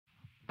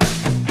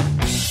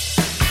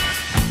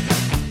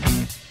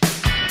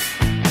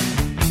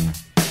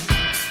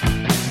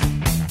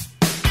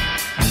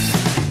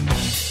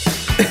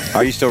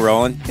Are you still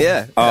rolling?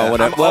 Yeah. Oh,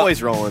 whatever. I'm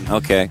always rolling.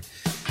 Okay.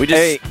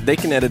 They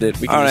can edit it.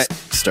 We can all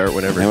just start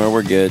whenever. Well,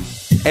 we're good.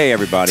 Hey,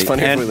 everybody. It's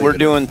funny if And we leave we're it.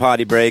 doing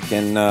potty break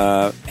and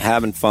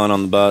having fun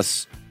on the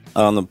bus,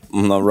 on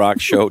the rock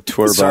show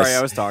tour bus. Sorry,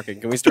 I was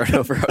talking. Can we start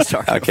over? I was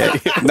talking. Okay.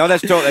 No,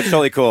 that's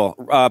totally cool.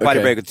 Potty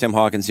Okay. break with Tim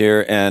Hawkins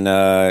here, and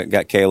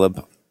got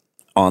Caleb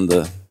on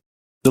the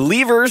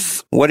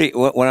levers. What do you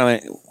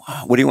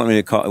want me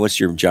to call? What's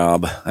your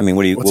job? I mean,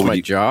 What's my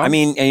job? I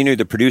mean, and you knew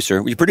the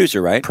producer. You're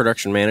producer, right?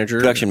 Production manager.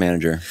 Production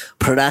manager.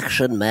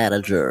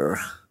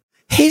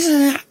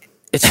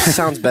 It just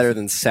sounds better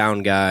than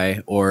sound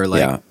guy or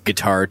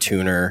guitar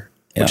tuner,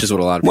 which is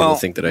what a lot of people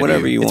think that I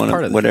whatever do. you It's want,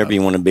 part of the whatever job.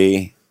 you want to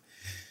be.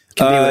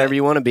 Can be whatever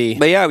you want to be.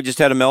 But yeah, we just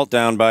had a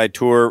meltdown by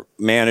tour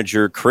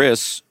manager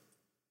Chris,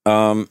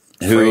 Freight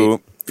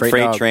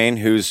dog. Train,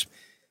 who's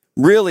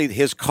really,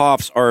 his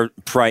coughs are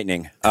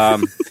frightening.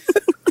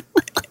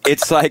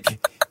 It's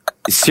like,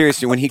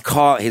 seriously, when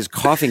his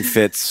coughing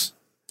fits,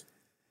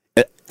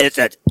 it's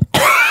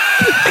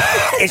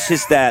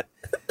just that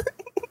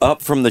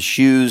up from the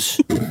shoes.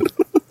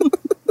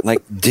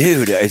 Like,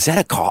 dude, is that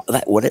a cough?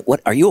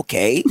 What? Are you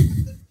okay?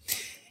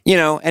 You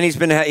know, and he's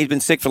been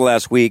sick for the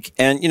last week,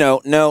 and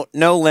no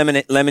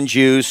lemon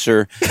juice,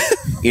 or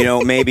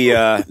maybe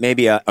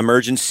a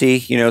emergency.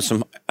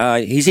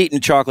 He's eating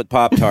a chocolate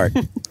Pop-Tart.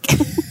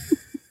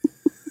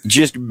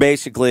 Just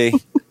basically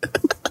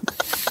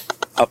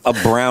a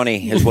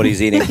brownie is what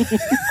he's eating.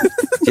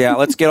 Yeah,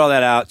 let's get all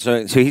that out.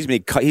 So he's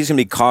gonna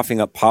be coughing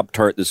up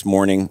Pop-Tart this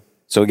morning.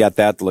 So we got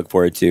that to look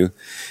forward to.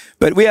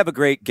 But we have a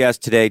great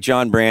guest today,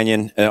 John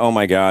Branyan. Oh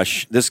my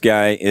gosh, this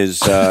guy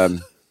is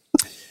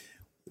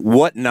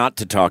what not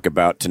to talk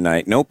about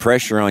tonight. No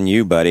pressure on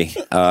you, buddy.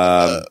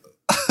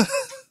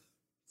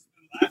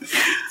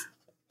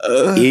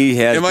 He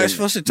has. Am I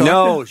supposed to talk?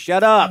 No,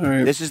 shut up.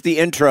 Right. This is the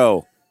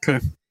intro.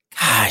 Okay.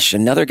 Gosh,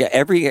 another guy.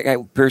 Every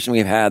person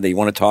we've had, they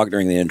want to talk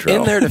during the intro.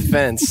 In their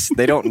defense,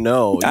 they don't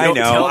know. You I don't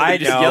know. tell them, I you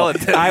just know. yell at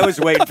them. I was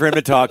waiting for him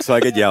to talk so I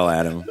could yell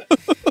at him.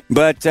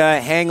 But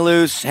hang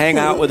loose, hang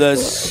out with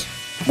us,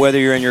 whether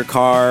you're in your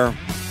car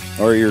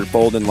or you're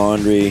folding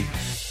laundry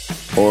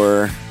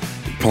or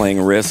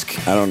playing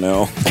Risk. I don't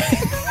know.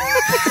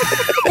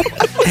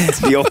 It's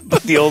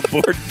the old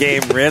board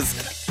game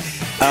Risk.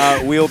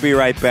 We'll be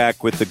right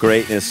back with the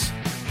greatness.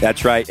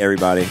 That's right,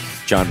 everybody.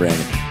 John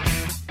Branyan.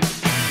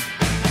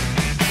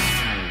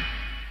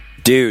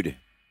 Dude,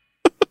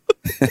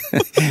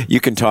 you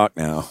can talk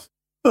now.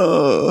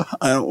 I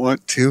don't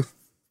want to.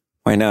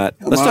 Why not?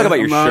 Let's talk about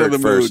your shirt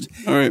first.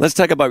 All right. Let's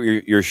talk about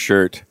your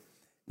shirt.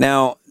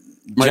 Now,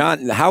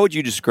 John, how would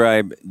you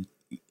describe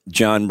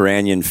John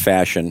Branyan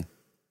fashion?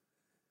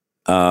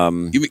 You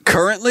mean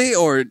currently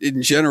or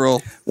in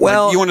general?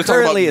 Well, you want to talk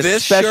about currently, this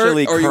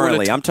especially shirt, or you want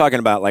currently. to I'm talking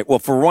about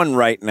for one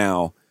right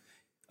now.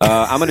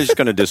 I'm just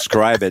going to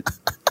describe it.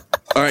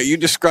 all right, you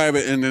describe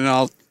it, and then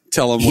I'll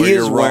tell them where He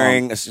you're is wrong.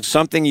 wearing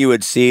something you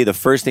would see, the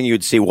first thing you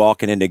would see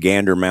walking into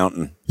Gander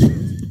Mountain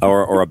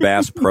or a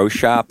Bass Pro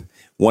Shop.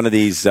 One of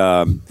these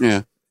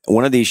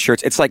one of these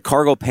shirts. It's like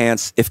cargo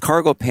pants. If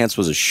cargo pants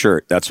was a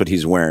shirt, that's what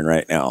he's wearing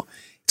right now.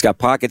 It's got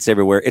pockets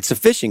everywhere. It's a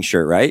fishing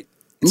shirt, right?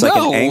 It's like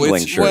an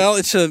angling shirt. Well,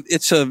 it's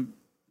a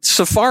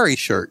safari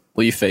shirt.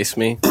 Will you face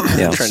me? Yeah. I'm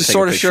trying It's to the take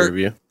sort a of picture shirt- of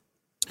you.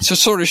 It's a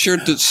sort of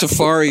shirt that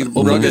safari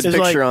We'll put rugged this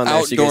picture on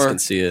there so you guys outdoor. can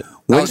see it.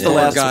 When's the outdoor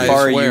last guys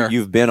safari wear.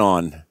 you've been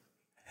on?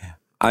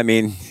 I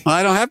mean,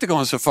 I don't have to go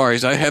on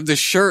safaris. I have this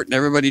shirt, and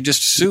everybody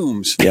just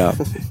assumes. yeah.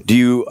 Do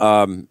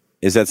you?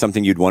 Is that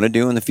something you'd want to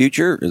do in the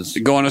future?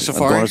 Go on a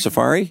safari? Go on a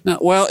safari? No,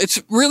 well,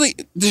 it's really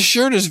the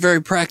shirt is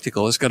very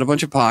practical. It's got a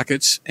bunch of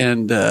pockets,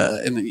 and I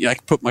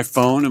can put my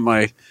phone and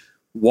my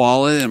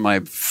wallet and my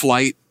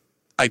flight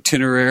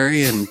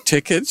itinerary and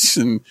tickets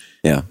and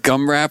Yeah.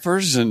 gum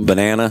wrappers and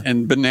Banana.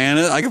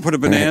 banana. I can put a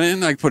banana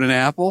in. I can put an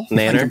apple.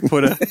 Nanner. I can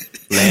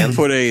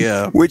put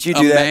a Would you a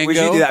do that? mango. Would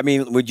you do that? I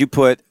mean, would you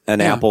put an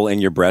Yeah. apple in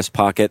your breast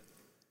pocket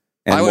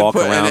and I would walk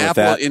put around an with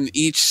apple that? in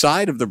each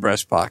side of the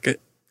breast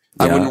pocket.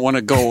 Yeah. I wouldn't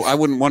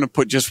want to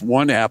put just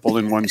one apple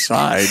in one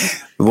side.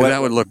 'Cause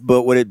that would look.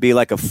 But would it be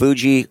like a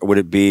Fuji or would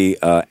it be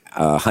a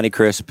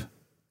Honeycrisp?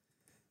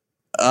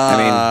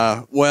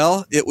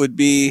 Well, it would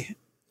be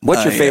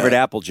What's your favorite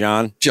apple,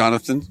 John?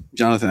 Jonathan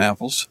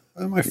apples.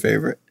 They're my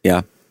favorite.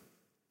 Yeah,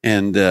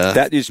 And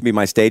that used to be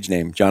my stage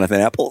name,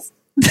 Jonathan Apples.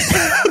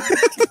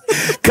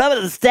 Coming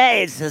to the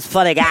stage, this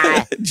funny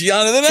guy.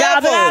 Jonathan Jonathan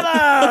Apple.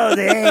 Apple!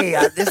 Hey,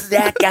 this is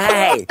that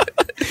guy.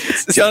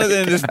 Jonathan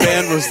and his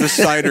band was the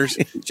Ciders.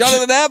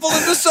 Jonathan Apple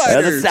and the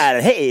Other Ciders.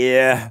 side.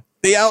 Hey,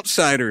 The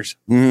Outsiders.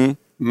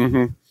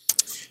 Mm-hmm.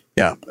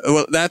 Yeah.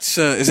 Well, that's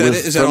is that it?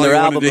 Is that From all their you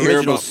album wanted to hear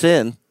Original about?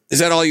 Sin. Is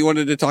that all you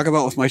wanted to talk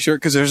about with my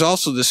shirt? Because there's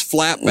also this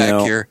flap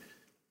back here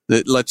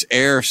that lets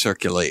air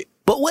circulate.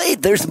 but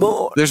wait, there's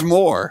more. There's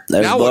more.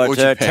 There's now more what would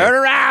to you pay? Turn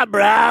around,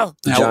 bro. Now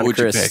John what would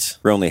you pay? Christ.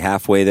 We're only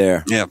halfway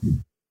there. Yeah.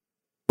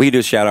 We can do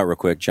a shout out real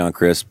quick, John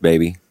Chris,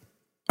 baby,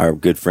 our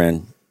good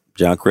friend,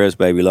 John Chris,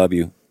 baby, love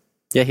you.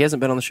 Yeah, he hasn't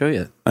been on the show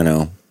yet. I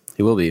know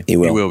He will be. he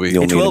will. He will be.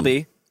 You'll It meet will him.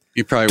 be.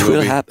 You probably Twill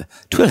will be. happen.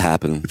 Twill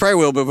happen. You probably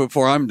will, but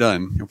before I'm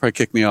done, you'll probably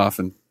kick me off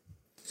and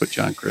put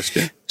John Crist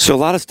in. So a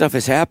lot of stuff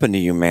has happened to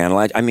you, man.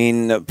 Like, I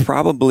mean,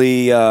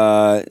 probably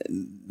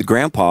the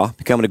grandpa,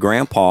 becoming a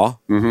grandpa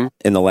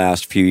in the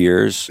last few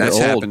years. That's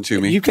happened to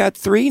me. You've got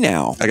 3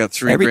 now. I got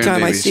 3 Every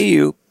time I see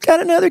you,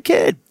 got another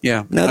kid.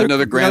 Yeah,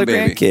 another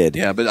grandbaby. grandkid.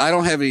 Yeah, but I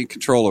don't have any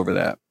control over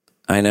that.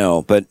 I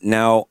know, but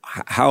now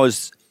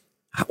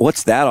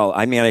what's that all?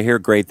 I mean, I hear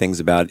great things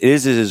about it.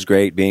 Is it as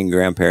great being a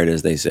grandparent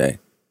as they say?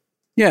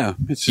 Yeah.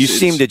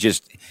 Seem to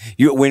just,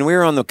 when we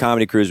were on the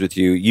comedy cruise with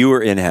you, you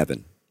were in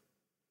heaven.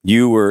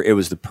 It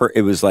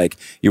was like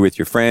you're with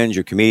your friends,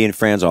 your comedian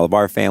friends, all of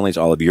our families,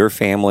 all of your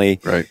family.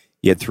 Right.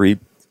 You had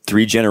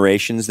three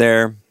generations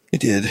there. I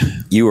did.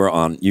 You were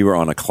on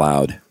a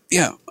cloud.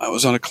 Yeah, I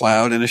was on a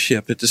cloud and a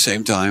ship at the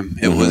same time.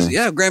 It was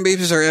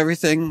grandbabies are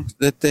everything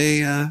that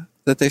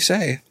they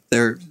say.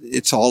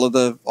 It's all of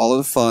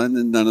the fun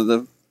and none of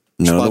the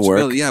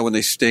responsibility. Work. Yeah, when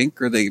they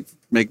stink or they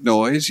make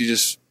noise, you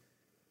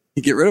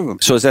get rid of them.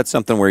 So is that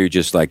something where you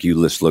just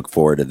look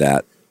forward to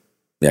that?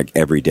 Like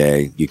every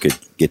day you could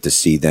get to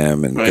see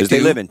them, and because they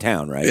live in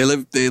town, right?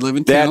 They live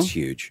in town. That's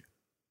huge.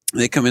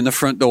 They come in the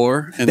front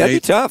door, and that'd be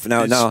tough.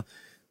 Now,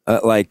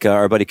 like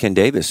our buddy Ken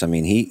Davis. I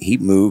mean, he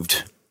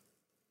moved,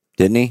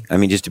 didn't he? I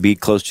mean, just to be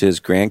close to his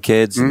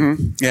grandkids.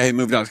 Mm-hmm. Yeah, he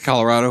moved out to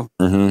Colorado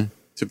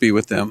to be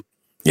with them.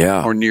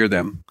 Yeah, or near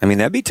them. I mean,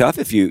 that'd be tough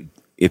if you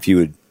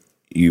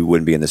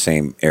wouldn't be in the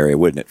same area,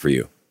 wouldn't it, for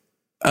you?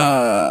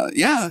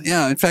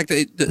 Yeah. In fact,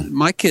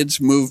 my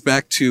kids moved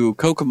back to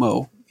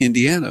Kokomo,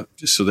 Indiana,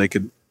 just so they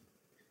could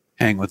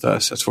hang with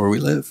us. That's where we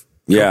live.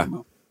 Yeah.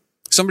 Kokomo.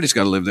 Somebody's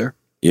got to live there.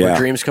 Yeah. Where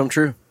dreams come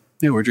true.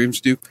 Yeah, where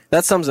dreams do.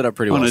 That sums it up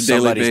pretty well. On a daily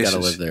Somebody's basis. got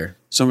to live there.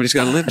 Somebody's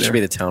got to live That there. should be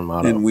the town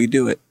motto. And we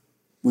do it.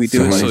 We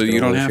do it so you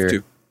don't have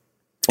to.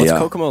 What's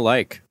Kokomo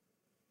like?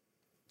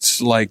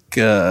 It's like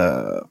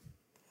a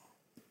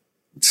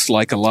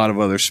lot of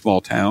other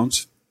small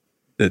towns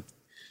that,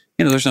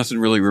 there's nothing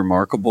really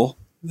remarkable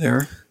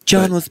there.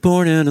 John was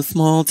born in a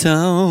small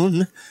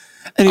town,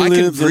 and he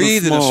lives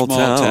in a small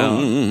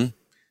town.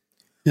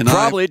 And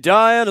probably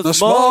die in a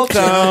small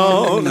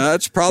town.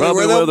 That's probably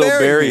where they'll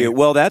bury you.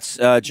 Well, that's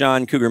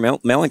John Cougar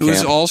Mellencamp.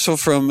 Who's also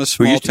from a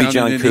small town. Who used to be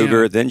John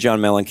Cougar, then John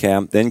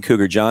Mellencamp, then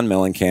Cougar John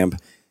Mellencamp,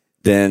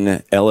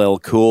 then LL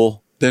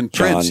Cool. Then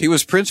Prince. He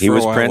was Prince for a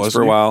while. He was Prince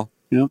for a while.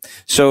 Yeah.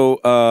 So,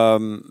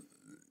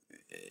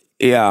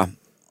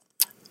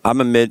 I'm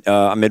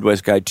a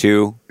Midwest guy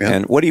too. Yeah.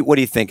 And what do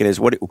you think it is?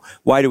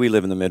 Why do we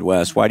live in the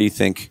Midwest? Why do you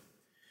think,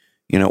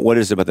 what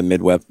is it about the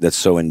Midwest that's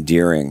so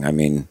endearing? I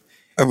mean,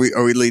 are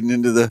we leading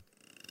into the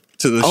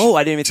Oh,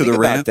 I didn't even think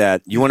about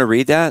that. You want to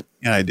read that?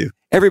 Yeah, I do.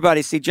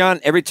 Everybody, see, John,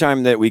 every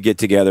time that we get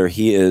together,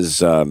 he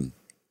is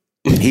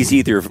he's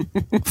either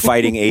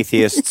fighting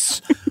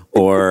atheists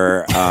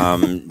or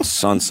on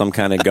some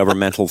kind of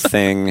governmental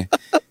thing.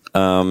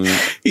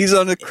 He's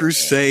on a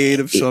crusade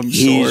of some sort.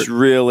 He's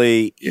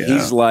really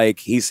he's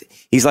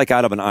like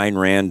out of an Ayn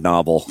Rand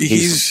novel.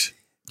 He's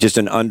just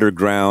an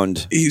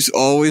underground. He's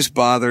always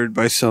bothered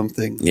by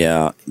something.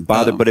 Yeah,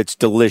 bothered, but it's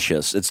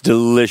delicious. It's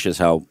delicious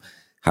how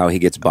he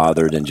gets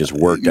bothered and just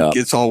worked up.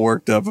 Gets all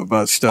worked up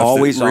about stuff.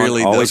 Always that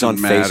really always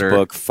on matter.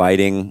 Facebook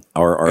fighting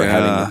or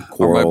having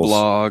quarrels. On my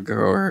blog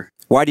or.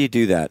 Why do you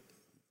do that?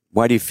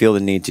 Why do you feel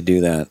the need to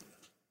do that?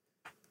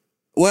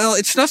 Well,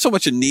 it's not so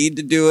much a need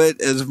to do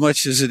it as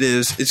much as it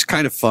is. It's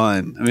kind of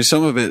fun. I mean,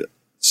 some of it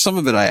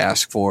I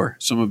ask for.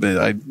 Some of it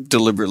I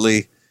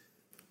deliberately,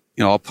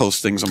 I'll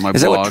post things on my blog.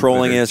 Is that what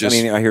trolling is? I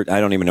mean, I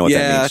don't even know what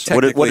that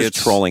means. What does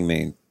trolling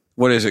mean?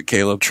 What is it,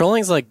 Caleb?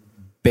 Trolling's like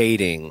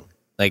baiting,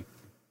 like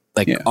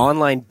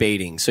online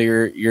baiting. So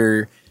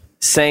you're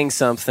saying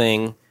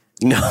something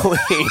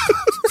knowing,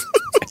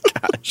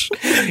 gosh,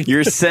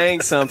 you're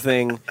saying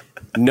something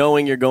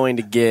knowing you're going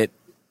to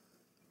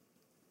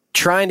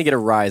trying to get a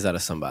rise out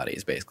of somebody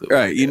is basically what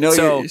right.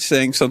 You're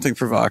saying something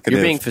provocative.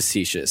 You're being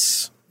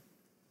facetious.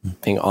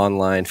 Being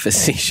online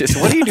facetious.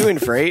 What are you doing,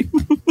 Freight?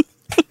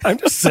 I'm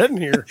just sitting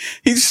here.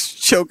 He's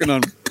choking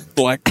on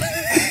black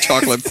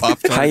chocolate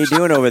Pop-Tarts. How you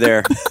doing over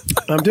there?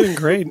 I'm doing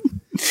great.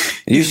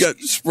 He's got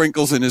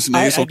sprinkles in his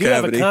nasal I do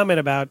cavity. have a comment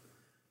about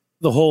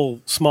the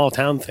whole small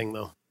town thing,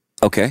 though.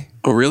 Okay.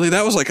 Oh, really?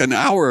 That was like an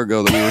hour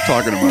ago that we were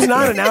talking about. It was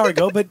not an hour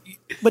ago, but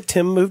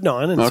Tim moved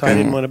on, and so I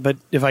didn't want to. But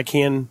if I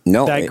can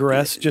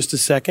digress just a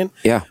second,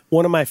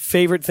 one of my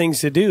favorite things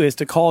to do is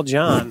to call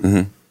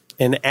John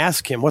and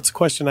ask him, "What's the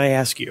question I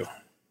ask you?"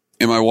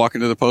 Am I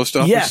walking to the post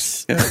office?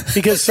 Yes,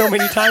 because so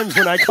many times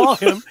when I call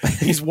him,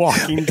 he's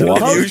walking to the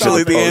post office.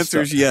 Usually the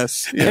answer is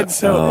yes. Yeah. And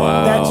so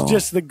that's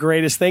just the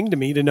greatest thing to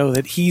me to know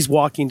that he's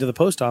walking to the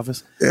post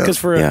office. Because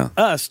for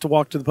us to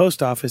walk to the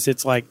post office,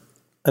 it's like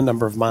a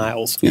number of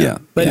miles. Yeah.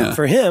 But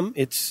for him,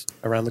 it's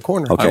around the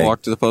corner. Okay. I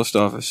walk to the post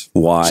office.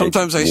 Why?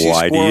 Sometimes I see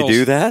Why squirrels. do you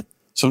do that?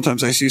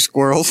 Sometimes I see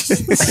squirrels.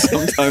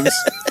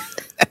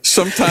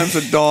 Sometimes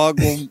a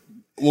dog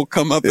will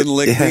come up and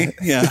lick me.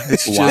 Yeah,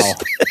 it's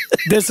just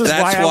this is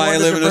that's why I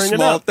live in a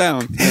small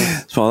town.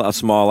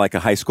 Small, like a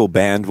high school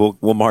band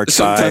will march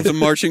Sometimes by. a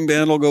marching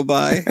band will go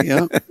by.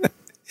 Yeah.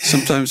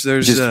 Sometimes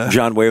there's just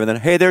John waving that.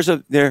 Hey,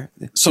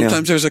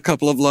 Sometimes there's a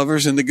couple of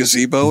lovers in the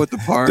gazebo at the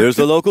park. There's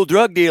the local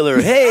drug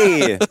dealer.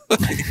 Hey,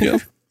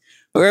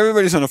 Well,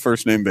 everybody's on a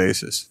first name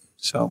basis.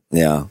 So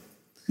yeah,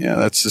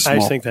 that's the small. I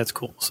just think that's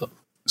cool. So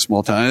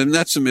small town, and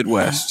that's the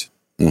Midwest.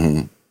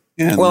 Mm-hmm.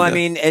 And, well, I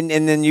mean, and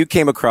then you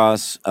came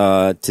across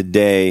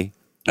today,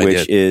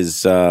 which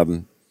is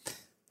an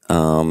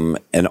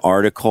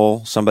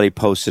article somebody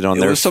posted on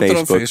their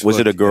Facebook. Was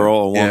it a girl,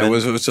 a woman? Yeah,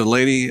 it was a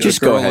lady. Just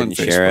a girl go ahead and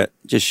share it.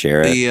 Just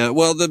share it.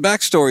 Well, the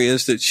backstory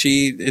is that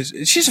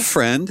she's a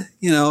friend.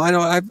 You know,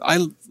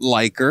 I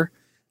like her.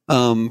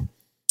 I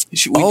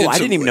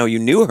didn't even know you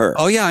knew her.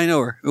 Oh yeah, I know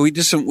her. We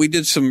did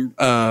some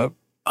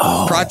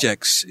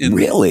projects in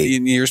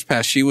years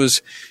past.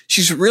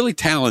 She's really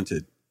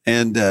talented,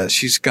 and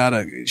she's got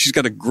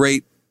a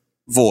great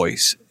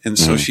voice, and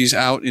so she's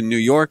out in New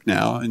York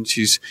now, and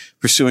she's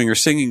pursuing her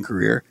singing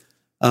career.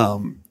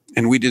 And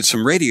we did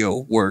some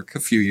radio work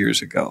a few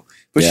years ago,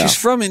 but she's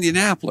from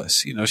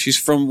Indianapolis. You know, she's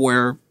from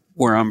where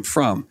I'm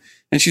from.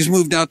 And she's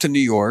moved out to New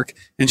York,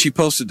 and she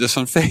posted this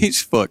on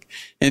Facebook.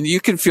 And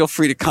you can feel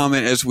free to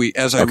comment as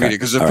I read it,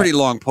 because it's a pretty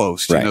long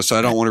post, you know, so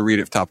I don't want to read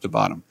it top to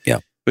bottom. Yeah.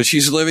 But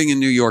she's living in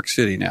New York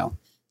City now.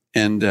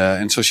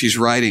 And so she's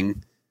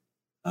writing,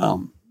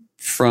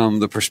 from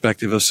the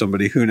perspective of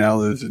somebody who now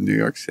lives in New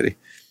York City.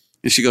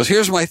 And she goes,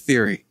 here's my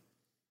theory.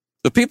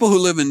 The people who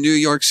live in New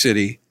York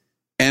City,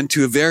 and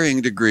to varying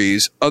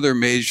degrees, other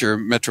major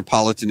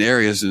metropolitan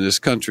areas in this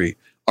country,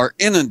 are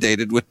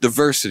inundated with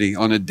diversity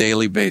on a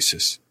daily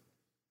basis.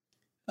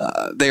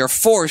 They are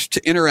forced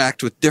to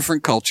interact with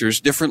different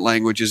cultures, different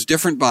languages,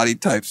 different body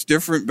types,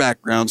 different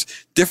backgrounds,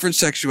 different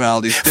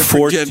sexualities,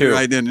 different gender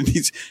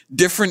identities,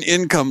 different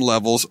income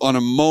levels on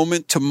a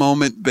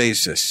moment-to-moment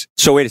basis.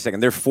 So wait a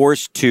second. They're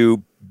forced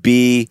to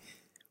be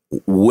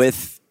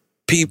with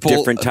people,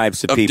 different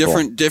types of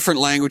people. Different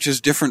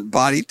languages, different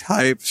body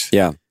types.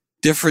 Yeah.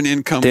 Different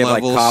income levels. They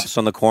have like cops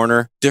on the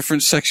corner.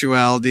 Different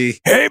sexuality.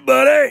 Hey,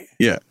 buddy.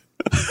 Yeah.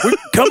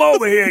 Come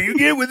over here. You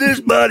get with this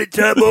body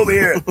type over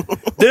here.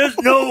 There's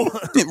no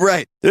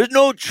There's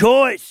no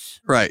choice.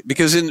 Right,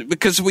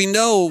 because we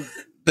know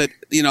that,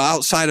 you know,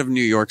 outside of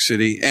New York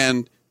City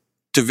and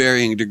to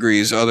varying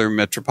degrees other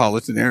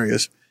metropolitan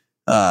areas,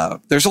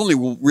 there's only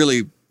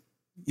really,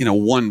 you know,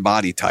 one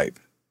body type.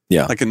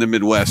 Yeah. Like in the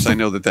Midwest, I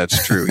know that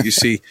that's true. You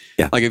see,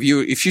 like if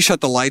you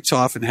shut the lights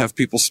off and have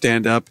people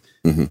stand up,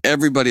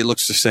 everybody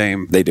looks the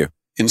same. They do.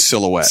 In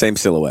silhouette. Same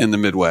silhouette. In the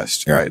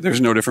Midwest, right?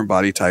 There's no different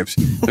body types.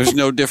 There's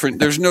no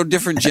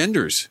different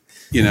genders.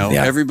 You know,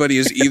 everybody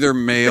is either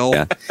male.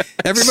 Yeah.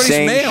 Everybody's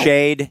same male.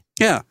 Shade.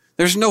 Yeah.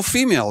 There's no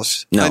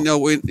females. No. I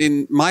know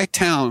in my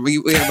town, we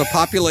have a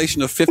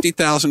population of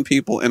 50,000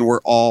 people, and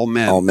we're all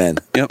men. All men.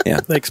 Yep.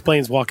 Yeah. That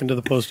explains walking to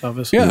the post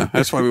office. Yeah.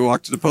 That's why we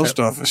walk to the post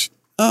office.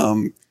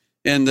 And,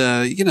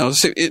 you know,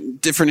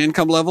 different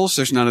income levels.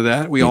 There's none of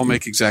that. We all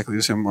make exactly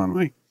the same amount of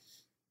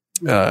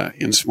money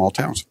in small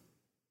towns.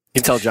 You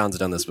can tell John's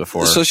done this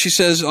before. So she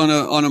says on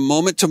a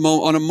moment to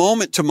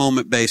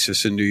moment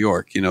basis in New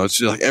York, you know,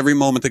 it's like every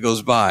moment that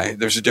goes by,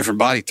 there's a different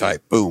body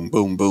type. Boom,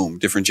 boom, boom.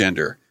 Different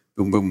gender.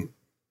 Boom, boom.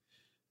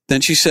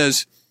 Then she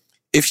says,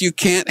 if you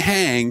can't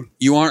hang,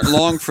 you aren't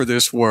long for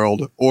this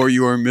world, or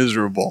you are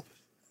miserable.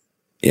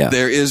 Yeah.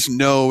 There is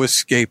no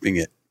escaping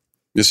it.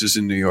 This is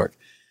in New York.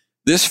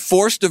 This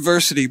forced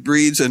diversity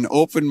breeds an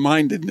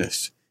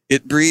open-mindedness.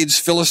 It breeds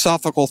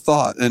philosophical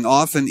thought and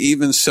often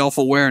even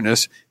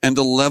self-awareness and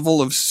a level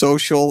of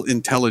social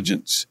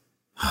intelligence.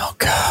 Oh,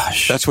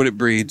 gosh. That's what it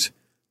breeds.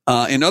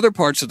 In other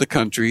parts of the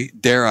country,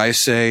 dare I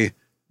say,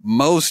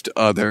 most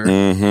other,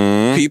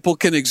 people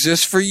can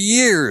exist for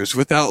years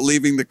without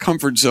leaving the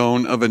comfort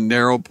zone of a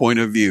narrow point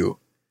of view.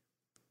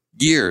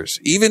 Years.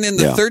 Even in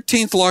the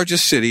 13th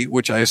largest city,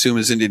 which I assume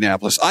is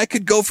Indianapolis, I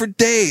could go for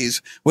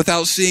days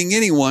without seeing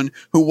anyone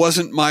who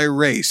wasn't my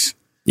race.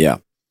 Yeah.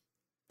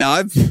 Now,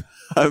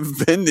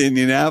 I've been to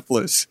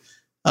Indianapolis.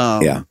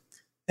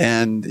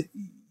 And,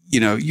 you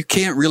know, you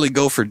can't really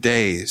go for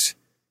days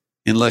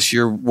unless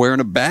you're wearing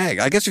a bag.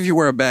 I guess if you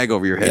wear a bag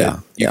over your head,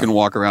 you can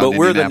walk around. But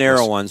we're the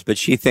narrow ones. But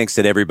she thinks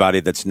that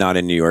everybody that's not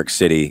in New York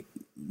City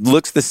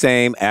looks the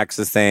same, acts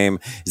the same,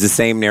 is the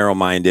same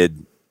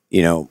narrow-minded,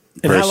 you know,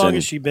 person. And how long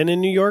has she been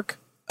in New York?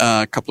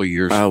 A couple of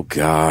years. Oh,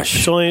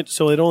 gosh. So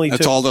it only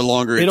That's took, all the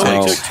longer it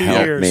takes. takes. Only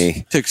took 2 years.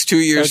 It takes 2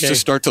 years to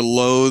start to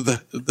loathe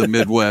the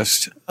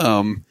Midwest.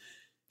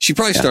 She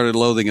probably started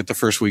loathing it the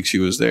first week she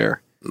was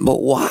there.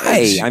 But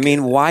why? I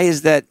mean, why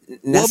is that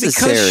necessary? Well,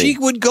 because she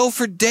would go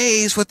for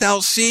days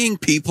without seeing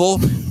people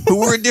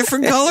who were a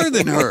different color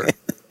than her.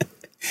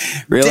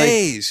 Really?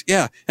 Days,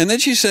 yeah. And then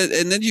she said,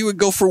 and then you would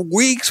go for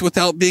weeks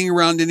without being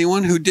around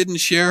anyone who didn't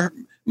share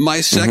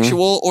my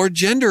sexual or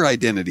gender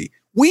identity.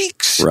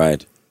 Weeks.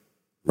 Right.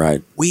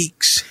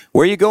 Weeks.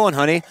 Where are you going,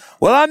 honey?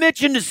 Well, I'm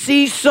itching to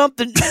see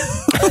something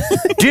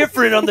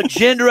different on the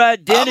gender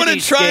identity I'm going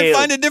to try and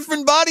find a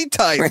different body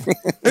type.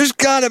 There's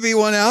got to be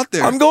one out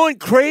there. I'm going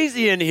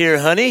crazy in here,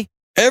 honey.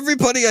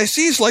 Everybody I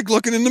see is like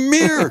looking in the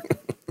mirror.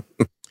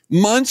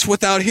 Months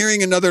without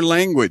hearing another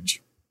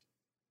language.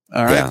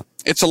 All right.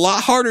 It's a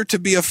lot harder to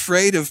be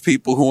afraid of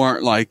people who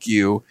aren't like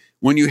you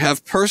when you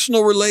have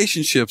personal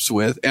relationships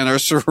with and are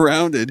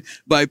surrounded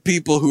by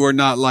people who are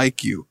not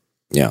like you.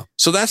 Yeah.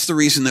 So that's the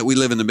reason that we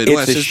live in the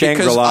Midwest. It's a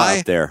Shangri-La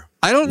out there.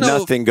 I don't know.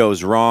 Nothing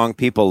goes wrong.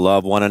 People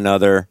love one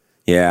another.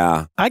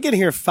 Yeah. I can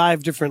hear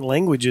 5 different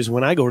languages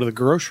when I go to the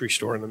grocery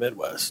store in the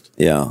Midwest.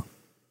 Yeah.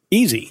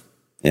 Easy.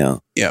 Yeah.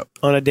 Yeah.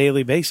 On a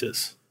daily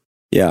basis.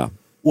 Yeah.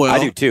 Well, I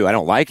do too. I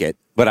don't like it,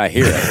 but I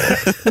hear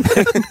it.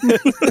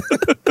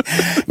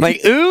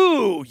 Like,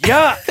 ooh,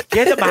 yuck.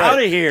 Get them out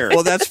of here.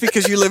 Well, that's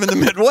because you live in the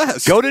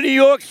Midwest. Go to New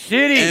York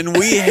City. And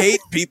we hate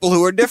people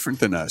who are different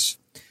than us.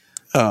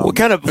 What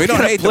kind of place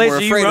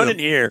are you running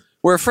here?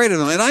 We're afraid of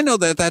them. And I know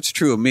that that's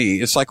true of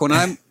me. It's like when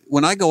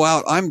I go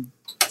out, I'm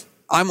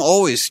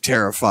always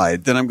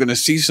terrified that I'm going to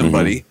see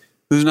somebody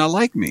who's not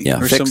like me,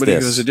 or somebody who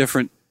has a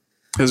different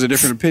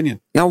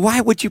opinion. Now,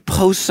 why would you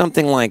post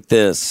something like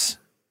this?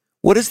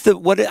 How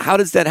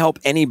does that help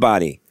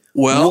anybody?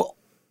 Well,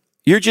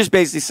 you're just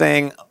basically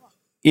saying,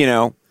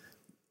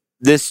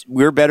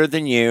 we're better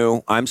than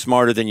you. I'm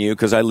smarter than you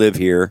because I live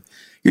here.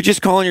 You're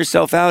just calling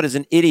yourself out as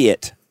an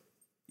idiot.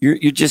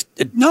 You're just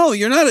no,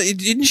 you're not.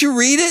 Didn't you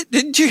read it?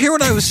 Didn't you hear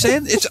what I was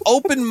saying? It's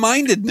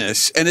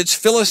open-mindedness and it's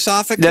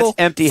philosophical. That's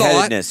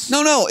empty-headedness.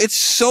 No, it's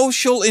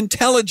social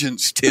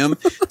intelligence, Tim.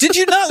 Did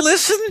you not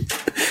listen?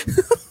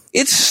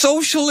 It's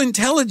social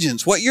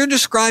intelligence. What you're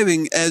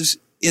describing as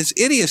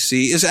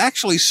idiocy is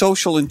actually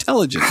social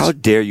intelligence. How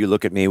dare you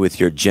look at me with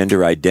your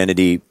gender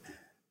identity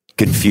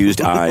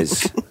confused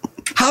eyes?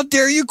 How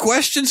dare you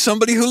question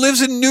somebody who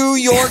lives in New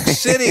York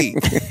City?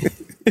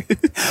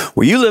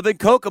 Well, you live in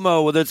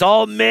Kokomo, where it's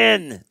all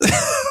men.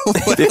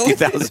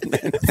 50,000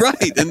 men.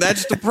 Right, and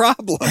that's the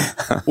problem.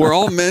 We're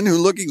all men who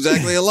look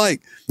exactly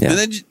alike. Yeah. And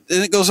then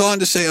it goes on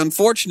to say,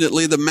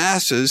 unfortunately, the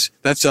masses,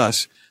 that's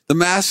us, the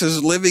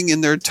masses living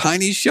in their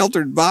tiny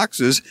sheltered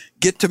boxes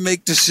get to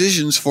make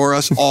decisions for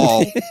us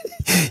all.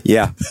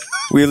 Yeah.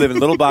 We live in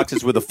little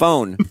boxes with a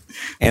phone,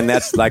 and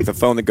that's like the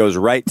phone that goes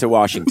right to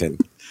Washington.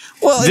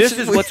 Well, this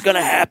is what's going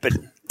to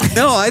happen.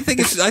 No, I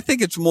think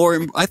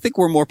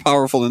we're more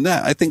powerful than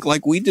that. I think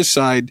like we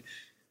decide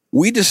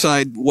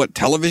what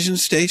television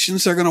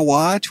stations they're going to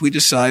watch. We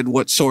decide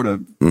what sort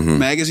of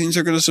magazines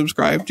they're going to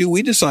subscribe to.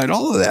 We decide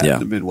all of that in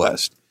the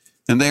Midwest,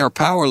 and they are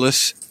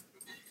powerless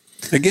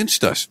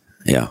against us.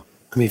 Yeah.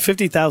 I mean,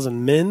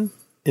 50,000 men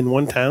in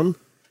one town.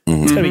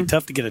 It's going to be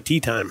tough to get a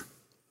tea time.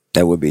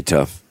 That would be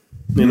tough.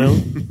 You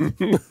know?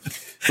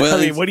 Well,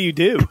 I mean, what do you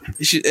do?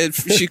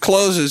 She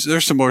closes.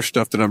 There's some more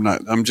stuff that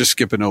I'm just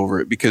skipping over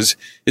it because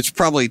it's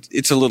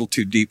a little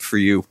too deep for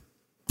you.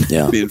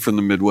 Yeah. Being from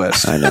the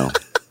Midwest. I know.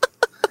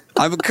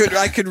 I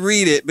could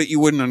read it, but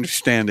you wouldn't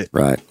understand it.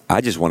 Right.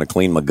 I just want to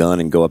clean my gun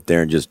and go up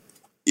there and just.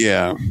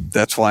 Yeah.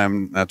 That's why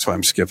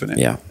I'm skipping it.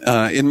 Yeah.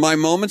 In my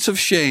moments of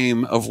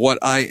shame of what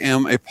I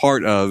am a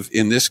part of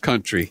in this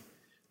country,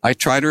 I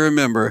try to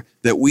remember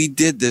that we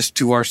did this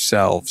to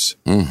ourselves.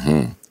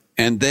 Mm-hmm.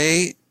 And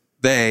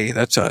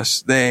that's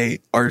us. They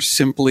are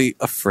simply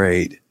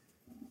afraid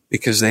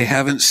because they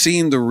haven't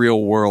seen the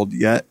real world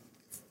yet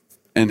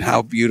and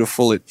how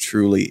beautiful it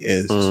truly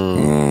is.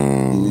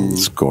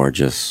 It's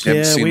gorgeous.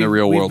 Haven't seen the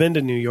real world. We've been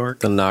to New York.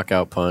 The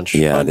knockout punch.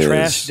 Yeah, on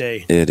trash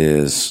day. It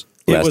is.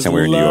 Last time we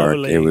were in New York,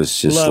 it was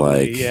just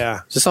lovely, like.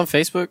 Yeah. Is this on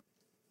Facebook?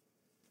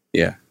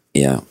 Yeah.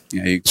 Yeah.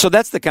 So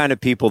that's the kind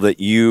of people that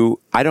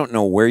I don't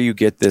know where you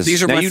get this.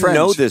 These are now my you friends.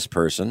 know this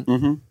person.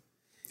 Mm-hmm.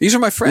 These are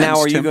my friends.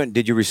 Now, Tim.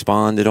 did you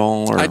respond at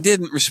all? Or? I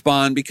didn't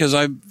respond because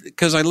I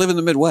live in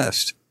the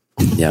Midwest.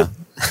 Yeah.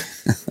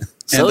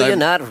 So you're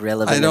not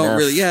relevant I don't enough.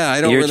 really. Yeah,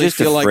 I don't You're really just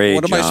feel afraid,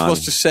 like. What am I John.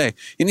 supposed to say?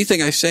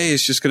 Anything I say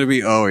is just going to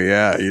be, oh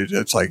yeah.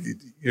 It's like,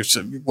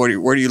 where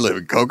do you live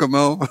in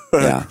Kokomo?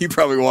 Yeah. You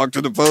probably walked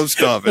to the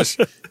post office.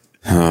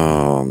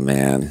 Oh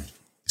man.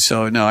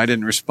 So no, I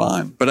didn't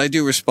respond, but I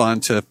do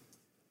respond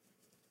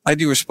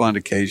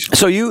occasionally.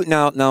 So you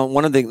now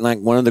one of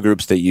the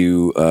groups that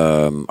you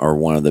are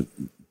one of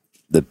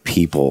the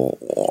people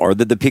or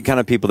the kind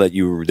of people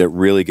that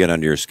really get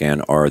under your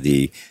skin are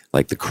the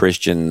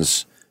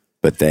Christians,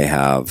 but they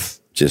have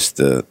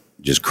just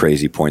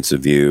crazy points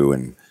of view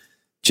and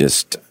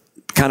just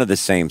kind of the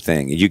same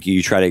thing.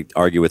 You try to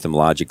argue with them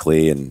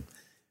logically and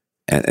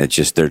it's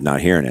just they're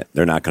not hearing it.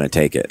 They're not going to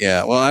take it.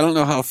 Yeah. Well, I don't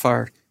know how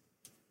far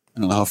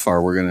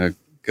we're going to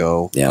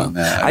go on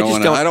that. I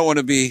don't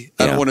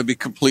want to be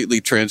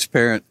completely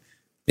transparent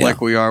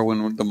like we are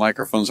when the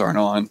microphones aren't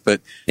on.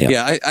 But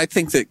I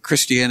think that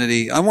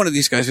Christianity, I'm one of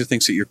these guys who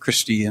thinks that your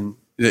Christian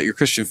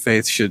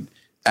faith should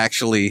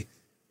actually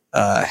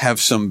have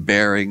some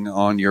bearing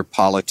on your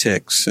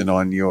politics and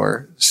on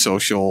your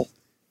social,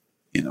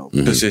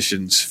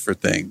 positions for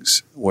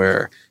things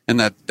and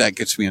that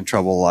gets me in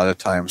trouble a lot of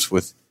times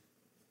with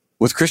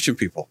Christian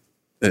people.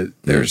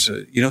 There's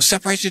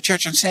separation of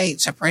church and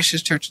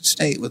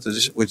state,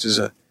 which is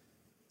a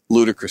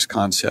ludicrous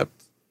concept.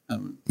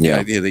 The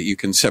idea that you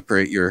can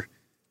separate your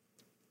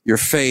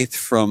faith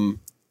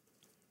from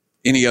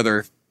any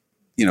other,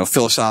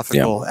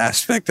 philosophical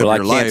aspect of your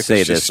life. Well, I can't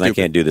say this, and I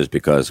can't do this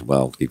because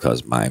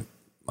my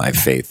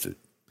faith,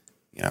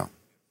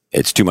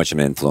 it's too much of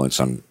an influence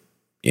on,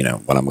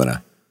 what I'm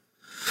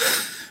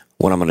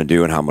gonna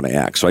do and how I'm gonna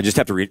act. So I just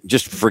have to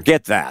just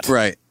forget that.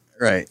 Right.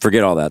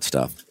 Forget all that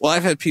stuff. Well,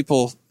 I've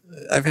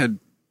had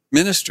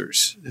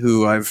ministers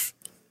who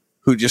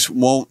just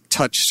won't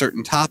touch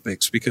certain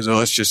topics because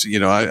it's just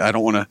I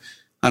don't want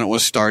to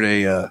start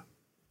I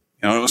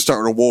don't want to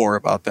start a war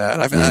about that.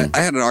 I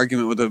had an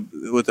argument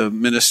with a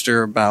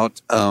minister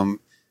about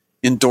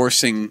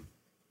endorsing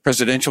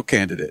presidential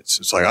candidates.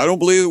 It's like, I don't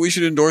believe that we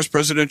should endorse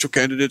presidential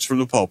candidates from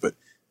the pulpit.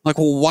 I'm like,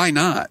 well, why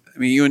not? I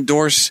mean, you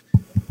endorse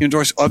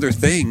other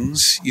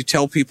things. You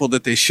tell people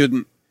that they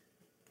shouldn't.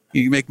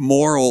 You make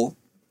moral,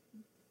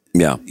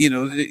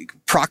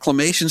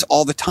 proclamations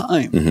all the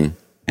time. Mm-hmm.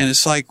 And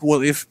it's like,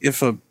 well,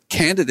 if a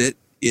candidate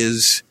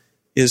is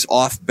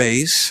off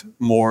base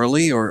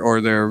morally or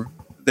their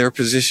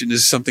position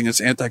is something that's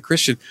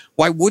anti-Christian,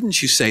 why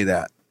wouldn't you say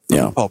that from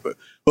the pulpit?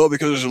 Well,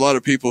 because there's a lot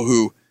of people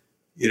who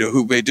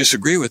may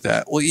disagree with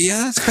that. Well,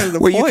 yeah, that's kind of the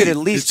point. Well, you could at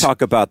least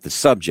talk about the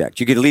subject.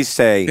 You could at least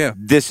say,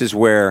 this is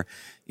where,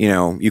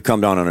 you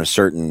come down on a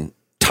certain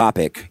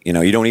topic.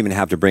 You don't even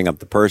have to bring up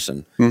the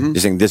person. Mm-hmm.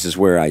 Just saying, this is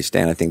where I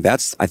stand. I think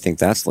that's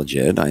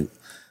legit. I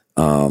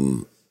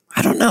don't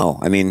know.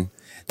 I mean,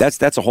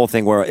 that's a whole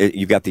thing where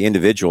you've got the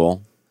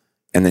individual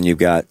and then you've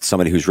got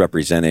somebody who's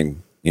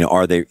representing,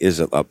 is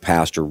a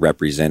pastor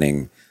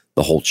representing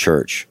the whole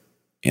church?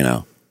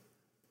 I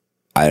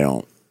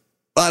don't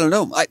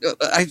know.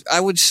 I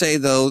would say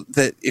though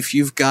that if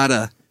you've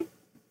got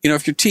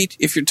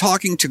if you're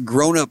talking to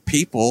grown-up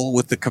people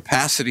with the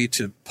capacity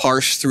to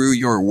parse through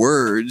your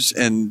words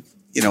and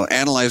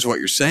analyze what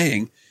you're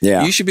saying,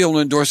 you should be able to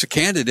endorse a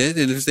candidate.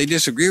 And if they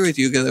disagree with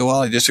you, go,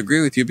 well, I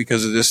disagree with you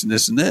because of this and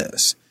this and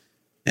this.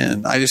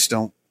 And I just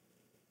don't.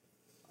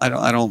 I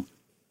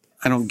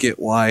don't get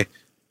why.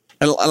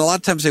 A lot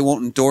of times they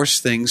won't endorse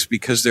things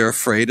because they're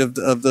afraid of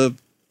the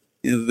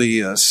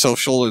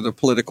social or the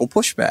political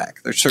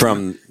pushback. There's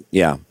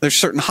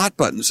certain hot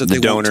buttons that the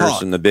they won't talk.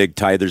 donors and the big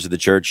tithers of the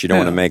church. You don't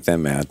want to make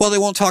them mad. Well, they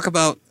won't talk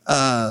about.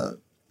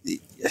 They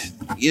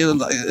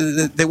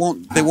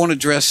won't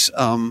address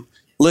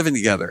living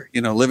together.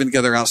 Living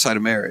together outside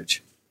of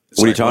marriage.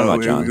 What are you talking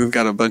about, John? We've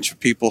got a bunch of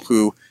people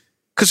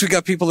because we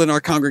got people in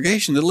our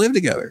congregation that live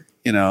together.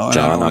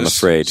 John, I'm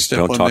afraid.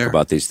 Don't talk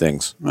about these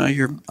things. Well,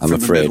 I'm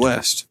afraid. The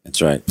Midwest.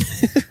 That's right.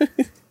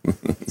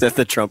 Is that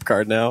the Trump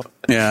card now?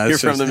 Yeah, you're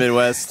from the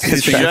Midwest.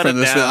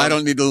 I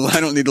don't need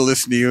to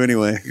listen to you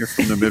anyway. You're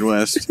from the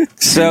Midwest.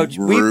 So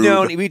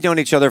we've known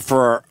each other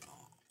for.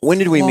 When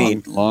did we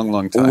meet?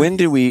 Long time. When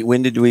did we?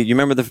 You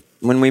remember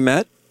when we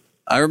met?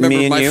 I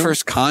remember my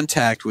first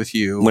contact with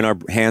you. When our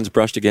hands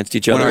brushed against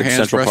each other. When our hands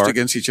Central brushed Park.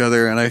 against each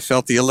other, and I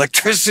felt the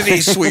electricity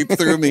sweep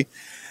through me.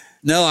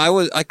 No,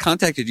 I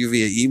contacted you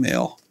via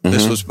email. Mm-hmm.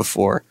 This was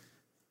before.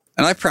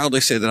 And I proudly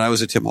say that I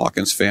was a Tim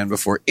Hawkins fan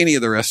before any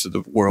of the rest of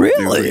the world knew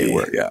who you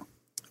were. Yeah.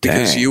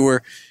 Because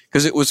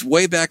because it was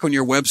way back when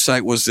your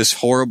website was this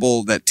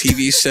horrible, that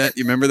TV set.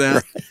 You remember that?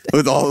 Right.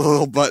 With all the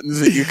little buttons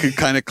that you could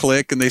kind of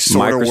click and they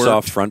sort of worked.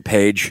 Microsoft front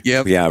page.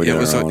 Yep. Yeah.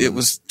 It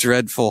was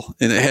dreadful.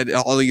 And it had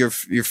all of your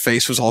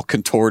face was all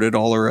contorted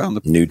all around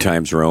the New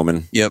Times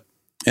Roman. Yep.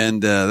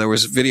 And there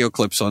was video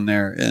clips on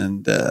there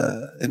and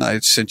I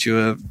sent you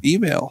an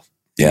email.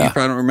 Yeah. You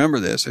probably don't remember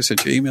this. I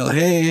sent you an email.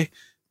 Hey,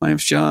 my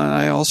name's John.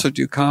 I also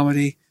do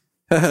comedy.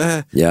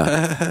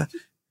 Yeah.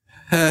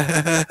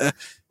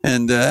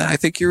 And I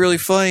think you're really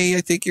funny.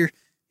 I think you're,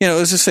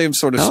 it's the same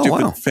sort of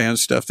stupid fan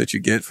stuff that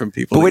you get from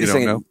people that you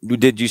don't know.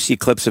 Did you see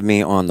clips of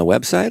me on the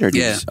website?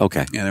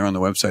 Okay. Yeah, they're on the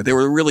website. They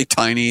were really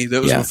tiny.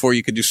 That was before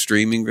you could do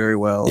streaming very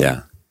well.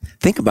 Yeah.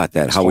 Think about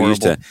that.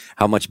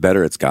 How much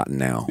better it's gotten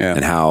now,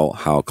 and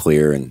how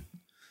clear and,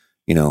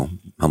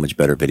 how much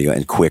better video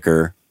and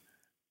quicker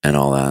and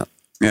all that.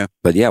 Yeah.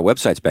 But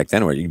websites back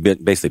then where you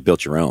basically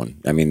built your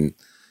own. I mean.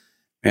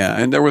 Yeah.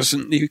 And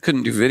you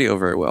couldn't do video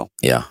very well.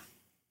 Yeah.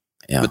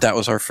 Yeah. But that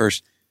was our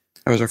first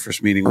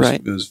meeting.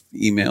 It was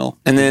email.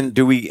 And then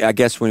I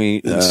guess when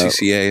we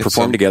CCA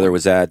performed together,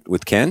 was that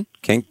with Ken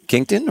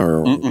Kington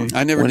or? Mm-mm.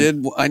 I never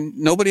did.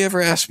 Nobody ever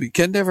asked me.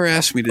 Ken never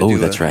asked me to do that. Oh,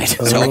 that's right.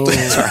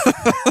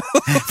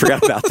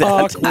 Forgot about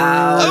that.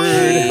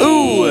 Awkward.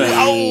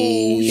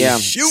 Ooh. Yeah.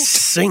 Shoot.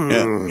 Sing.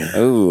 Yeah.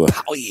 Ooh.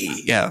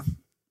 Yeah.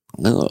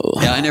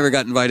 Oh. Yeah, I never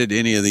got invited to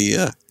any of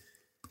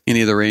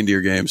the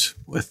reindeer games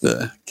with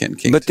Ken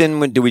King. But then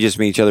did we just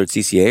meet each other at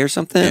CCA or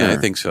something? Yeah, I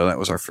think so. That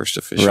was our first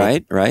official.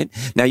 Right.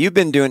 Now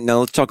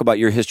let's talk about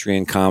your history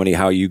in comedy,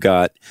 how you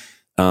got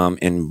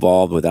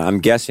involved with that. I'm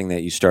guessing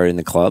that you started in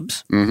the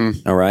clubs.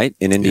 Mm-hmm. All right.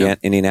 In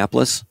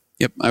Indianapolis.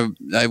 Yep.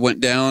 I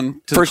went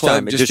down to the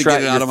club just to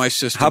get it out of my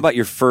system. How about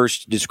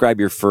describe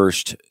your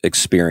first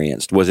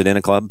experience? Was it in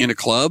a club? In a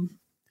club?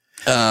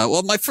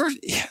 Well, my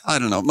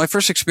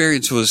first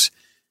experience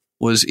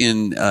was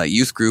in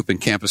youth group and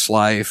campus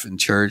life and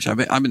church.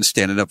 I've been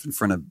standing up in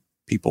front of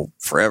people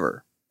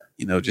forever,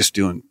 just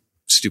doing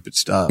stupid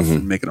stuff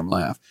and making them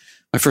laugh.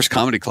 My first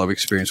comedy club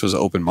experience was an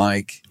open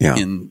mic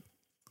in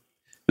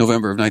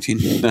November of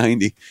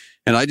 1990.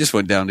 And I just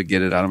went down to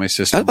get it out of my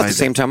system. That's about the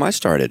same time I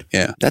started.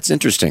 Yeah. That's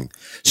interesting.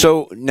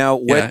 So now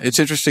it's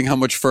interesting how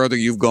much further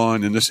you've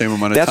gone in the same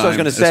amount of time. That's what I was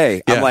going to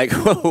say. Yeah. I'm like,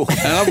 whoa.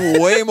 And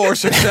I'm way more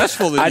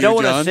successful than you, I don't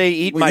want to say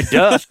eat my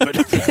dust, but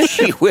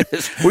gee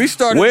whiz. We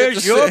started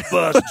Where's your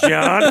bus,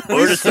 John?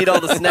 Or just eat all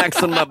the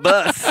snacks on my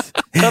bus.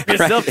 Help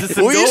yourself to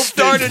some We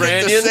started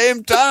at the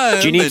same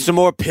time. Do you need some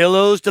more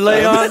pillows to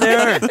lay on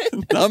there?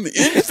 I'm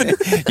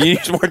infinite. You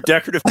need some more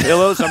decorative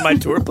pillows on my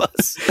tour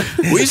bus?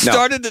 We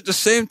started at the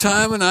same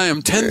time, and I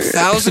am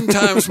 10,000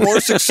 times more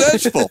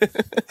successful.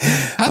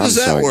 How does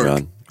that work?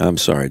 John. I'm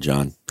sorry,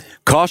 John.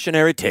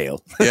 Cautionary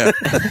tale. Yeah.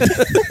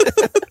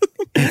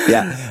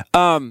 Yeah.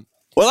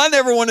 Well, I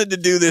never wanted to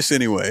do this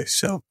anyway,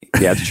 so.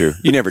 Yeah, that's true.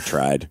 You never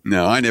tried.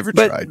 No, I never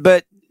tried.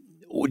 But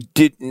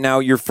now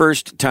your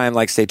first time,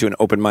 like say to an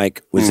open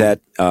mic, was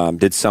that,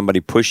 did somebody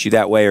push you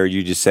that way, or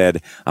you just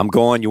said, I'm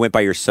going, you went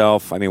by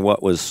yourself? I mean,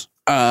 what was...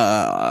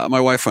 my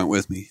wife went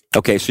with me.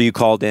 Okay, so you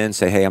called in,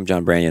 say, hey, I'm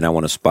John Branyan, I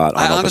want a spot on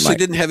I open honestly mic.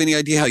 didn't have any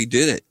idea how you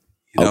did it.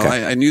 You know,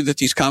 I knew that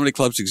these comedy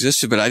clubs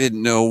existed, but I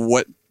didn't know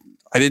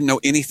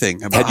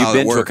anything about how it worked. Had you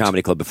been to a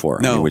comedy club before?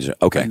 No.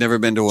 Okay. I'd never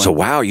been to one. So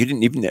wow, you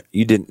didn't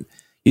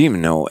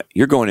even know it.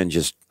 You're going in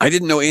just I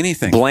didn't know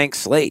anything. Blank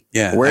slate.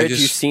 Yeah. Where had you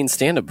seen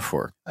stand-up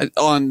before?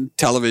 On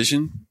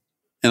television.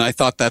 And I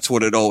thought that's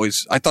what it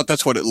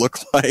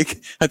looked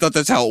like. I thought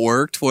that's how it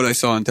worked, what I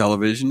saw on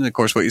television. And of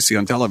course, what you see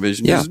on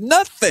television is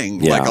nothing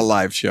like a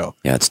live show.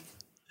 Yeah.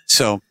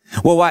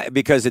 Well, why?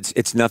 Because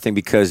it's nothing,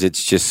 because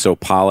it's just so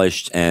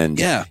polished, and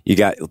you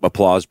got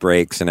applause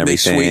breaks and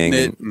everything. They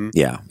sweeten it.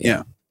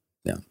 Yeah.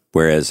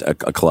 Whereas a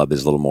club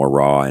is a little more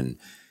raw, and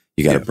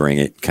you got to bring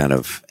it kind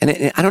of,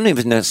 and I don't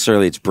even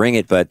necessarily it's bring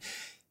it, but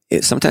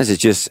sometimes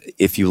it's just,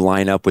 if you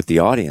line up with the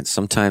audience,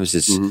 sometimes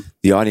it's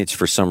the audience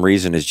for some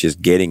reason is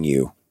just getting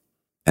you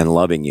and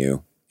loving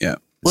you. Yeah.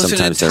 Well,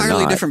 sometimes it's an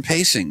entirely different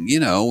pacing, you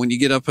know, when you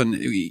get up and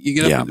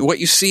what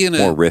you see in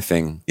more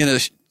riffing,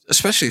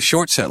 especially a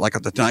short set, like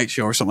at the night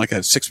show or something like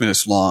that, 6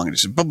 minutes long, and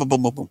it's just boom, boom,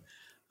 boom, boom, boom.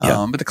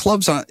 Yeah. But the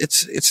club's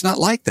it's not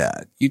like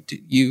that.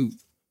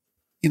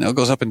 It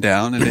goes up and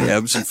down, and it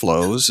ebbs and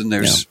flows, and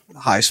there's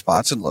high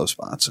spots and low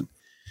spots. And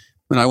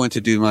when I went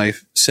to do my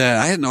set,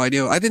 I had no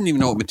idea. I didn't even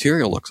know what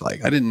material looked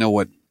like. I didn't know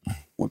what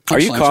Are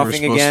you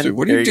coughing again? To.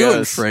 What are you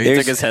doing, Freight? He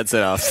took his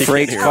headset off.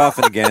 Freight's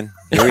coughing again.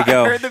 Here we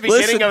go. I heard the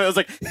beginning of it. It was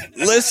like,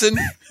 listen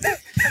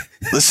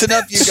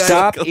up, you guys.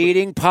 Stop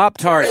eating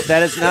Pop-Tarts.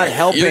 That is not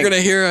helping. You're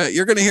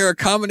gonna hear a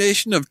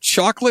combination of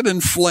chocolate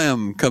and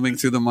phlegm coming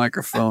through the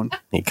microphone.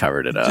 He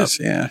covered it up.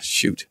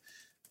 Shoot.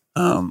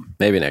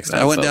 Maybe next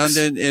time. I went down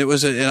to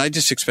and I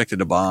just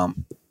expected a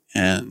bomb,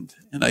 and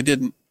I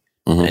didn't.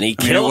 And he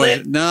killed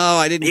it. No,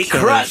 I didn't. He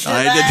crushed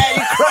it.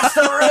 He crushed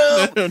the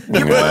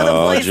room.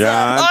 No,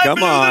 John,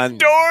 come on.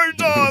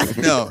 Doors off.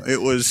 No,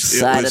 it was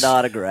Sided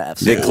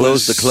autographs. They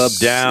closed the club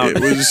down.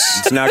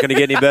 It's not going to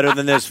get any better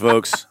than this,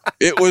 folks.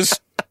 It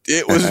was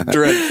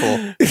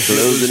dreadful.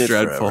 It was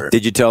dreadful.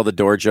 Did you tell the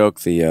door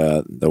joke?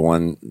 The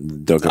one.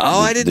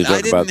 I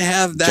didn't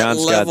have that John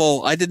level.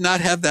 Scott. I did not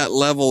have that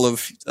level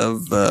of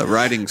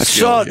writing I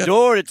skill. saw a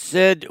door. It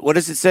said, "What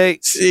does it say?"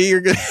 See,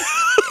 you're good.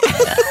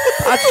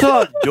 I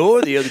saw a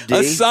door the other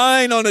day. A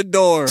sign on a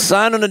door.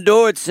 Sign on the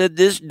door. It said,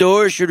 "This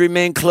door should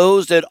remain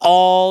closed at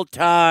all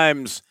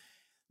times."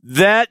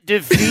 That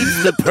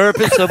defeats the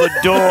purpose of a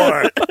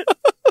door.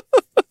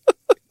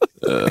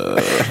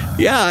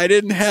 Yeah, I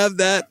didn't have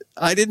that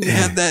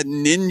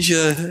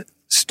ninja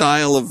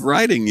style of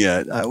writing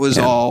yet. It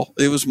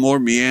was more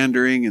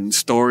meandering and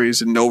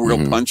stories and no real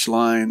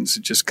punchlines,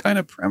 just kind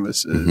of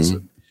premises.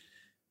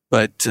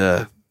 But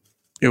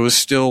it was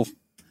still.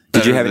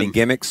 Did you have any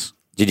gimmicks?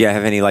 Did you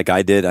have any like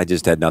I did? I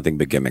just had nothing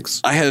but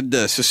gimmicks. I had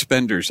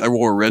suspenders. I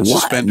wore red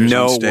suspenders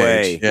on stage. No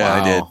way. Yeah,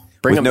 wow. I did.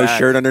 Bring with no back.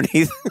 shirt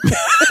underneath?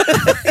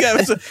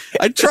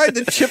 I tried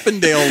the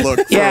Chippendale look.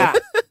 Yeah.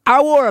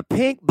 I wore a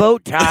pink bow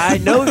tie,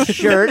 no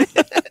shirt,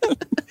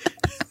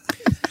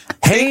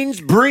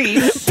 Hanes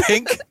briefs,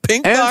 pink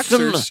and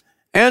boxers.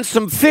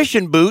 some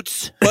fishing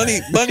boots.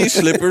 Bunny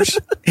slippers.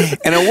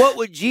 And a what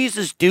would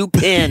Jesus do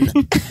pin.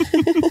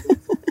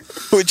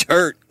 Which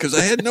hurt because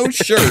I had no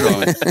shirt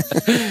on.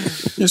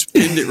 Just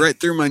pinned it right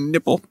through my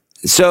nipple.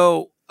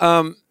 So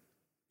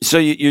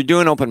you're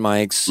doing open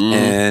mics,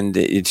 and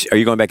are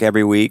you going back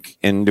every week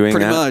and doing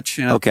Pretty that? Pretty much,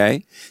 yeah.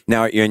 Okay.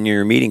 Now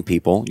you're meeting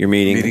people. You're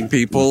meeting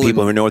people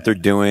who know what they're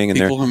doing, and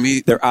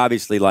they're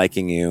obviously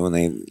liking you,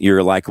 and you're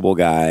a likable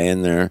guy,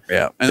 and they're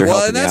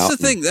and that's the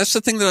thing. That's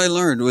the thing that I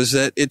learned was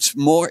that it's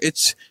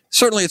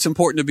certainly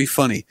important to be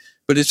funny,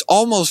 but it's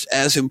almost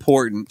as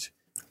important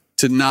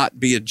to not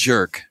be a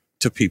jerk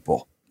to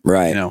people,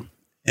 right? You know,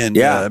 and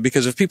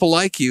because if people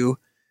like you,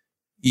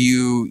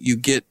 you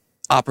get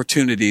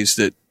opportunities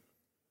that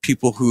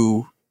people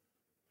who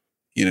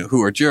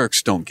are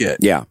jerks don't get.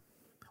 Yeah.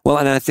 Well,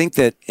 and I think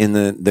that in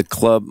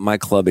my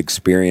club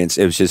experience,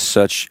 it was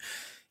just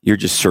you're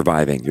just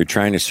surviving. You're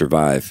trying to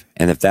survive.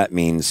 And if that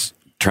means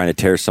trying to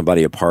tear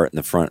somebody apart in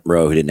the front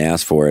row who didn't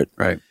ask for it,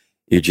 right?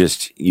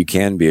 You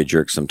can be a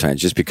jerk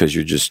sometimes just because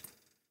you're just,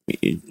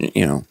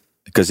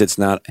 because it's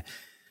not,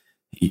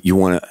 you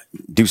want to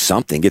do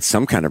something, get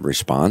some kind of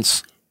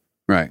response.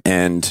 Right.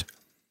 And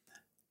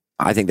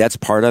I think that's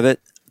part of it.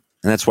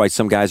 And that's why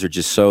some guys are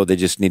just they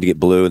just need to get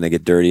blue and they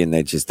get dirty and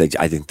I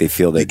think they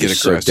feel they get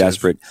so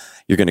desperate.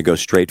 You're going to go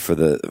straight for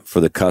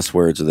the cuss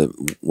words or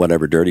the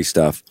whatever dirty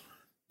stuff,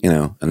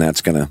 and that's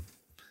going to.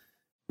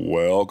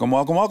 Welcome.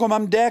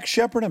 I'm Dax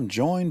Shepard. I'm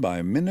joined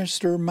by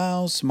Minister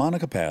Mouse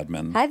Monica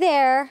Padman. Hi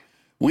there.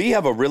 We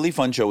have a really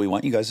fun show we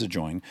want you guys to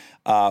join.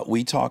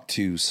 We talk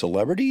to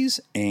celebrities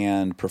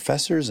and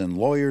professors and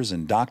lawyers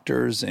and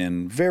doctors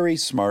and very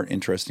smart,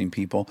 interesting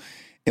people.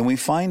 And we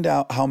find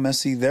out how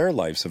messy their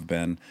lives have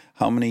been,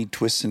 how many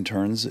twists and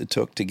turns it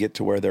took to get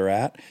to where they're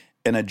at,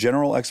 and a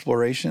general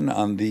exploration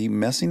on the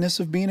messiness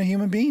of being a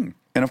human being.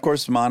 And of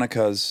course,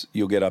 Monica's,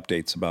 you'll get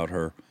updates about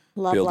her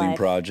building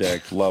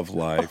project, love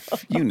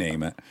life, you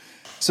name it.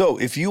 So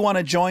if you want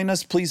to join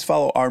us, please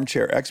follow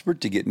Armchair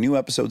Expert to get new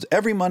episodes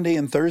every Monday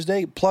and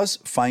Thursday. Plus,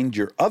 find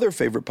your other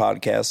favorite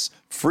podcasts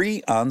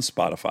free on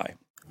Spotify.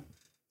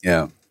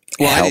 Yeah.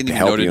 Well, I didn't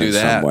even know to do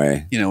that.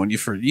 When you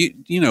first,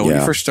 when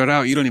you first start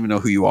out, you don't even know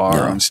who you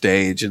are on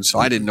stage, and so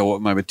I didn't know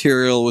what my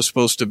material was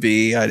supposed to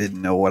be. I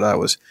didn't know what I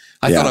was.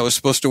 I thought I was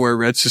supposed to wear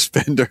red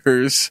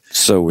suspenders.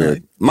 So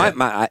weird.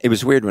 It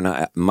was weird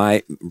when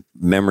my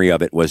memory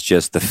of it was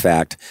just the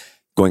fact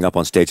going up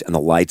on stage and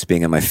the lights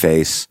being in my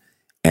face,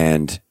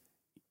 and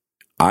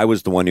I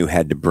was the one who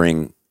had to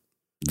bring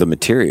the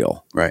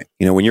material. Right.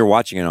 When you're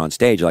watching it on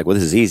stage, you're like, well,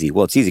 this is easy.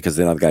 Well, it's easy because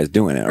the other guy's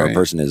doing it, or a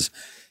person is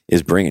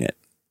bringing it,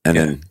 and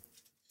then.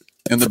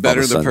 And the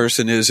better the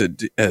person is,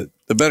 the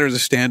better the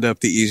stand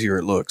up, the easier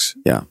it looks.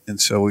 Yeah. And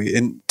so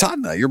and Todd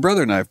and I, your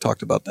brother and I have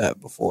talked about that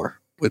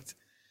before with,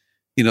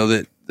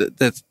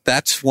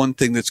 that's one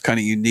thing that's kind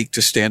of unique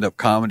to stand up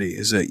comedy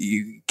is that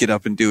you get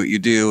up and do what you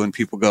do and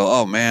people go,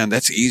 oh man,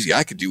 that's easy.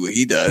 I could do what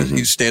he does. Mm-hmm.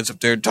 He stands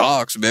up there and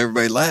talks and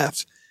everybody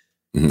laughs.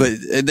 Mm-hmm.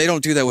 But they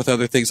don't do that with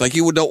other things. Like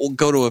you don't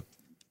go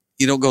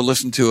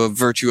listen to a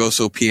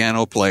virtuoso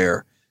piano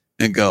player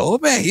and go, oh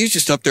man, he's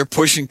just up there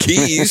pushing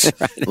keys.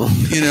 Right.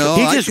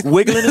 He's just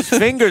wiggling his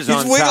fingers on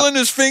top. He's wiggling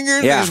his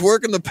fingers. Yeah. He's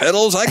working the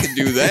pedals. I could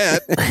do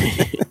that.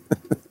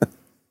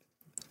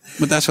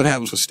 But that's what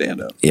happens with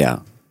stand up. Yeah.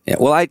 Yeah.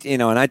 Well,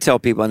 and I tell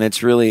people, and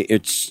it's really,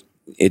 it's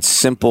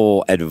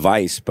simple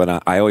advice,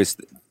 but I always,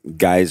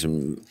 guys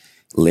and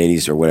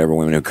ladies or whatever,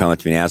 women who come up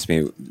to me and ask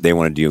me, they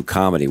want to do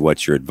comedy.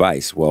 What's your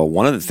advice? Well,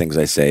 one of the things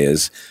I say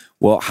is,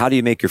 well, how do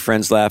you make your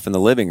friends laugh in the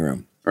living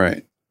room?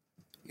 Right.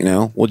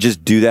 We'll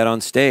just do that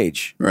on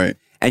stage. Right.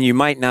 And you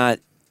might not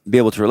be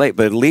able to relate,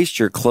 but at least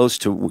you're close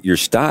to your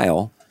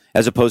style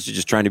as opposed to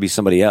just trying to be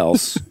somebody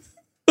else.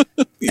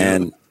 Yeah.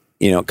 And,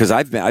 because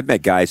I've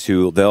met guys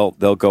who they'll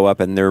go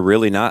up and they're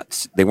really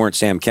not, they weren't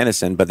Sam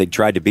Kinison, but they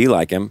tried to be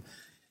like him.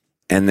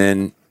 And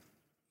then,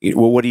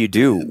 well, what do you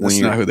do? That's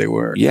not who they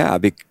were. Yeah.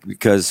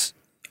 Because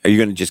are you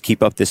going to just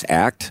keep up this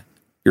act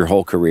your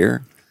whole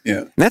career?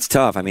 Yeah. And that's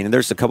tough. I mean,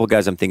 there's a couple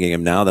guys I'm thinking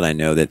of now that I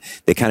know that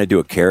they kind of do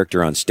a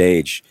character on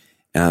stage.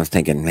 And I was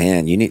thinking,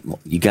 man,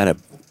 you got to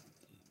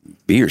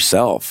be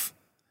yourself,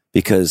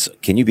 because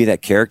can you be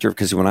that character?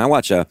 Because when I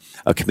watch a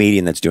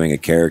comedian that's doing a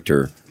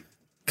character,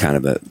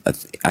 kind of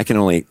I can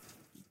only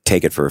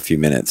take it for a few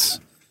minutes,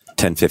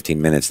 10, 15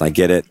 minutes, and I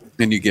get it.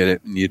 And you get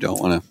it, and you don't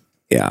want to.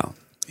 Yeah.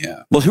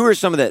 Yeah. Well, who are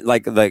some of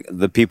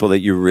the people that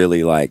you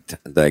really liked?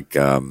 Like,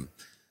 I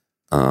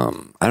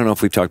don't know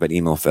if we've talked about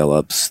Emo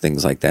Phillips,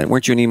 things like that.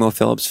 Weren't you an Emo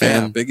Phillips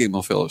fan? Yeah, big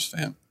Emo Phillips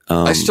fan.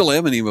 I still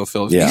am an Emo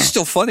Phillips. Yeah. He's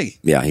still funny.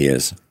 Yeah, he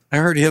is. I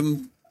heard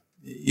him,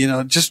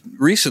 just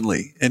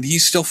recently, and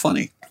he's still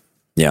funny.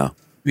 Yeah. I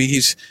mean,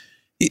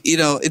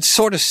 it's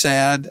sort of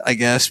sad, I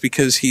guess,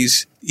 because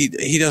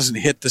he doesn't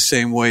hit the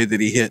same way that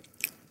he hit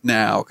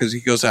now, because he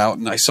goes out,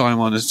 and I saw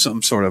him on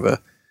some sort of a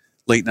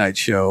late night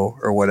show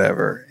or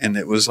whatever, and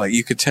it was like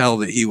you could tell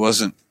that he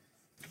wasn't,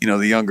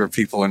 the younger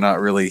people are not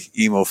really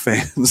emo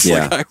fans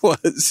like I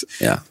was.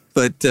 Yeah.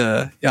 But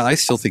I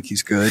still think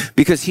he's good.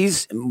 Because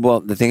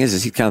the thing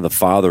is he's kind of the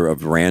father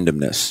of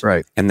randomness.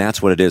 Right. And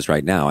that's what it is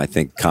right now. I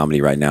think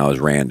comedy right now is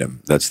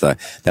random. That's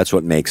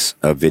what makes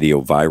a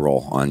video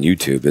viral on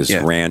YouTube is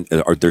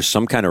or there's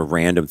some kind of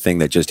random thing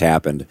that just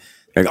happened.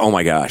 Like, oh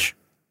my gosh,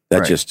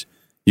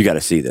 you got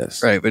to see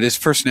this. Right. But it's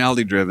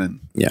personality driven.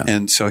 Yeah.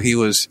 And so he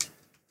was,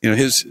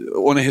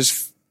 one of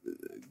his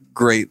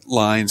great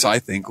lines, I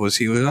think,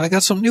 was I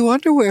got some new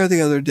underwear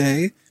the other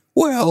day.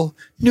 Well,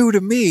 new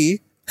to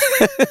me.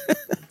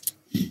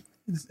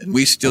 And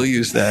we still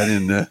use that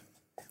in the.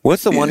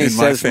 What's the one he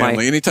says? My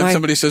family. Anytime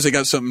somebody says they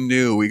got something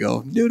new, we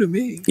go, new to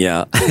me.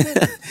 Yeah.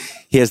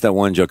 He has that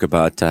one joke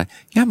about,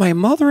 my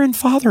mother and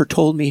father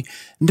told me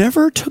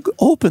never to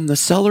open the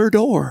cellar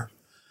door.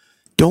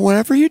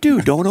 Whatever you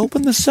do, don't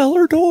open the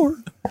cellar door.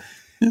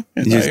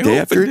 Just day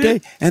after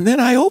day. And then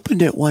I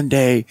opened it one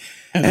day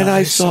and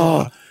I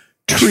saw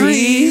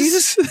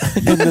trees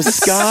in the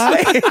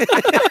sky.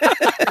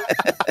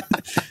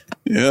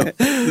 Yeah,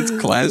 it's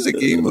classic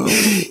emo.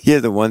 Yeah,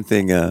 the one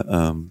thing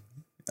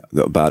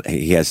about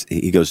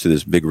he goes through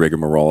this big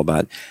rigmarole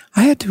about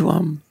I had to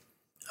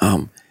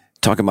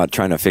talking about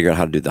trying to figure out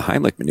how to do the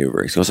Heimlich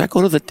maneuver. He goes, I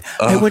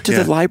went to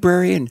the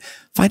library and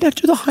find out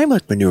to do the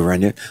Heimlich maneuver,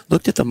 and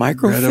looked at the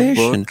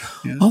microfiche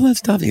and all that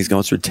stuff. And he's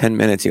going through 10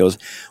 minutes. He goes,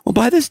 well,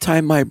 by this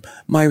time,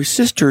 my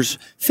sister's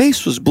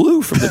face was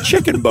blue from the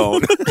chicken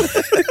bone.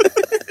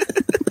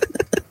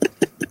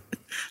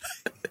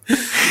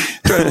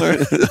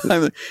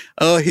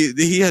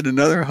 He had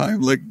another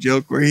Heimlich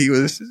joke where he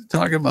was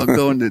talking about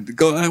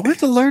I went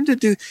to learn to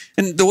do,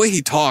 and the way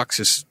he talks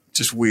is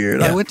just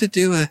weird. Yeah. I went to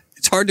do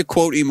it's hard to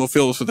quote Emo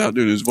Phillips without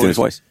doing his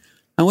voice.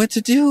 I went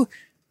to learn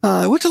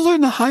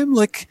the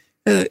Heimlich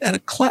at a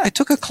class. I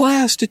took a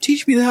class to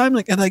teach me the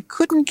Heimlich, and I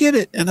couldn't get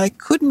it, and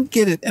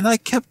I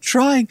kept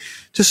trying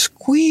to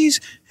squeeze,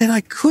 and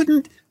I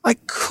couldn't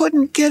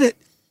get it.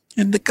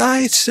 And the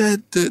guy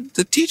said,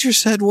 the teacher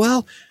said,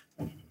 well,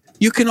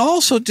 you can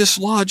also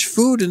dislodge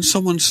food in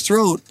someone's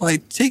throat by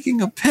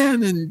taking a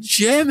pen and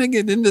jamming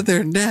it into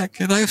their neck.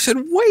 And I said,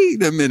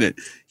 wait a minute.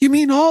 You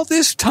mean all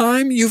this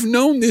time you've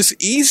known this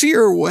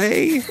easier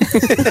way?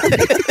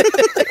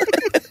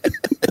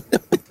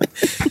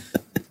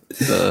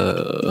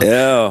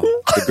 The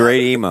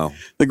great Emo.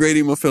 The great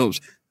Emo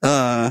Phillips.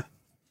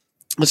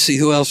 Let's see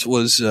who else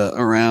was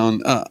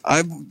around.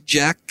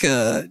 Jack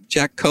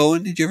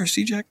Cohen. Did you ever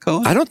see Jack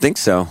Cohen? I don't think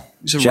so.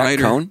 He's a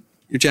writer. Cohen?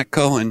 Jack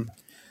Cohen.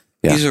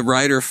 Yeah. He's a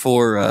writer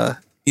for.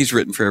 He's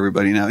written for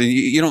everybody now.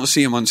 You don't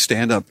see him on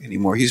stand up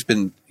anymore. He's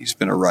been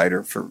a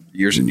writer for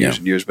years and years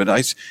and years. But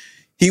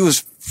he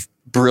was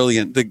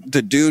brilliant.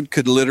 The dude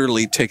could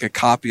literally take a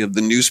copy of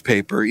the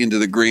newspaper into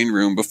the green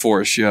room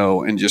before a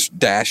show and just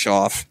dash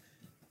off,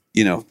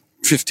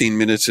 15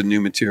 minutes of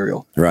new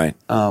material. Right.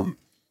 And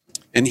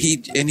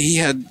he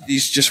had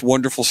these just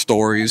wonderful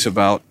stories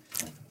about.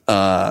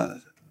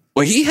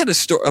 Well, he had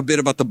a bit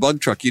about the bug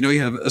truck. You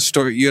had a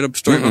story about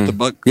the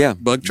bug truck?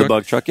 The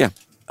bug truck, yeah.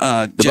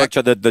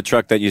 The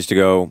truck that used to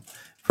go,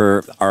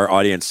 for our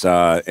audience,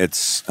 it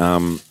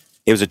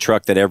was a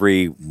truck that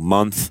every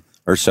month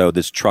or so,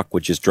 this truck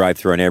would just drive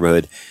through our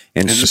neighborhood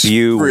and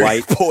spew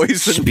white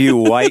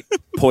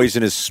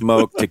poisonous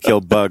smoke to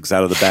kill bugs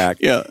out of the back.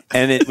 Yeah.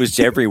 And it was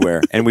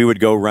everywhere. And we would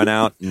go run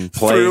out and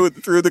play.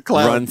 Through the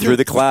cloud. Run through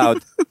the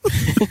cloud.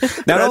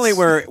 Not only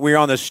were we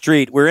on the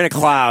street, we're in a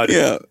cloud.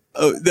 Yeah.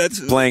 That's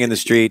playing in the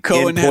street.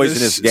 Cohen in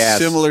poisonous had gas.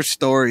 Similar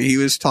story. He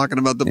was talking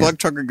about the bug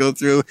truck would go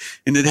through,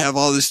 and it'd have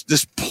all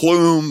this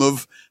plume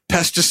of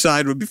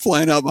pesticide would be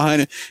flying out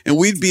behind it, and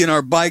we'd be in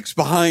our bikes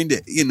behind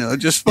it,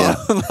 just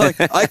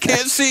like, I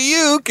can't see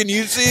you. Can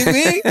you see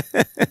me?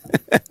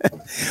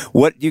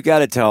 What you got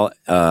to tell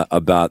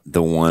about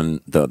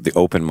the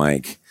open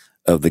mic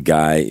of the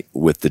guy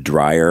with the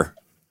dryer?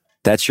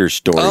 That's your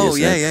story. Oh,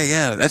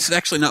 yeah. That's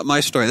actually not my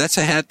story. That's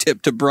a hat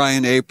tip to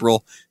Brian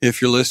April, if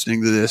you're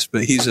listening to this,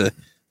 but he's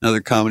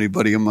another comedy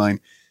buddy of mine.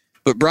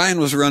 But Brian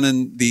was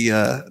running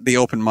the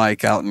open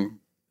mic out in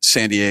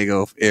San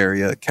Diego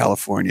area,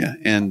 California.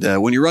 And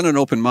when you run an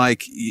open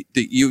mic,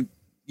 you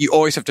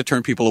always have to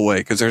turn people away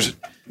because there's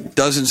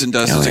dozens and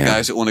dozens of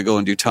guys that want to go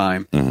and do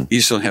time. Mm-hmm. You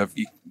just don't have,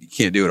 you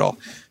can't do it all.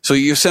 So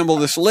you assemble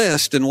this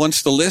list, and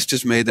once the list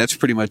is made, that's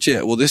pretty much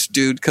it. Well, this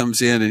dude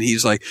comes in and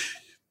he's like,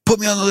 put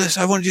me on the list.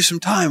 I want to do some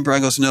time.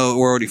 Brian goes, no,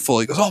 we're already full.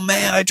 He goes, oh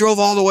man, I drove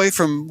all the way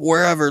from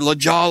wherever, La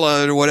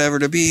Jolla or whatever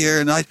to be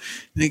here. And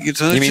he gets,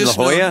 you mean La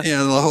Jolla?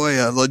 Yeah,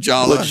 La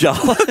Jolla, La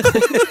Jolla.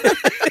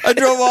 I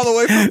drove all the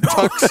way from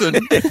Tucson.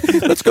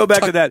 Let's go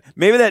back to that.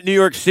 Maybe that New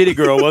York City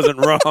girl wasn't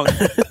wrong.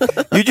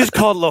 You just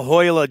called La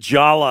Jolla La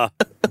Jolla.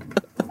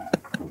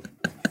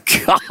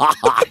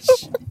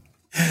 Gosh.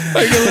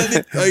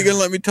 Are you gonna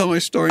let me tell my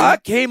story now? I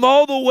came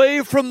all the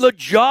way from La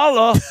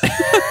Jolla.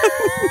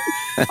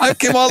 I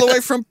came all the way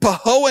from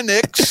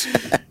Pahoenix,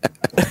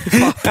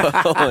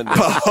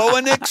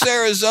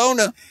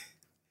 Arizona.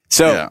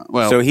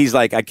 So he's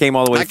like, I came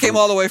all the way. I came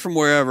all the way from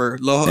wherever,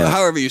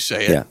 however you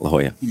say it. Yeah, La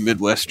Jolla,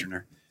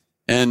 Midwesterner.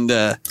 And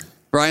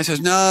Brian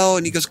says no,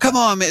 and he goes, "Come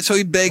on, man!" So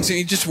he begs and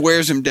he just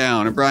wears him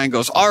down. And Brian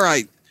goes, "All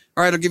right,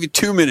 I'll give you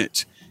 2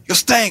 minutes." He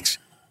goes, "Thanks."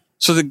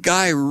 So the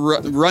guy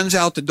runs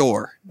out the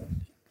door,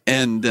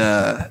 and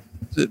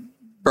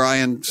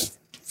Brian's,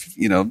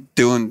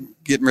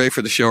 getting ready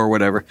for the show or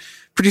whatever.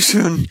 Pretty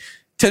soon,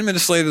 10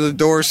 minutes later, the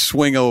doors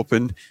swing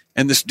open,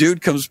 and this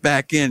dude comes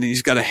back in, and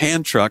he's got a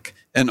hand truck,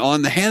 and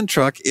on the hand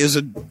truck is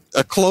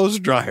a clothes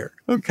dryer.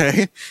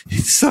 Okay,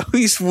 so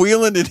he's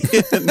wheeling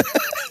it in.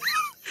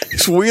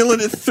 He's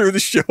wheeling it through the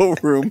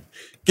showroom,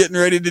 getting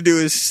ready to do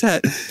his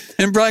set.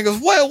 And Brian goes,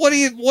 "Well, what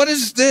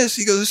is this?"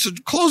 He goes, "This is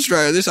a clothes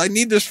dryer. I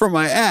need this for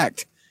my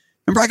act."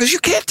 And Brian goes, "You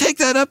can't take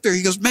that up there."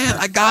 He goes, "Man,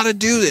 I got to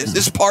do this.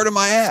 This is part of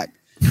my act."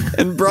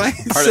 And Brian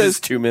says,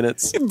 2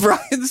 minutes.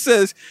 Brian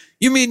says,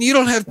 "You mean you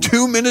don't have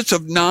 2 minutes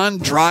of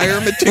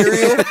non-dryer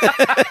material?"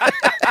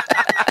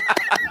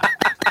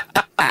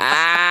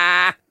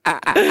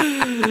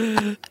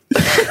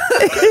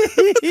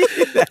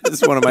 That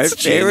is one of my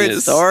favorite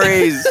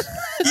stories.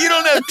 You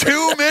don't have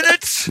 2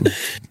 minutes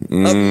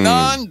of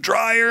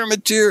non-dryer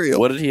material.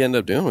 What did he end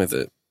up doing with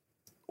it?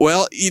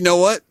 Well, you know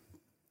what?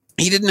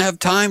 he didn't have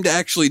time to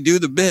actually do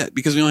the bit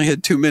because we only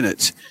had 2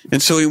 minutes.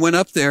 And so he went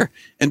up there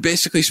and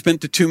basically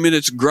spent the 2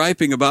 minutes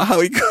griping about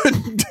how he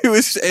couldn't do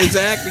his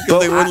act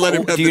because they wouldn't let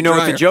him have Do you know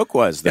what the joke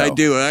was, though? I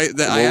do. I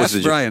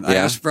asked Brian. I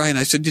asked Brian,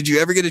 I said, did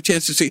you ever get a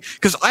chance to see?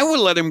 Because I would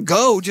let him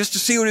go just to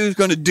see what he was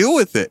going to do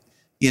with it,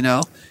 you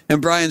know?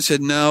 And Brian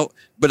said, no,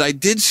 but I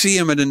did see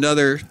him at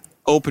another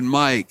open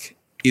mic,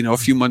 you know, a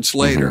few months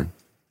later.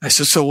 I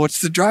said, so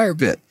what's the dryer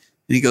bit?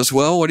 And he goes,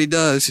 well, what he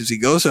does is he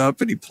goes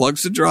up and he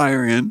plugs the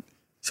dryer in.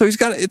 So it's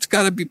got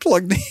to be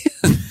plugged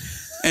in.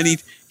 And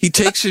he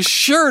takes his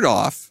shirt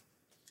off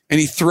and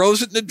he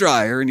throws it in the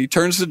dryer and he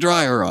turns the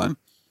dryer on.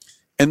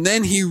 And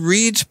then he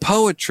reads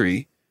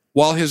poetry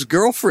while his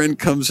girlfriend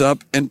comes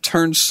up and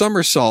turns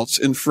somersaults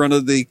in front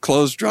of the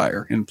clothes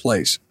dryer in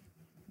place.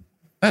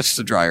 That's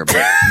the dryer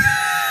bit.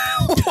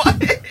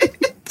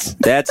 What?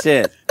 That's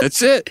it.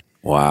 That's it.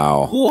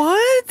 Wow.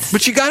 What?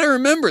 But you got to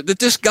remember that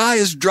this guy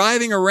is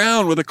driving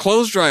around with a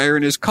clothes dryer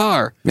in his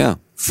car. Yeah.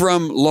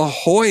 From La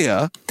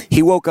Jolla.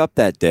 He woke up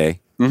that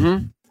day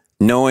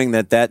knowing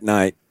that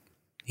night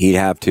he'd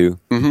have to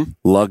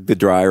lug the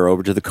dryer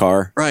over to the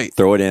car,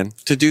 throw it in,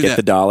 to do get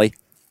the dolly.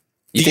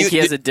 You think he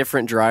has a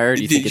different dryer? Or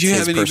do you think it's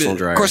his personal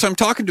dryer? Of course, I'm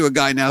talking to a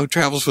guy now who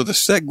travels with a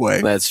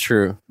Segway. That's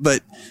true.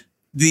 But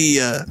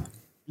the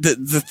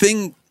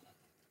thing,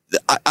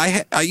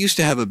 I used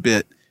to have a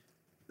bit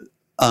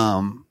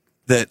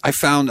that I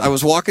found. I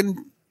was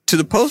walking to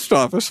the post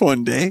office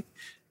one day.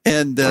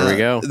 And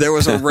there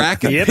was a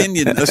rack and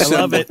pinion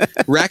assembly,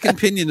 rack and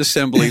pinion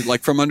assembly,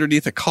 like from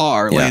underneath a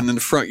car laying in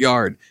the front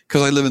yard,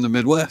 because I live in the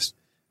Midwest.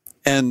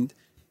 And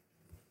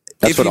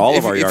that's what all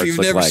of our yards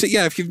look like.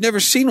 If you've never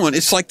seen one,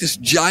 it's like this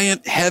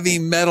giant heavy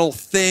metal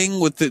thing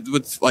with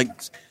like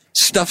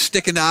stuff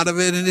sticking out of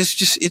it, and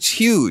it's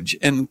huge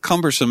and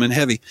cumbersome and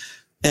heavy.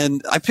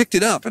 And I picked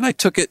it up and I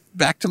took it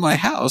back to my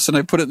house and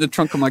I put it in the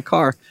trunk of my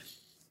car.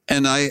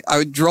 And I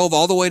drove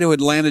all the way to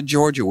Atlanta,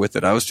 Georgia with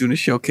it. I was doing a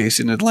showcase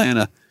in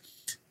Atlanta.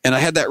 And I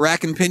had that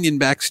rack and pinion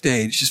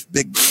backstage, this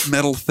big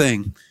metal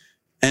thing.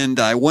 And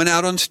I went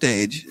out on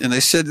stage and I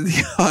said to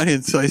the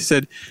audience, I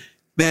said,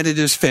 man, it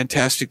is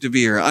fantastic to be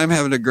here. I'm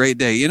having a great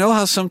day. You know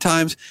how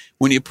sometimes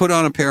when you put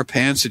on a pair of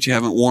pants that you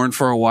haven't worn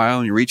for a while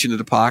and you reach into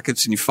the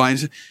pockets and you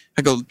find,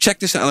 I go, check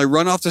this out. And I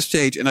run off the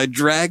stage and I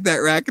drag that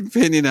rack and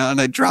pinion out and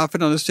I drop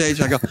it on the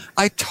stage. I go,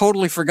 I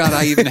totally forgot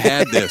I even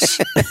had this.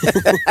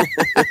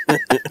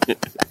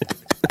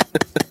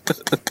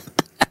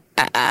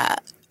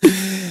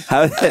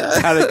 How'd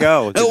it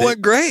go? It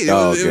went great. It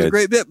was a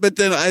great bit. But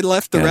then I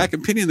left the rack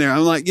and pinion there.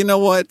 I'm like, you know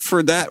what?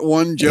 For that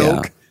one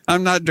joke,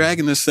 I'm not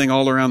dragging this thing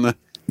all around the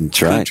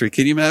country.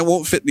 Can you imagine? It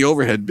won't fit in the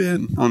overhead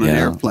bin on an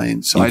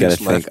airplane. So I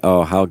just left.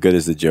 Oh, how good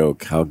is the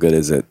joke? How good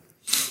is it?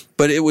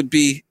 But it would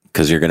be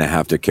because you're going to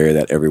have to carry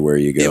that everywhere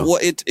you go.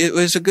 It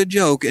was a good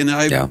joke, and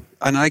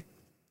I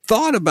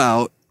thought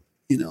about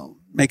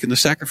making the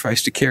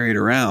sacrifice to carry it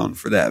around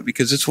for that,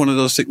 because it's one of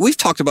those things. We've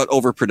talked about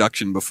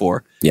overproduction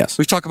before. Yes.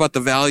 We've talked about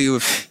the value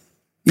of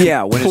when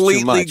it's too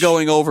completely much.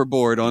 going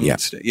overboard on the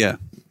stage. Yeah.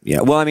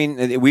 Yeah. Well, I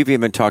mean, we've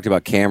even talked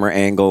about camera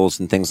angles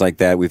and things like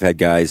that. We've had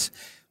guys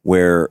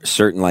where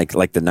certain like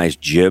the nice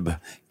jib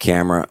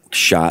camera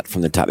shot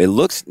from the top. It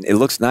looks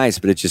nice,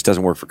 but it just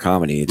doesn't work for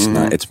comedy. It's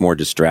not. It's more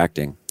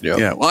distracting.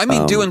 Yeah. Well, I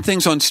mean, doing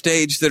things on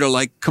stage that are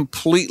like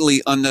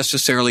completely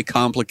unnecessarily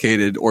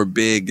complicated or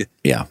big.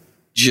 Yeah.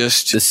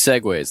 Just the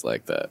Segways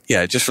like that.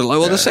 Yeah. Just for the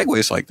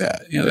Segways like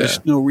that.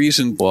 There's no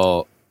reason.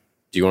 Well,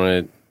 do you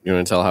want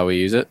to tell how we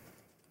use it?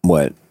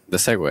 What? The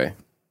Segway.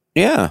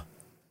 Yeah.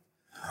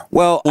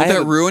 Well, won't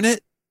that ruin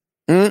it?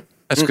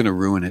 That's going to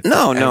ruin it.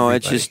 No.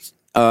 It's just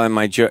in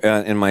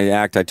my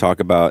act, I talk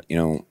about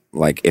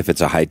like if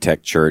it's a high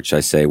tech church, I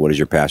say, "What does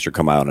your pastor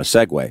come out on a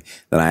Segway?"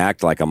 Then I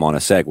act like I'm on a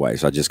Segway,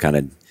 so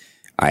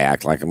I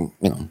act like I'm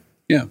doing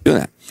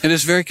that, and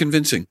it's very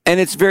convincing. And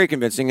it's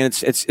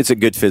a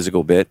good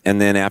physical bit. And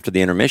then after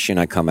the intermission,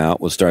 I come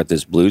out, we'll start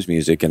this blues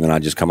music, and then I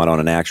just come out on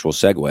an actual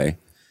Segway.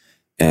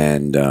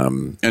 And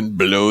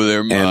blow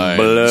their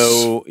minds.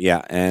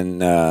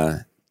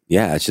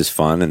 It's just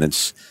fun, and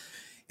it's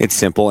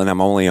simple, and I'm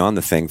only on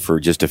the thing for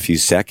just a few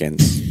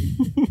seconds.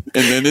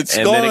 And then it's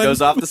and gone. then it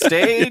goes off the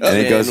stage. And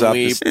it goes off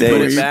the stage.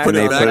 Put it back on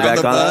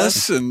the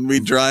bus, and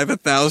we drive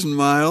 1,000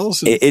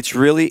 miles. It's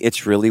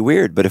really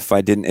weird. But if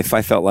I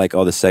felt like, the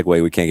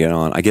Segway, we can't get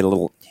on, I get a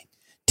little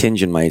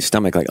tinge in my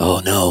stomach, like, oh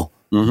no.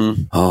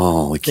 Mm-hmm.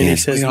 Oh, we can't. And he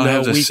says,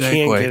 "No, we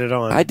can't get it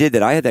on." I did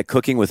that. I had that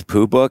Cooking with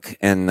Pooh book,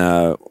 and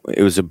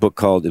it was a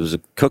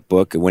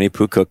cookbook, a Winnie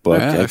Pooh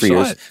cookbook every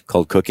year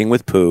called Cooking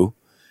with Pooh.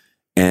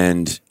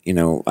 And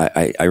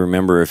I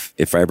remember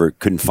if I ever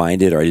couldn't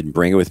find it or I didn't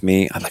bring it with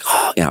me, I'm like,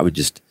 I would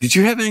just. Did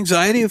you have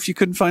anxiety if you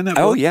couldn't find that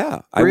book? Oh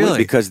yeah, I would,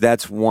 because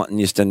that's one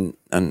joke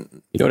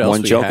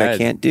I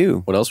can't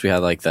do. What else we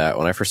had like that?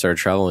 When I first started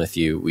traveling with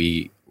you,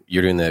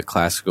 you're doing the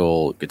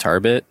classical guitar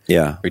bit.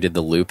 Yeah, we did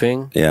the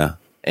looping. Yeah.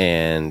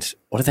 And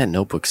what did that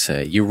notebook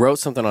say? You wrote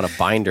something on a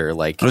binder,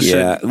 like cool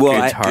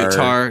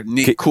guitar thing.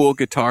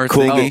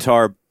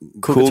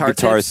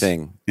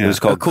 It was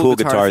called Cool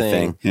Guitar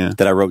Thing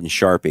that I wrote in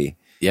Sharpie.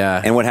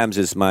 Yeah. And what happens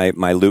is my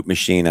loop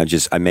machine,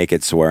 I make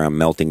it so where I'm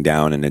melting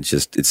down, and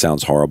it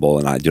sounds horrible,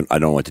 and I don't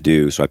know what to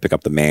do. So I pick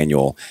up the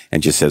manual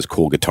and just says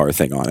cool guitar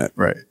thing on it.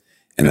 Right.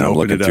 And then I'm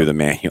looking through the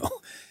manual.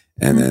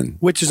 And then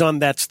which is on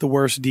That's the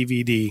Worst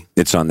DVD.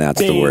 It's on That's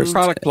the Worst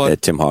product plug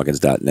at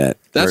timhawkins.net.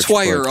 That's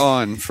why you're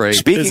on, Frank.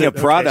 Speaking of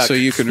product, so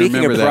you can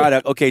remember that.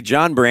 Product, okay,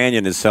 John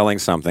Branyan is selling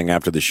something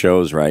after the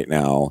shows right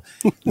now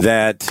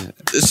that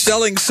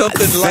selling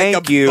something like a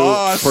thank you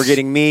boss. for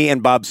getting me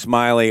and Bob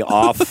Smiley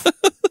off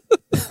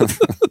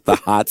the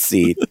hot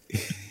seat.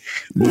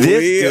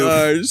 We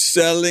are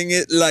selling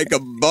it like a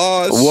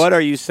boss. What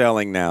are you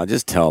selling now?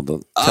 Just tell the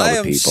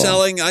people.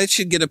 Selling. We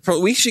should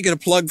get a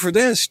plug for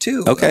this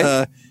too.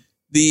 Okay.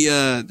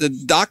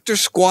 The Dr.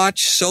 Squatch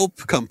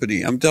soap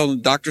company. I'm telling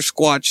Dr.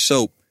 Squatch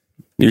soap.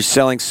 You're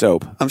selling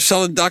soap. I'm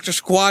selling Dr.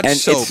 Squatch and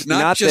soap, it's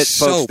not just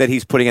that folks soap that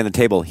he's putting on the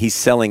table. He's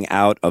selling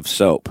out of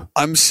soap.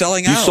 I'm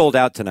selling out. You sold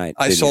out tonight.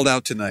 I sold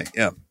out tonight.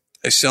 Yeah.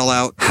 I sell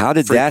out. How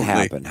did that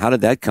happen? How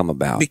did that come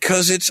about?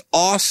 Because it's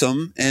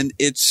awesome and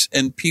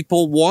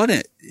people want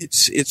it.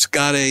 It's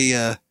got a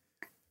yeah.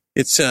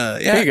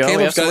 There you go.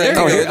 Caleb's got there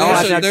you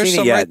go. There's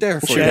some right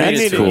there for you.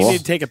 You need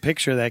to take a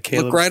picture of that,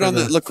 Caleb. Look right on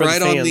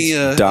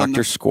the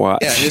Dr. Squatch.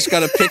 Yeah, it's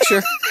got a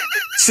picture.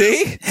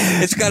 See?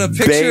 It's got a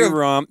picture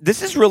of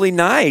this is really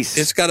nice.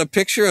 It's got a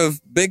picture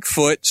of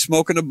Bigfoot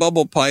smoking a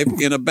bubble pipe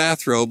in a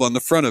bathrobe on the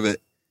front of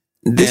it.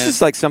 This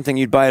is like something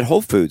you'd buy at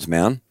Whole Foods,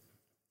 man.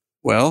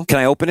 Well, can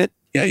I open it?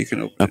 Yeah, you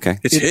can open it. Okay.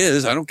 It's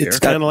his. I don't care. It's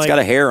kind of like it's got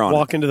a hair on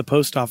walk into the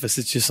post office.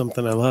 It's just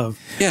something I love.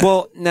 Yeah.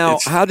 Well, now,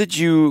 how did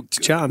you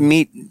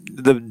meet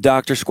the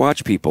Dr.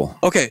 Squatch people?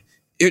 Okay.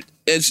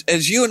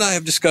 As you and I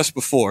have discussed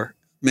before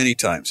many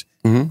times,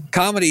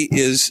 comedy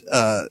is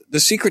the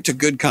secret to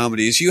good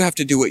comedy is you have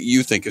to do what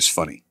you think is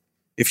funny.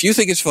 If you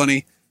think it's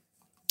funny,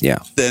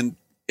 then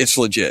it's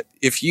legit.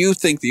 If you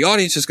think the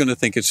audience is going to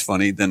think it's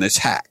funny, then it's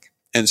hack.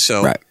 And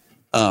so,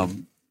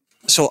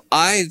 so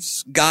I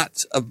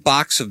got a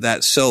box of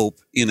that soap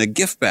in a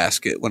gift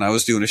basket when I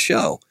was doing a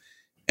show,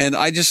 and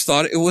I just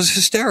thought it was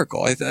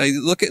hysterical. I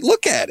look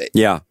at it,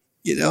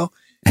 you know,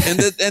 and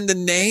the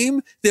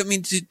name. I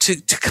mean,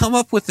 to come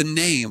up with the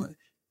name,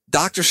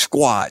 Dr.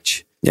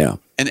 Squatch,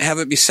 and have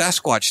it be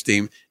Sasquatch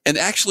theme, and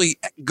actually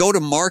go to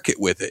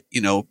market with it.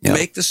 You know,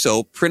 make the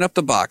soap, print up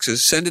the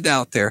boxes, send it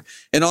out there,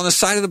 and on the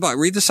side of the box,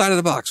 read the side of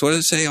the box. What does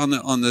it say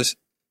on this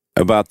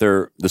about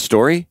the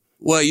story?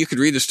 Well, you could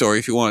read the story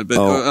if you want, but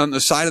on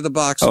the side of the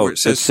box where it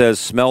says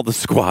smell the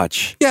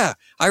Squatch. Yeah,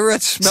 I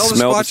read smell the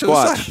Squatch on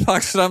the side of the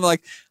box, and I'm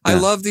like, I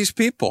love these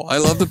people. I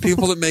love the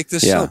people that make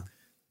this soap.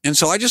 And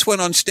so I just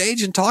went on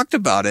stage and talked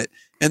about it,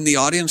 and the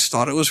audience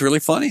thought it was really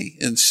funny,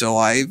 and so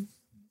I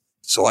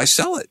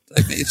sell it.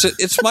 I mean,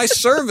 it's my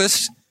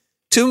service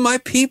to my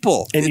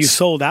people. And you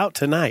sold out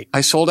tonight.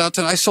 I sold out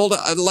tonight. I sold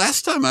out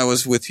last time I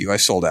was with you. I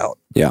sold out.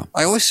 Yeah,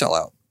 I always sell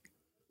out.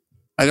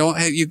 I don't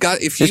have, you got,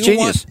 if you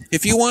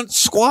want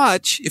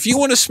Squatch, if you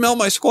want to smell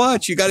my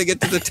Squatch, you got to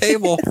get to the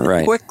table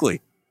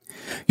quickly.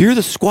 You're the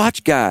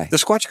Squatch guy. The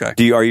Squatch guy.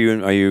 Are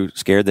you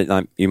scared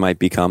that you might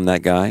become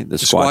that guy? The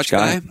Squatch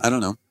guy? I don't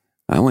know.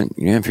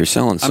 If you're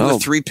selling soap. I'm the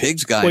Three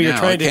Pigs guy. Well, you're now.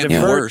 trying to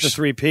divert the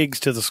Three Pigs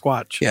to the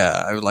Squatch. Yeah,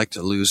 I would like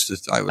to lose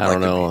this. I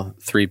don't know.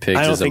 Three Pigs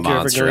is a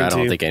monster. I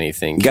don't think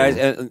anything.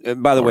 Guys,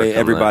 by the way,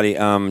 everybody,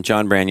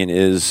 John Branyan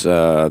is,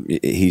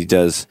 he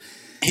does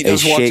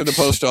walk to the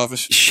post office.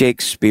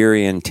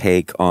 Shakespearean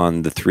take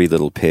on the Three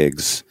Little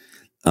Pigs.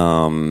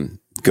 Go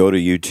to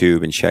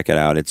YouTube and check it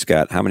out. It's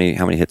got how many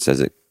hits has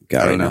it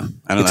got? I don't know.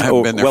 I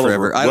haven't been there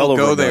forever. I don't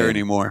go there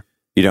anymore.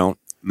 You don't?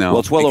 No. Well,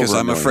 it's because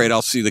I'm afraid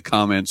I'll see the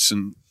comments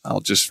and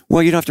I'll just.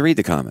 Well, you don't have to read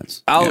the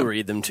comments. I'll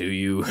read them to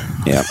you.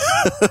 Yeah.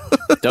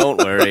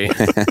 Don't worry.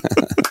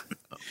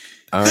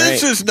 All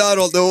this is not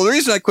old. The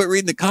reason I quit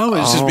reading the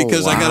comments is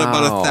because I got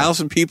about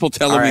 1,000 people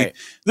telling me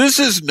this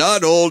is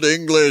not old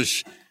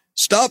English.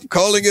 Stop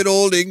calling it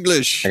old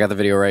English. I got the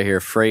video right here.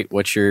 Freight,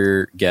 what's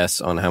your guess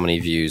on how many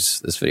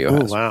views this video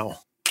has? Oh, wow.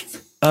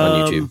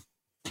 On YouTube.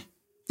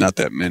 Not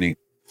that many.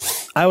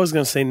 I was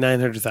going to say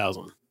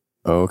 900,000.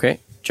 Okay.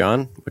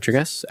 John, what's your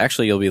guess?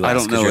 Actually, you'll be last. I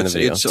don't know. You're in the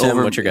video. Tim,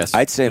 over, what's your guess?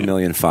 I'd say 1.5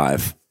 million.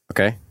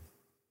 Okay.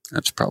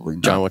 That's probably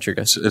not. John, what's your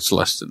guess? It's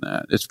less than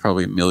that. It's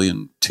probably 1.2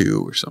 million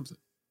or something.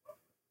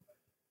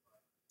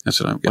 That's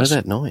what I'm guessing. What is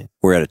that noise?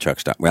 We're at a truck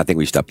stop. I think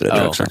we stopped at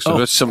a truck stop. So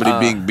that's somebody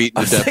being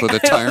beaten to death with a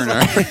tire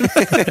iron.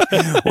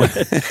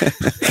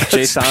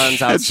 Jason's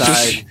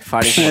outside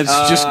fighting.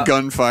 It's just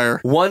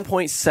gunfire.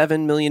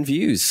 1.7 million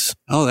views.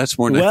 Oh, that's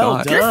more than I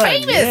thought. Done. You're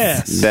famous.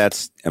 Yes.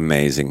 That's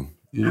amazing.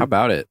 Yeah. How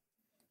about it?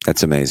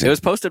 That's amazing. It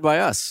was posted by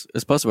us. It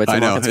was posted by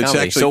Tim Hawkins Comedy.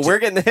 Actually, so we're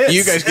getting the hits.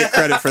 You guys get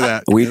credit for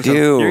that. We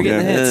do. You're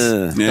getting the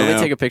hits. Yeah. Let me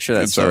take a picture of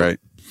that. That's all right.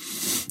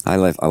 I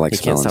like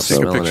smelling soap.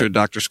 Take a picture of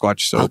Dr.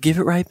 Squatch soap. I'll give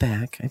it right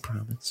back. I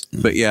promise.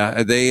 But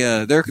yeah,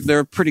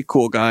 they're pretty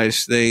cool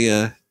guys.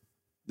 They're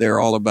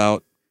all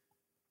about,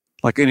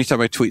 like,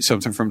 anytime I tweet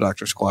something from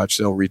Dr. Squatch,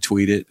 they'll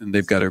retweet it, and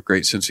they've got a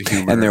great sense of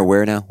humor. And they're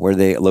where now? Where are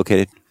they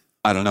located?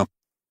 I don't know.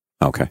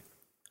 Okay.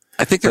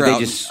 I think they're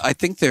out. I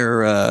think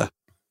they're.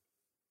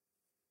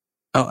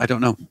 I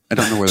don't know. I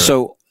don't know where they're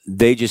So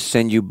they just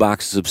send you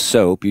boxes of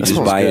soap. You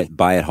just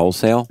buy it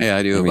wholesale. Yeah,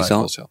 I do buy it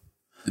wholesale.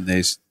 And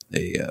they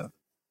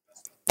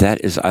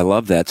that is, I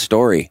love that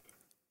story.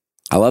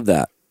 I love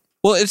that.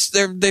 Well,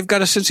 they've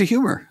got a sense of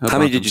humor. How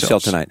many did you sell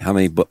tonight? How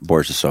many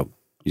bars of soap?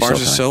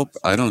 Bars of soap?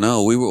 I don't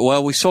know.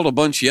 We sold a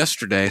bunch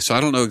yesterday, so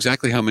I don't know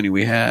exactly how many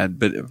we had,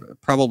 but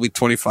probably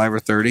 25 or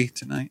 30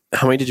 tonight.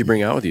 How many did you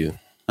bring out with you?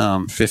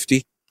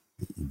 50.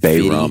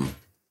 Bay rum.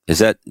 Is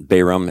that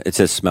Bay rum? It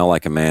says smell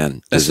like a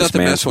man. Does this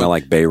man smell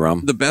like Bay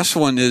rum? The best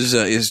one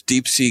is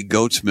deep sea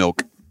goat's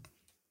milk.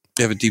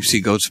 They have a deep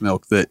sea goat's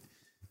milk that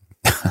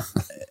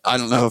I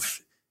don't know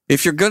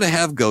if you're going to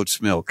have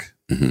goat's milk.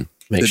 Mm-hmm.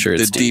 Make sure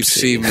it's the deep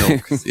sea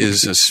milk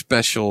is a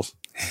special.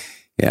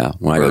 Yeah,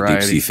 when I go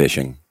deep sea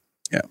fishing.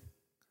 Yeah.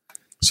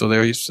 So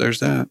there's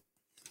that.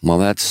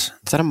 Well, is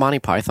that a Monty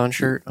Python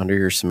shirt under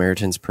your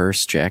Samaritan's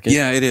Purse jacket?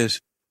 Yeah, it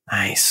is.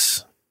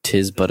 Nice.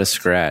 'Tis but a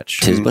scratch.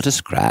 'Tis but a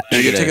scratch.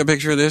 Did you take a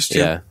picture of this too?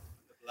 Yeah.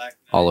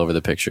 All over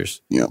the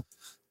pictures. Yeah.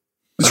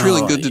 It's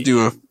really good to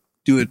do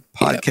a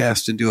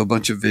podcast and do a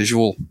bunch of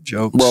visual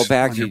jokes. Well,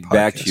 back to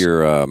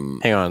your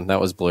hang on,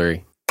 that was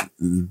blurry.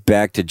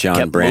 Back to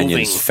John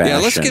Brannon's fashion. Yeah,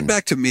 let's get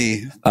back to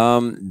me.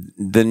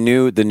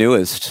 The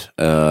newest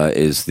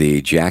is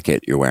the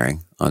jacket you're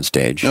wearing on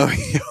stage. Oh,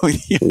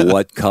 yeah.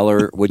 What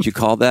color would you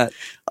call that?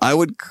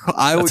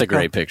 That's a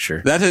great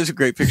picture. That is a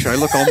great picture. I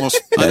look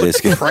almost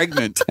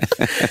pregnant.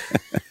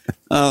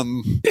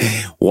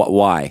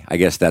 Why? I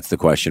guess that's the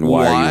question.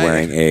 Why are you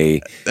wearing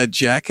a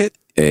jacket?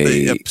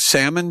 A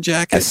salmon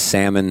jacket? A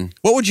salmon.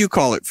 What would you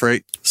call it,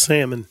 Freight?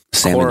 Salmon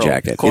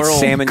jacket. It's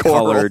salmon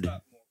colored.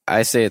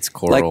 I say it's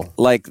coral.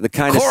 Like the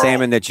kind of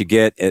salmon that you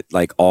get at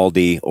like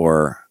Aldi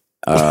or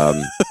a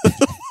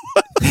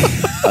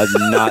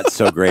not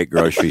so great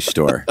grocery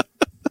store.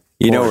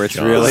 You know where it's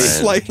really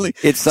slightly.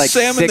 It's like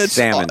salmon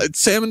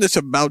salmon that's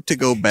about to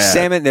go bad.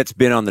 Salmon that's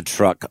been on the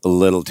truck a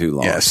little too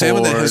long. Yeah,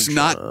 salmon that has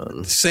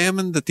not.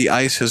 Salmon that the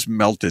ice has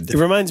melted. It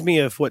reminds me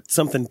of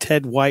something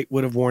Ted White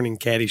would have worn in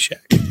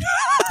Caddyshack.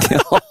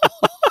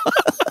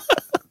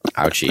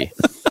 Ouchie.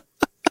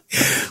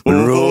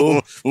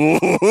 Monroe.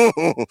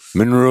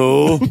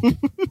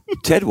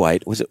 Ted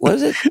White. Was it?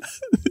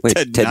 Wait,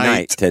 Ted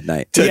Knight. Ted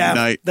Knight.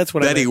 That's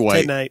what Betty I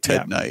meant. White.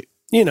 Ted Knight.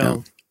 You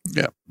know.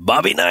 Yeah.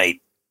 Bobby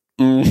Knight.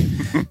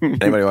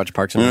 Anybody watch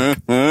Parks and Rec?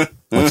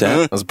 What's that?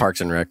 That was a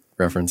Parks and Rec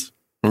reference.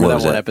 Remember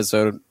that one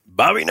episode?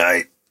 Bobby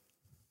Knight.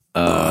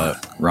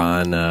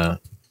 Ron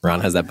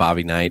has that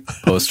Bobby Knight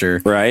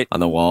poster right on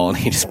the wall, and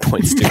he just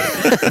points to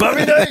it.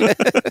 Bobby Knight.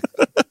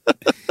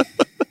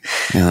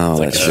 Oh,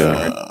 that's true.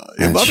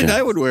 Bobby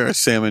Knight would wear a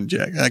salmon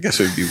jacket. I guess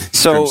it would be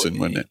crimson,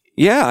 wouldn't it?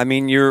 Yeah, I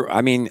mean,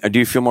 do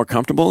you feel more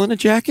comfortable in a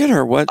jacket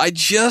or what? I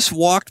just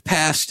walked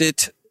past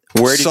it.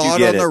 Where did saw you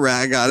get it on the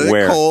rack. I got it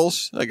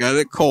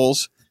at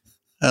Kohl's.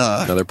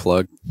 Another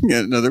plug. Yeah,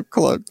 another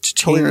plug.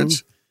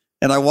 Clearance.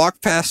 And I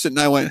walked past it and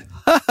I went,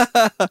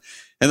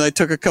 and I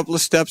took a couple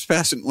of steps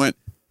past it and went,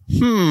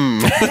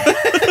 And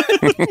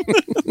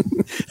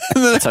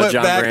then that's how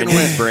John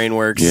Brannon's brain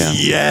works. Yeah.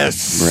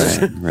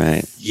 Yes.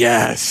 Right.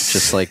 Yes.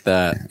 Just like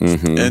that.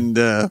 Mm-hmm. And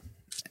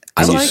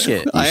I like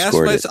it. I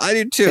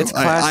do too.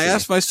 I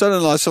asked my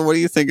son-in-law, so what do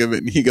you think of it?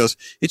 And he goes,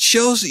 it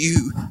shows that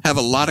you have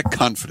a lot of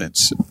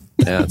confidence.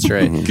 Yeah, that's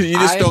right. You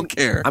just don't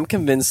care. I'm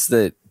convinced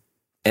that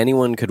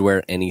anyone could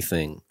wear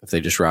anything if they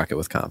just rock it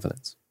with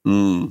confidence.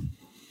 Mm.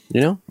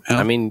 You know? Yeah.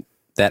 I mean,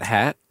 that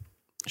hat,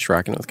 just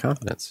rocking it with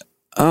confidence.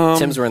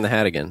 Tim's wearing the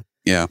hat again.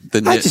 Yeah.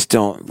 I just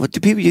don't. What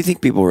do you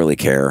think people really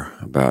care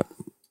about?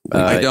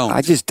 I don't.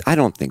 I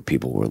don't think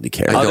people really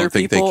care. I don't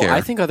think they care.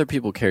 I think other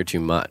people care too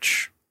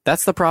much.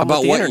 That's the problem about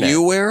with the what internet.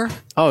 you wear.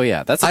 Oh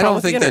yeah, that's the problem. I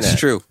don't think that's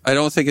true. I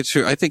don't think it's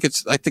true. I think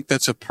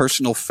that's a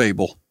personal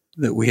fable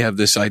that we have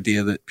this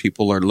idea that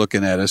people are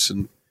looking at us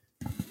and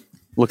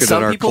looking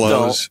at our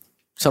clothes.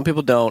 Some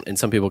people don't, and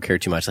some people care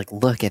too much. Like,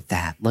 look at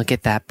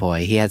that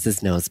boy. He has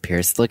his nose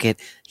pierced.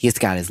 He's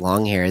got his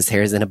long hair. His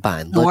hair's in a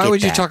bun. Why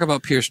would you talk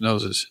about pierced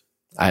noses?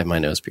 I have my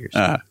nose pierced.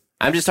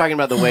 I'm just talking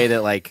about the way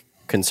that like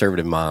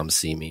conservative moms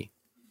see me.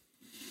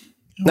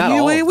 Not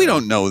all. We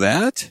don't know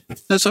that.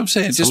 That's what I'm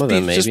saying. Just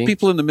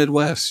people in the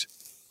Midwest.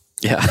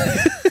 Yeah,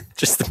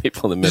 just the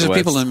people in the Midwest. Just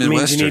people in the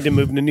Midwest. Means you need to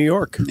move to New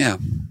York. Yeah,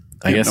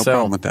 I guess no so.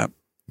 problem with that.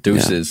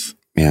 Deuces.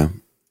 Yeah,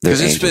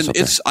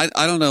 because I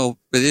don't know,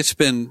 but it's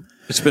been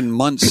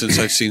months since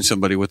I've seen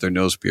somebody with their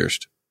nose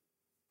pierced.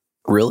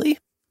 Really?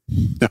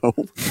 No.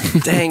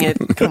 Dang it!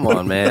 Come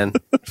on, man.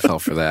 Fell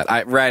for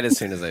that. Right as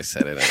soon as I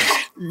said it.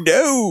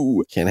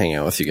 No. Can't hang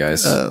out with you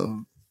guys.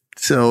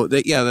 So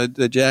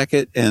the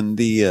jacket and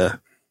the.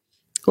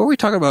 What were we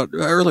talking about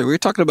earlier? We were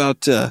talking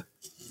about.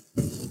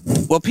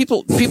 Well,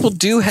 people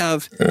do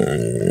have.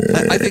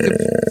 I think.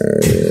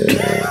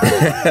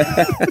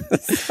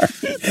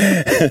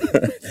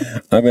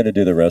 I'm going to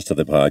do the rest of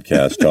the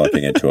podcast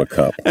talking into a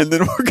cup, and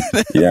then we're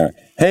gonna. Yeah.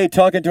 Hey,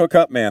 talking to a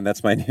cup, man.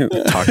 That's my new.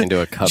 Talking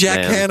to a cup.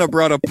 Jack man. Hanna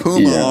brought a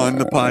puma on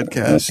the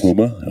podcast. A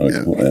puma?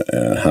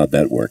 How'd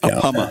that work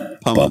out? Puma.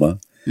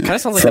 Kind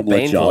of sounds like a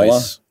Bane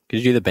voice. Could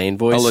you do the Bane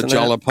voice?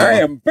 I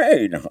am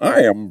Bane.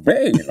 I am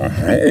Bane.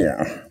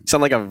 Hey.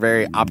 Sound like a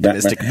very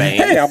optimistic Bane.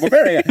 Hey,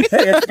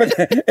 it's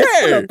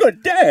been a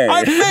good day.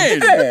 I'm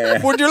Bane. Hey.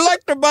 Would you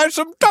like to buy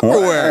some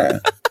Tupperware?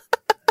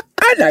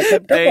 I like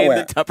some Bane,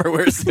 Tupperware. the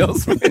Tupperware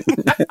salesman.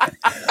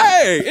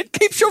 Hey, it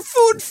keeps your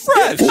food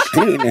fresh.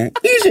 Clean,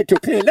 easy to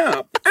clean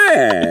up.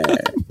 Hey.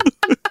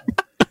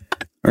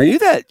 Are you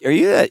that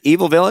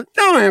evil villain?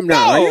 No, I am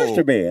not. No. I used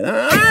to be.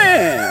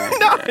 I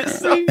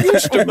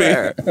used to be.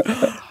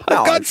 I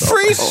got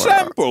free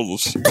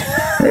samples.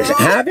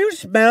 Have you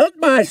smelled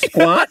my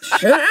squatch?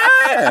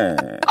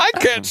 I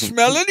can't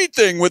smell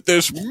anything with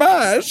this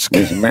mask.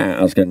 This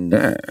mask and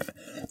I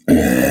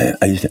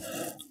used to.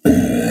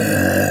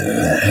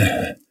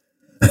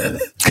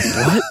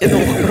 What in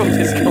the world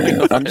is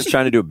going on? I'm just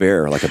trying to do a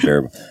bear, like a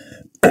bear.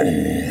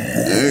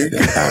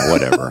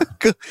 Whatever.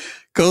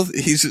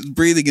 He's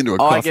breathing into a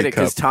coffee cup. I get it,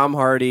 because Tom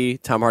Hardy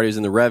was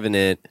in The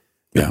Revenant,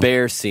 the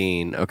bear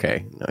scene.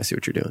 Okay, now I see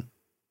what you're doing.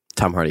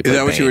 Tom Hardy. Is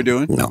that what you were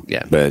doing? No.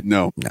 Yeah. But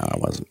no, it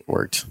wasn't.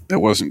 Worked. It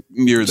wasn't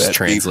near Just that.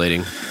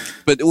 translating. Deep.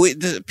 But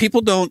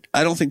people don't.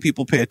 I don't think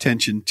people pay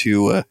attention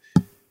to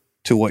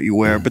what you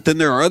wear. But then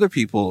there are other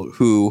people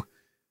who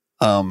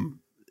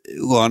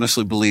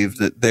honestly believe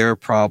that their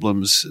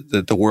problems,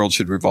 that the world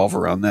should revolve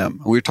around them.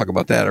 We were talking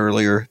about that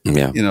earlier.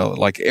 Yeah. You know,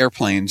 like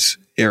airplanes,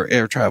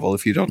 air travel.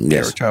 If you don't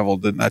air travel,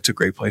 then that's a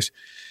great place.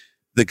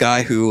 The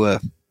guy who I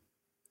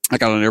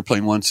got on an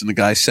airplane once, and the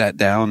guy sat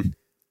down.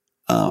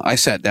 I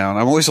sat down.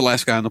 I'm always the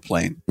last guy on the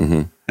plane,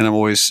 and I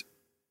always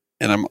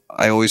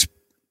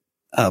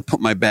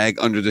put my bag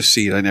under the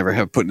seat. I never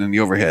have put it in the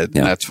overhead.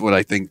 And that's what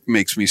I think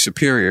makes me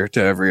superior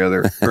to every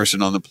other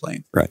person on the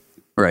plane.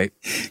 Right.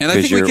 And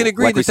I think we can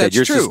agree like that that's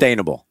you're true.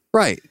 Sustainable.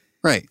 Right.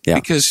 Yeah.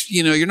 Because,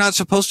 you're not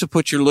supposed to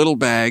put your little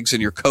bags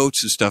and your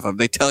coats and stuff up.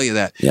 They tell you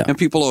that. Yeah. And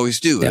people always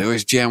do. Yeah. They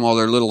always jam all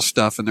their little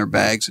stuff in their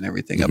bags and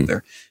everything up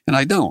there. And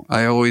I don't.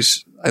 I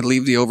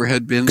leave the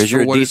overhead bins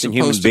for what it's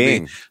supposed to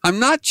be. I'm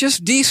not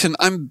just decent.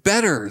 I'm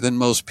better than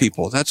most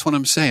people. That's what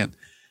I'm saying.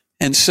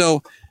 And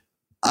so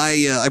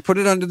I put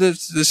it under the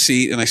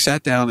seat, and I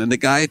sat down, and the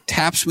guy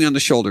taps me on the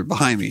shoulder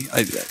behind me.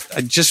 I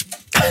just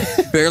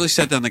barely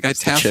sat down. The guy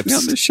taps me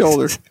on the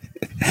shoulder.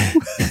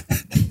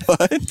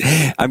 What?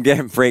 I'm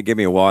getting Frank, give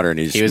me a water, and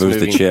he just moves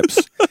the chips.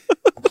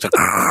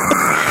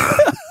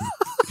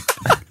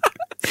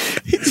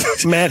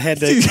 Matt had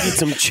to eat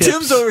some chips.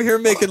 Tim's over here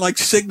making like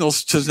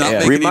signals to not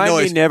make any Remind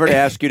noise. me never to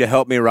ask you to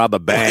help me rob a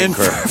bank. And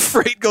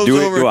Freight goes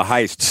do over, a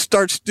heist,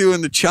 starts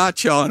doing the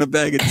cha-cha on a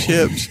bag of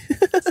chips.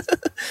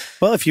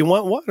 Well, if you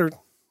want water,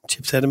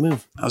 chips had to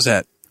move. How's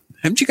that?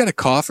 Haven't you got a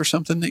cough or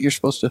something that you're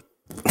supposed to?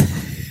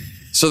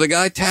 So the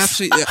guy taps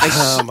me.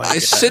 I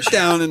sit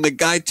down, and the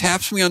guy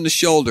taps me on the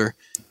shoulder,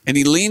 and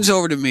he leans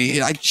over to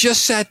me. I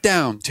just sat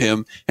down,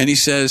 Tim, and he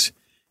says,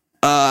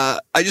 I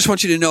just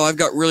want you to know I've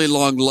got really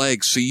long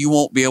legs, so you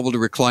won't be able to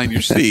recline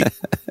your seat.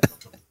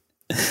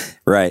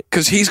 Right.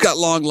 Because he's got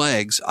long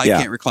legs. I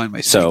can't recline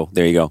my seat. So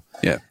there you go.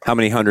 Yeah. How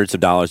many hundreds of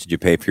dollars did you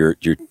pay for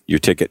your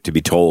ticket to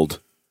be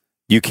told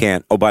you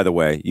can't, oh, by the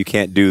way, you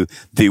can't do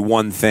the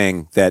one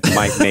thing that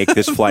might make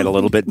this flight a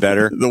little bit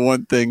better? The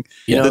one thing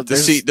that the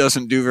seat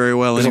doesn't do very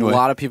well there's anyway. a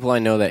lot of people I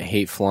know that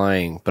hate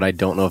flying, but I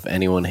don't know if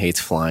anyone hates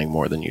flying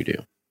more than you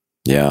do.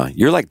 Yeah.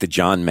 You're like the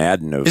John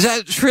Madden of Is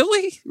that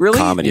really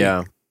comedy.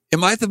 Yeah.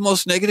 Am I the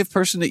most negative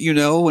person that you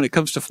know when it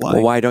comes to flying?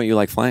 Well, why don't you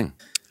like flying?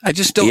 I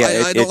just don't.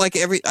 I don't like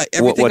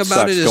everything what about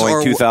sucks, it. Is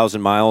going 2,000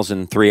 miles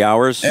in 3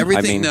 hours.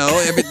 Everything.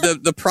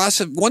 The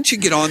process. Once you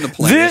get on the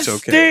plane, This it's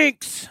okay.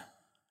 stinks.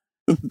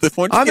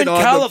 I'm in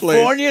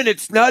California and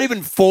it's not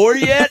even 4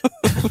 yet.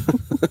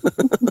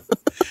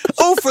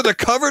 Oh, for the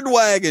covered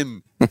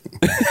wagon.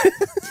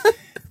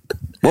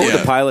 What would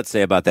the pilot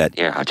say about that?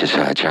 Yeah, I just,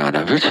 John,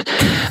 I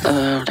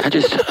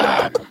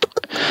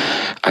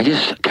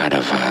just kind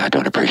of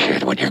don't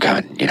appreciate when you're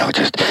going,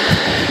 just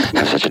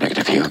have such a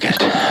negative view against,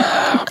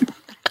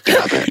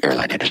 the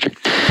airline industry.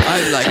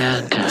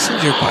 This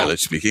is your pilot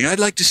speaking. I'd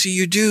like to see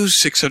you do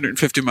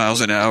 650 miles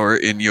an hour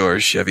in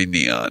your Chevy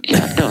Neon.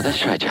 Yeah, no,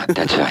 that's right, John.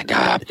 That's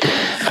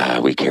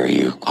fine. We carry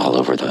you all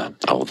over the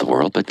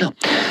world, but no,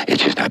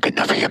 it's just not good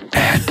enough for you. And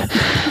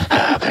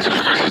that's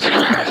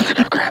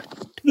crap.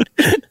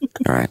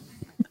 All right.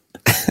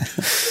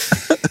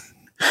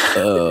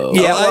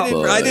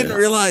 I didn't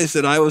realize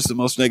that I was the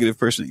most negative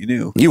person that you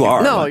knew. You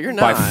are. No, you're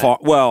not. By far.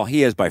 Well,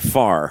 he is by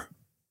far.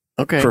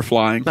 Okay. For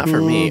flying. Not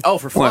for me. Oh,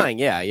 for flying.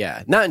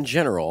 Yeah. Not in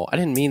general. I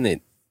didn't mean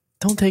that.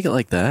 Don't take it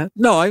like that.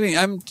 No, I mean,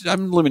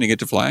 I'm limiting it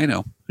to fly. I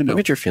know. Don't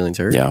get your feelings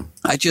hurt. Yeah.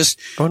 There's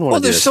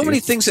so many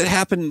things that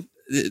happen.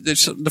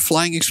 There's the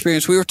flying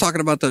experience. We were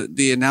talking about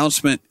the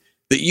announcement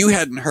that you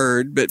hadn't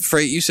heard, but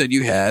Freight, you said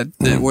you had,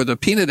 or the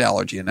peanut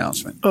allergy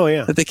announcement. Oh,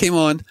 yeah. That they came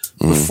on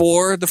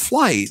before the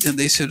flight, and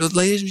they said,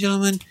 ladies and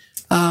gentlemen,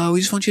 we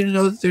just want you to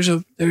know that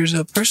there's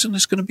a person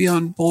that's going to be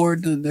on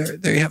board, and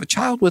they have a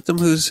child with them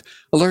who's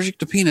allergic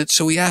to peanuts.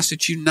 So we ask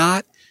that you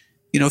not,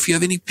 if you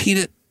have any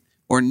peanut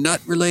or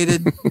nut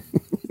related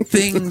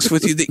things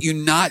with you that you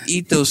not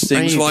eat those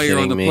things while you're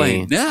on the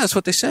plane. Yeah, that's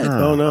what they said.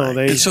 Oh no!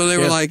 And so they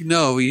were like,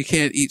 no, you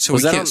can't eat. So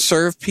we can't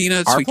serve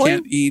peanuts. We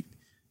can't eat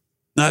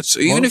nuts.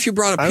 Even if you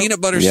brought a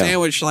peanut butter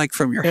sandwich like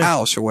from your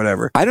house or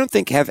whatever. I don't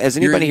think has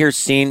anybody here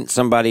seen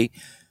somebody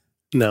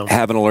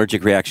have an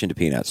allergic reaction to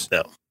peanuts?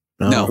 No.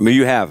 I mean,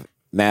 you have.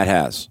 Matt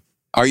has.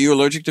 Are you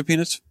allergic to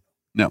peanuts?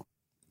 No.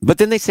 But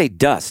then they say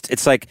dust.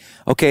 It's like,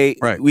 okay,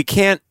 we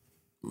can't.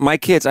 My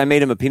kids, I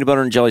made them a peanut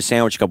butter and jelly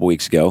sandwich a couple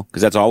weeks ago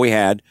because that's all we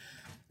had.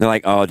 They're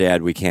like, oh,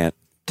 Dad, we can't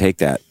take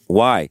that.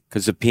 Why?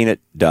 Because of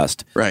peanut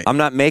dust. Right. I'm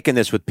not making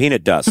this with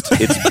peanut dust.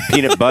 It's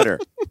peanut butter.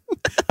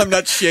 I'm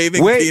not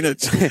shaving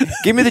peanuts.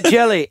 Give me the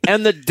jelly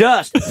and the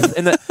dust.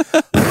 And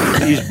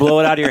you just blow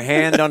it out of your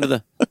hand onto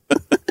the...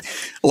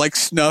 Like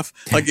snuff,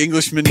 like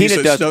Englishmen peanut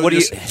use dust. snuff, what do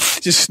you...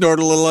 Just snort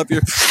a little up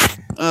your...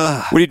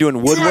 What are you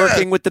doing,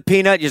 woodworking with the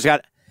peanut? You just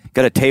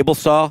got a table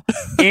saw?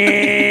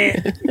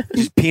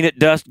 Just peanut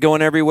dust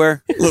going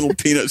everywhere. Little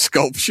peanut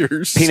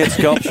sculptures.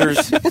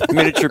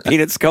 Miniature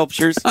peanut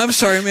sculptures. I'm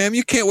sorry, ma'am.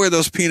 You can't wear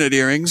those peanut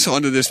earrings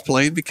onto this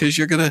plane because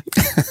you're gonna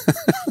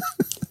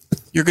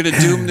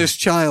doom this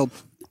child.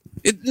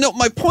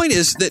 My point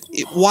is that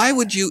why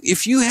would you,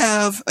 if you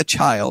have a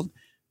child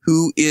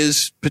who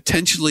is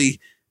potentially,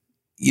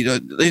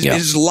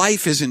 his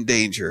life is in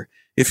danger,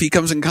 if he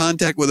comes in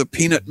contact with a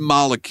peanut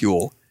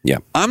molecule,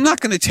 I'm not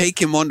going to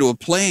take him onto a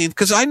plane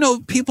because I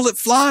know people that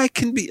fly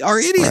are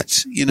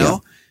idiots.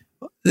 Right.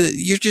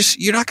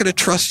 You're not going to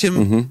trust him.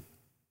 Mm-hmm.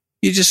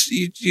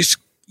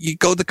 You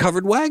go the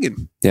covered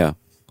wagon. Yeah.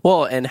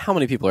 Well, and how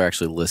many people are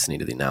actually listening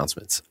to the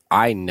announcements?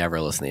 I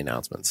never listen to the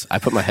announcements. I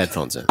put my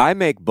headphones in. I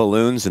make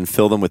balloons and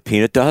fill them with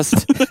peanut dust.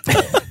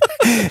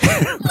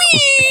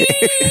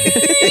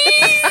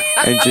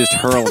 And just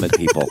hurl them at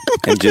people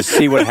and just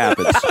see what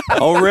happens.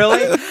 Oh,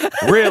 really?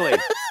 Really?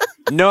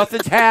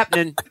 Nothing's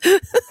happening.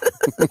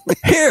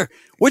 Here,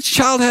 which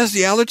child has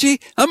the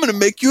allergy? I'm going to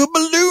make you a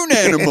balloon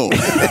animal.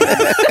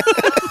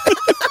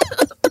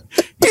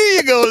 Here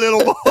you go,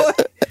 little boy.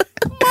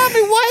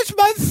 Mommy, why is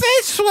my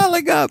face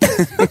swelling up?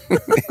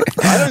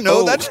 I don't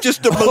know. That's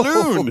just a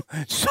balloon.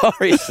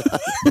 Sorry, son.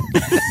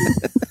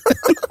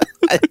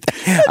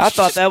 I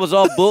thought that was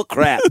all bull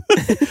crap.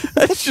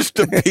 That's just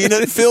a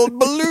peanut-filled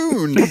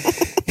balloon.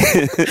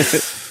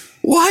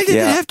 Why did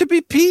it have to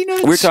be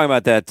peanuts? We were talking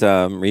about that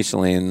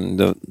recently in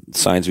the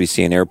signs we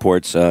see in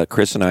airports.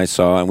 Chris and I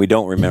saw, and we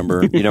don't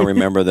remember. You don't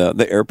remember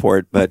the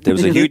airport, but there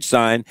was a huge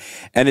sign,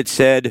 and it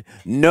said,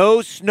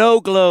 "No snow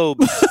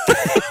globes."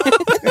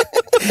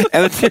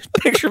 And it's just a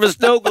picture of a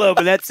snow globe,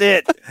 and that's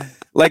it.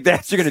 Like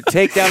that, you're going to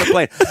take down the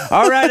plane.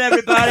 All right,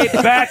 everybody,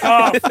 back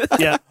off.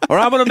 Yeah. Or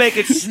I'm going to make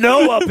it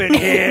snow up in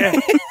here.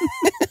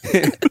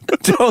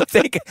 Don't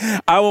think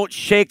I won't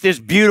shake this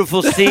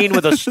beautiful scene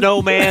with a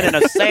snowman and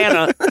a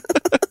Santa.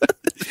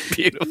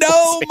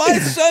 No, my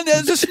son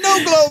has a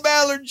snow globe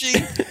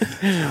allergy.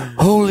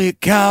 Holy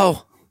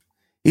cow.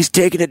 He's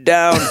taking it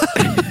down.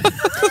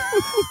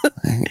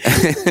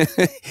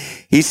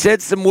 He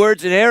said some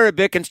words in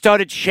Arabic and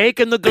started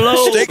shaking the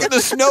globe. Shaking the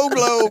snow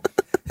globe.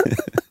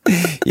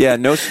 Yeah,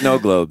 no snow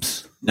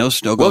globes. No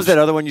snow globes. What was that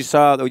other one you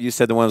saw? You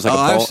said the one was like a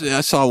ball?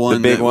 I saw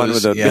one. The big one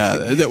with a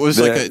that was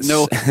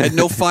had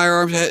no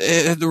firearms.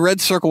 It had the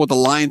red circle with a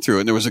line through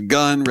it. And there was a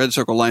gun, red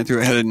circle line through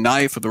it. It had a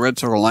knife with a red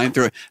circle line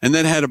through it, and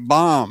then had a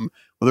bomb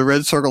with a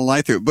red circle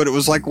line through it. But it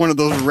was like one of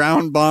those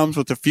round bombs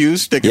with the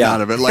fuse sticking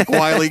out of it, like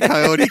Wile E.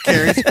 Coyote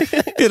carries.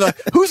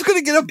 Who's going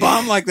to get a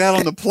bomb like that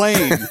on the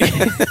plane?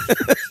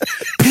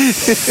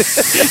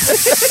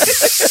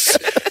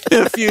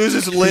 The fuse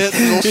is lit,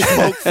 little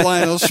smoke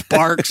flying, little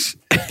sparks.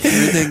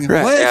 Everything.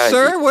 Right. What,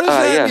 sir? What is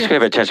that? Yes, we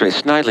have attention.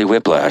 Snidely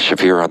Whiplash,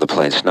 if you're on the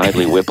plane.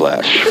 Snidely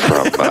Whiplash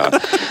from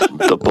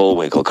the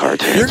Bullwinkle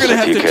cartoon. You're going to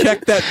have to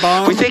check that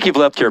bomb. We think you've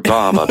left your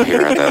bomb up here.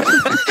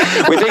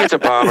 We think it's a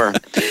bomb or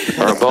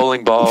a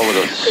bowling ball with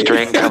a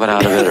string coming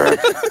out of it. Or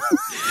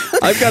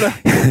I've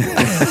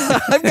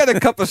got a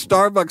cup of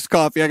Starbucks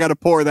coffee. I got to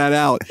pour that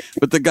out.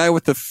 But the guy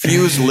with the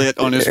fuse lit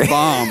on his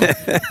bomb is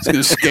going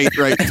to skate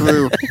right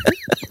through.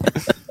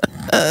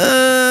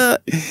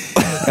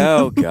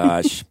 Oh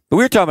gosh, but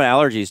we were talking about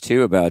allergies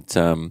too.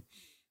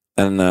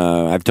 And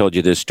I've told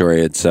you this story.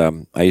 It's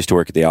I used to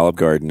work at the Olive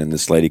Garden, and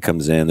this lady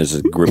comes in. There's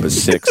a group of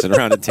 6 and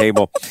around a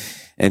table,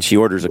 and she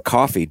orders a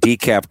coffee,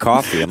 decaf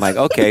coffee. I'm like,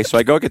 okay, so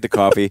I go get the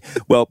coffee.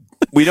 Well,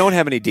 we don't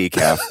have any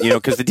decaf,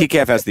 because the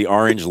decaf has the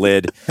orange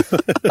lid.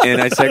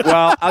 And I said,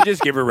 well, I'll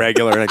just give her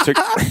regular. And I took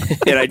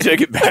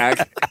it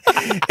back.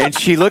 And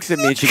she looks at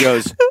me and she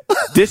goes,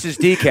 "This is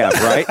decaf,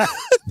 right?"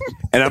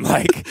 And I'm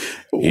like,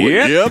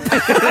 yep.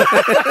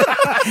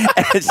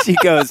 And she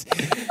goes,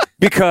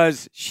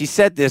 because she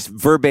said this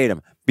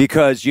verbatim,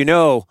 because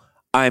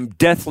I'm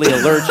deathly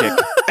allergic.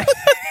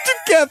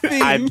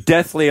 Caffeine. I'm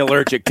deathly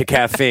allergic to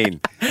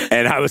caffeine.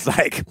 And I was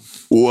like,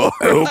 whoa,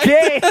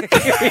 okay.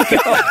 Here we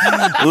go.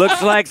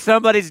 Looks like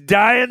somebody's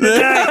dying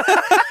tonight.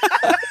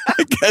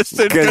 I guess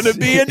there's going to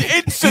be an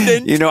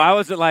incident. I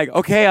wasn't like,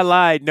 okay, I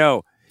lied.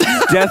 No,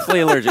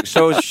 deathly allergic.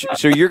 So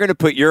you're going to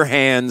put your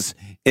hands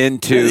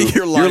into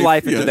your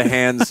life into the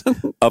hands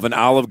of an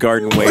Olive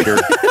Garden waiter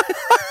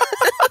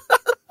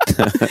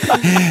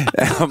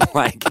I'm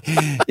like,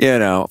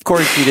 of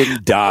course you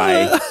didn't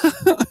die.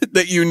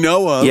 That you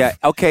know of. Yeah,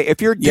 okay,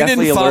 if you're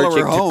definitely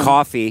allergic to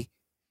coffee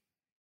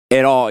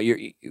at all,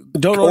 you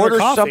don't order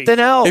coffee. Something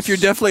else. If you're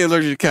definitely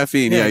allergic to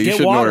caffeine, you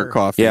shouldn't order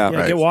coffee. Yeah,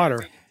 right. Get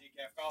water.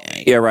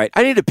 Yeah, right.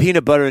 I need a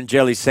peanut butter and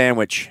jelly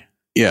sandwich.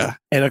 Yeah.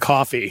 And a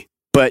coffee.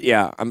 But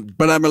yeah, I'm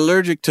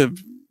allergic to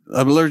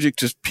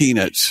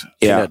peanuts.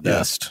 Yeah. Peanut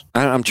dust.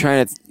 I'm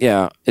trying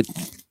to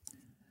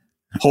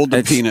hold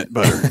the peanut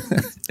butter.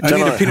 I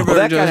need a peanut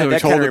butter.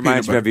 That kind of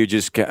reminds me of you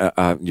just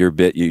your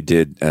bit you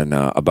did and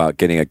about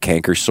getting a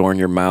canker sore in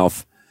your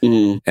mouth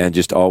and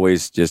just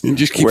always just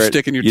keep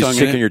sticking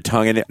your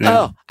tongue in it.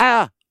 Yeah.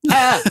 Oh,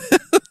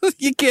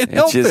 you can't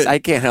help it. I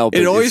can't help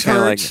it. It always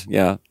hurts.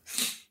 Yeah.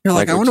 You're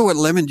like, I wonder what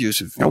lemon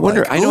juice is. I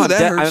wonder. I know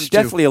I'm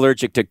definitely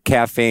allergic to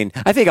caffeine.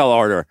 I think I'll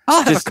order.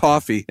 I'll have a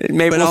coffee,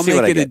 maybe but I'll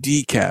make it a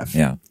decaf.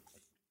 Yeah.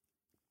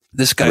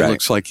 This guy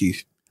looks like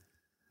he's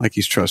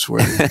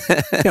trustworthy.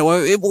 Yeah.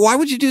 Well, why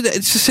would you do that?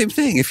 It's the same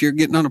thing. If you're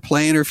getting on a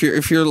plane, or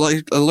if you're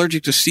like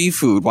allergic to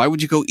seafood, why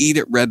would you go eat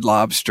at Red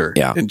Lobster?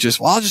 Yeah. And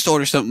I'll just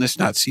order something that's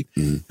not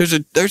seafood.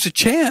 There's a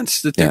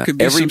chance that there could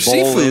be every some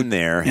bowl seafood in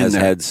there has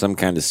had some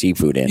kind of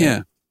seafood in it.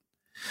 Yeah.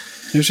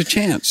 There's a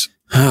chance.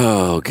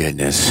 Oh,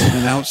 goodness.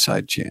 An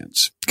outside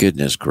chance.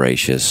 Goodness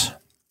gracious.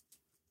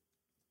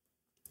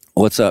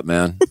 What's up,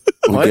 man?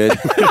 We good?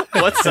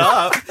 What's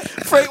up?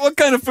 Freight, what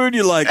kind of food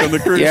you like on the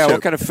cruise ship? Yeah,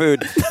 what kind of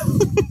food?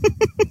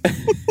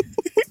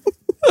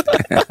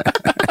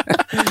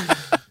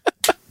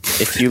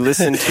 If you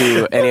listen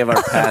to any of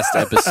our past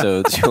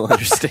episodes, you'll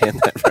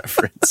understand that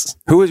reference.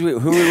 Who are we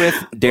with?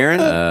 Darren?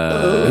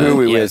 Who are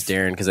we with?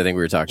 Darren, because I think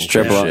we were talking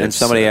Triple. And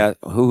somebody asked,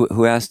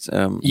 who asked?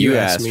 You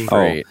asked me.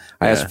 Freight.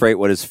 I asked Freight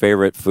what his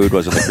favorite food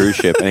was on the cruise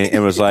ship, and it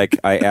was like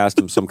I asked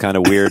him some kind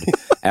of weird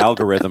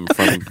algorithm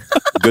from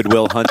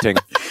Goodwill Hunting.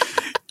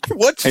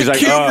 What's the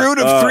cube root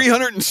of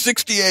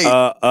 368?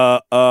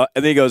 And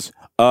then he goes,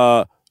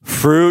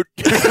 fruit.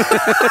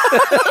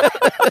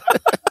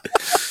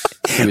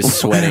 He was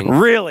sweating.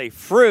 Really?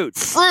 Fruit.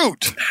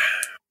 Fruit.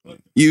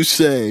 You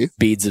say.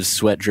 Beads of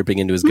sweat dripping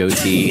into his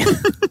goatee.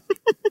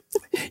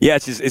 Yeah,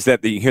 it's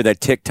that you hear that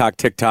tick tock,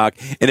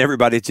 and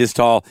everybody's just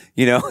all,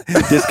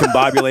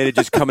 discombobulated,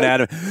 just coming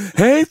at him.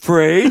 Hey,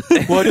 Freight,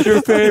 what's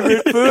your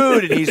favorite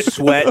food? And he's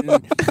sweating.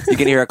 You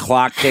can hear a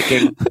clock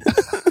ticking.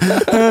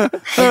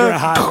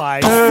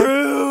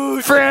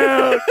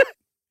 Fruit.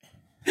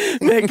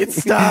 Make it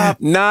stop.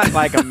 Not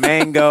like a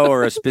mango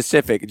or a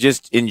specific,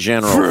 just in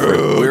general.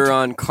 Fruit. We were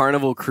on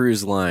Carnival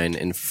Cruise Line,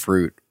 and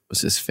fruit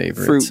was his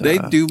favorite. Fruit. They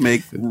do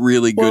make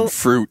really good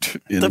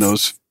fruit in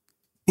those.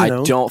 I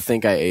don't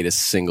think I ate a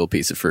single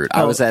piece of fruit.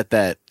 I was at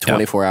that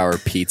 24-hour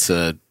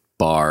pizza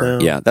bar.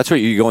 Yeah, that's where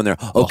you go in there.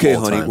 Okay,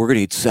 honey, we're going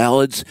to eat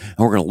salads, and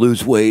we're going to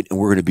lose weight, and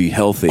we're going to be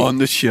healthy. On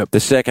the ship.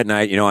 The second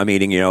night, I'm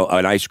eating,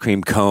 an ice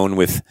cream cone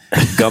with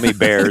gummy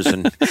bears.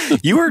 And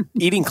you were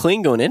eating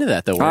clean going into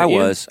that, though, weren't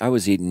you? I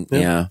was eating,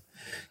 Well,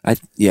 I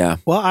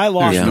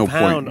lost a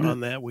pound on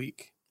that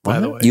week,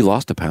 by the way. You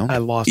lost a pound? I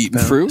lost eating a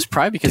pound. fruit? It's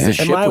probably because the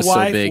ship was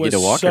so big, you had to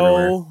walk everywhere.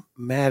 My wife was so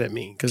mad at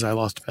me because I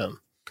lost a pound.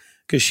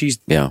 Because she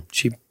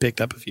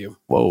picked up a few.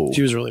 Whoa.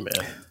 She was really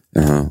mad.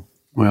 Uh-huh.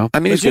 Well, I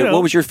mean,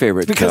 what was your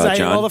favorite, because I ate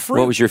John? all the fruit.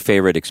 What was your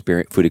favorite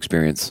food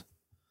experience?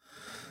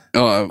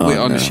 On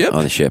the ship?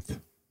 On the ship.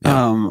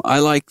 Yeah. I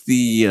like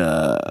the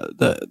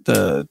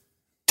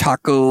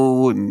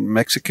taco and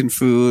Mexican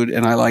food,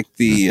 and I like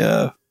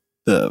the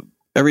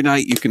every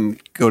night you can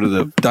go to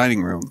the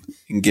dining room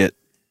and get,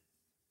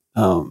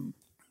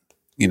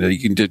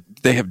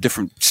 they have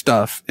different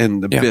stuff,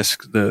 and the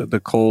bisque, the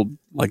cold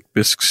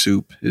bisque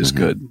soup is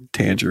good,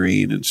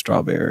 tangerine and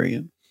strawberry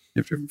and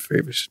different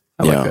flavors.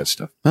 I like that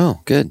stuff.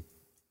 Oh, good.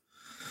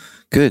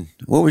 Good.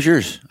 What was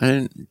yours?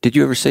 Did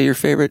you ever say your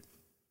favorite?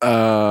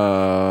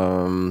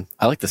 I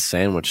like the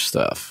sandwich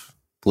stuff.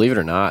 Believe it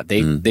or not,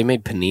 they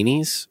made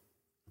paninis.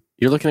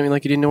 You're looking at me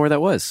like you didn't know where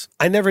that was.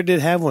 I never did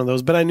have one of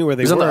those, but I knew where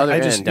they were. On the other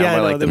end,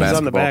 down by, it was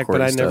on the back, but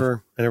I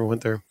never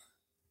went there.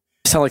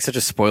 You sound like such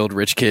a spoiled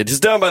rich kid.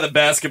 Just down by the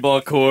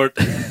basketball court.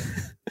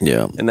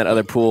 Yeah. And that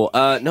other pool.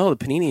 No, the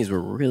paninis were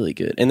really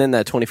good. And then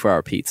that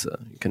 24-hour pizza.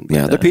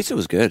 The pizza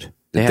was good.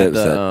 They had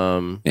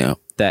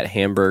that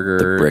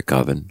hamburger. The brick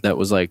oven. That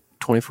was like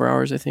 24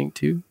 hours, I think,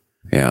 too.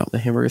 Yeah. The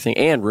hamburger thing.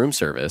 And room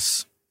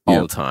service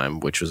all the time,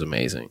 which was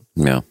amazing.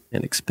 Yeah.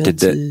 And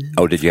expensive.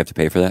 Did you have to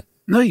pay for that?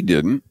 No, you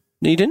didn't.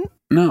 No, you didn't?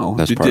 No.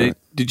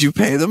 Did you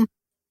pay them?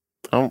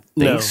 I don't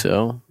think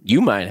so.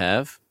 You might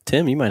have.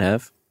 Tim, you might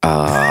have.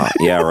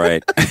 Yeah,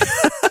 right.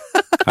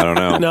 I don't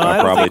know. No,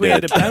 I don't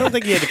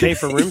think you had to pay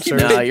for room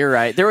service. No, you're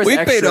right. There was we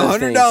paid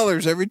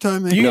 $100 every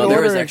time.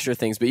 There was extra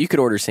things, but you could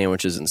order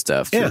sandwiches and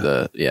stuff.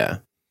 Yeah,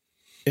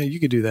 you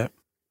could do that.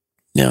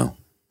 No.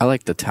 I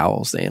like the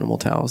towels, the animal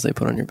towels they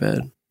put on your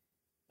bed.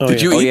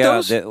 Did you eat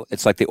those?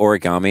 It's like the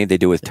origami they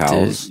do with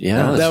towels.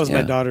 Yeah, that was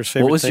my daughter's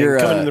favorite. What was thing.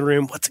 Coming in the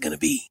room? What's it going to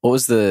be? What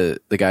was the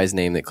guy's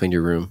name that cleaned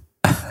your room?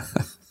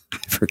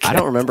 I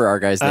don't remember our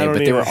guy's name, but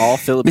they were all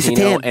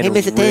Filipino and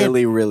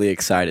really, really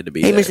excited to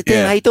be there. Hey, Mr.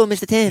 Tim, how you doing,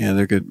 Mr. Tim? Yeah,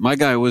 they're good. My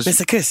guy was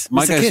Mr. Kiss.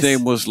 My guy's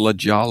name was La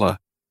Jala.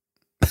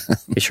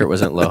 You sure it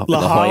wasn't La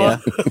La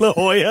Jolla? La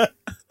Jolla.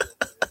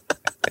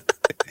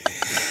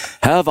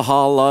 Have a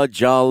holla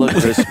jolly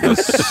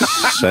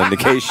Christmas. And in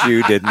case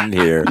you didn't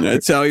hear.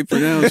 That's how he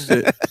pronounced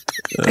it.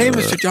 Hey,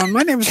 Mr. John,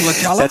 my name is La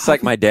Jolla. That's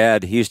like my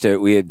dad.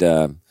 We had,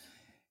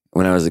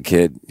 when I was a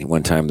kid,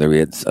 one time we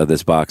had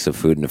this box of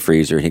food in the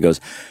freezer. He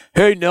goes,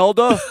 "Hey,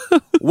 Nelda,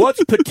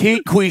 what's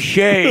petite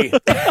cliche?"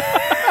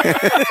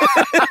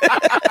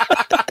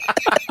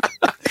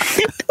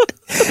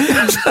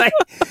 It's like,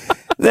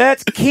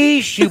 that's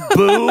quiche, you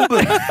boob.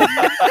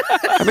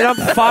 I mean, I'm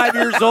 5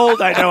 years old.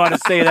 I know how to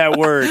say that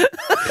word.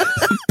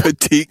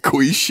 Petite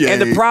cliche.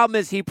 And the problem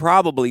is he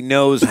probably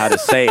knows how to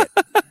say it.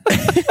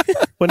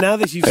 Well, now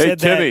that you've Hey, said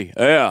Timmy,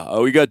 yeah,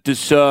 we got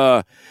this.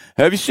 Have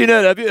you seen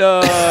that? Have you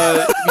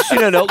seen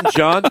that Elton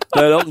John?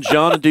 That Elton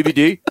John on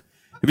DVD?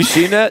 Have you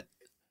seen that?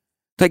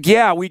 It's like,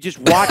 yeah, we just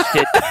watched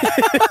it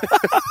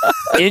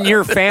in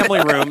your family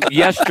room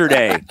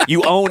yesterday.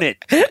 You own it.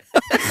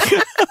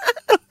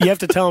 you have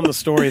to tell them the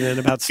story then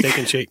about Steak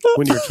and Shake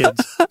when you were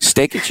kids.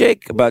 Steak and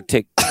Shake about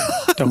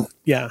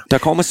yeah,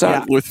 Tacoma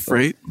Sock with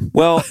freight.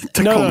 Well,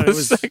 no, it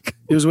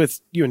was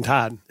with you and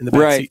Todd in the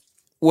back right. seat.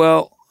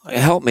 Well,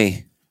 help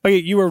me. Okay,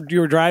 you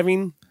were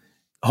driving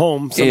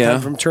home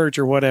sometime from church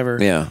or whatever.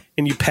 Yeah,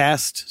 and you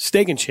passed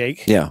Steak and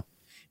Shake. Yeah.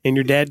 And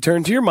your dad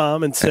turned to your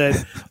mom and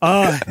said,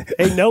 "Hey,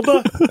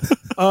 Nelda,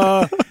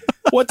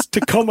 what's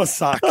Tacoma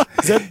Sock?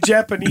 Is that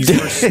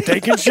Japanese for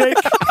Steak and Shake?"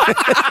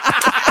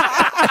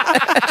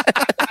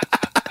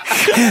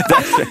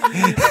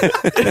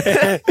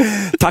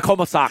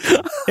 Tacoma Sock. And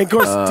of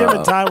course, Tim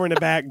and Ty were in the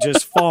back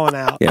just falling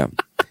out. Yeah.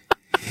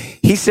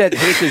 He said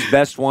here's his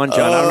best one,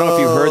 John. I don't know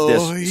if you heard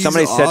this.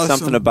 Somebody said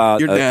something about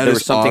there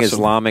was something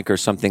Islamic or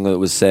something that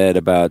was said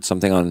about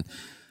something on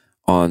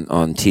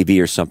TV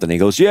or something. He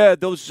goes, "Yeah,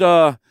 those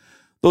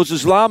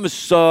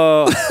Islamists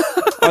are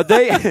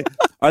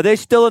they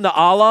still in the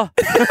Allah?"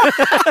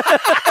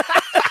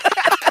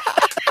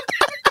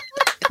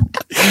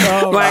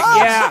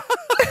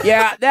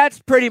 Yeah, that's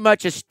pretty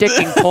much a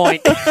sticking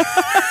point.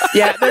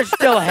 Yeah, they're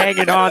still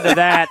hanging on to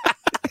that.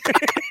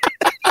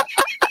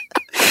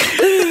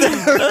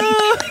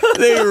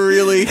 They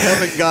really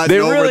haven't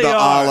gotten over the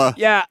Allah.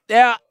 Yeah,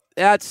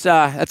 that's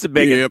a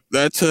big. Yep,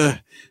 that's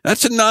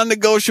a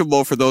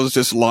non-negotiable for those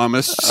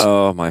Islamists.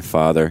 Oh, my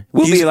father.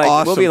 He's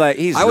awesome. We'll be like.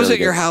 He's. I was really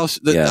at your good. house.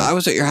 I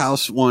was at your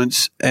house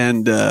once,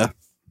 and I've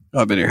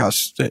been at your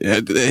house,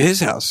 his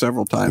house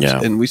several times,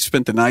 and we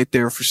spent the night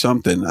there for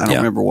something. I don't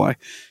remember why.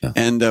 Yeah.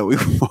 And we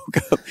woke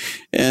up,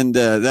 and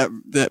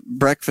that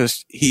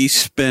breakfast he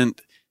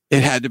spent.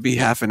 It had to be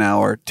half an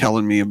hour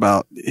telling me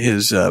about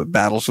his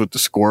battles with the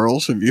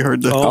squirrels. Have you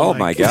heard that? Oh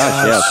my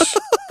gosh, yes.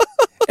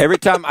 Every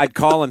time I'd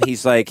call him,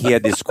 he's like, he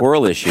had this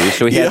squirrel issue.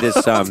 So he had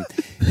this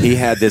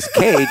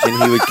cage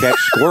and he would catch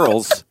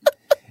squirrels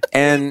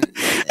and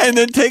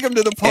then take them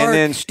to the park. And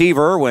then Steve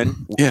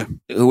Irwin,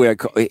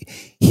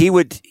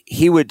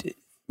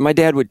 my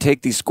dad would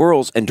take these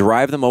squirrels and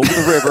drive them over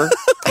the river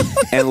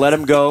and let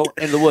them go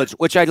in the woods,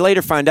 which I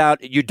later find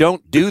out you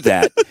don't do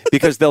that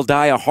because they'll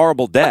die a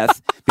horrible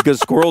death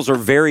because squirrels are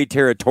very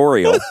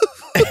territorial.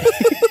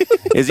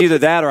 It's either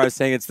that or I was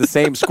saying it's the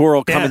same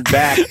squirrel coming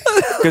back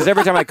because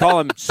every time I call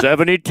him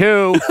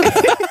 72.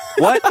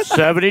 What?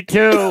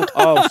 72.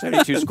 Oh,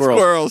 72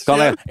 squirrels. Call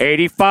him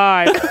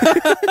 85.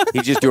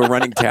 He'd just do a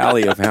running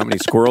tally of how many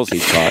squirrels he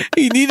caught.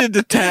 He needed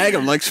to tag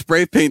them, like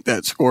spray paint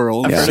that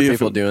squirrel. I've heard of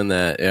people doing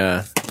that,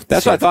 yeah.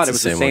 That's what I thought. It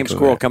was the same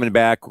squirrel coming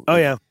back. Oh,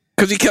 yeah.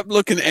 Because he kept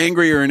looking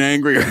angrier and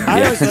angrier.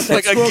 I always thought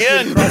like,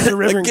 again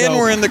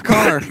we're in the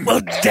car.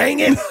 Well,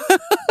 dang it.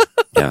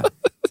 Yeah.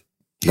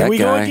 Here we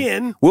go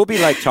again. We'll be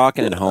like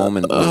talking at home,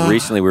 and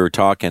recently we were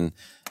talking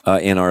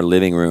in our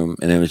living room,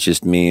 and it was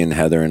just me and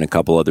Heather and a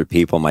couple other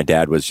people. My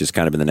dad was just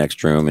kind of in the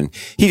next room, and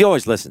he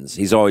always listens.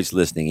 He's always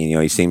listening. You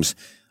know, he seems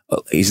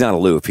he's not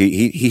aloof.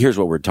 He hears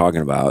what we're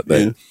talking about,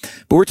 but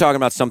we're talking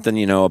about something,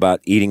 you know, about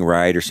eating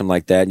right or something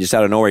like that, and just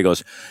out of nowhere he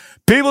goes,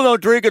 "People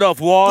don't drink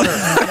enough water."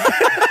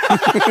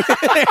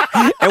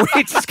 And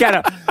we just kind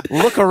of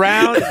look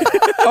around.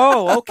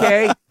 Oh,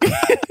 okay.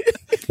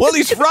 Well,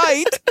 he's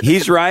right.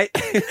 He's right.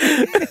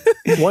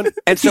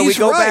 And so we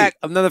go back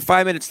another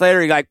 5 minutes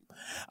later. He's like,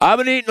 "I've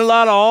been eating a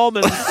lot of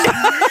almonds."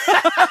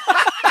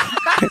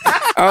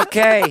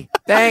 Okay,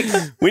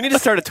 thanks. We need to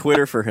start a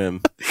Twitter for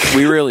him.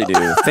 We really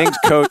do. Things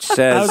Coach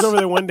says. I was over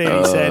there one day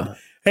and he said,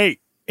 Hey,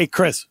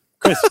 Chris,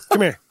 come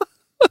here.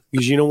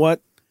 Because you know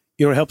what?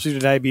 You know what helps you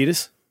with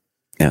diabetes?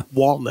 Yeah.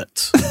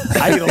 Walnuts.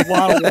 I eat a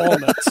lot of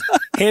walnuts.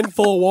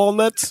 Handful of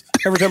walnuts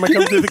every time I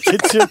come through the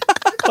kitchen.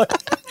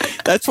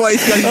 That's why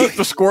he's got to keep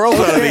the squirrels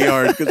out of the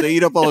yard, because they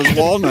eat up all his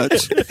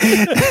walnuts.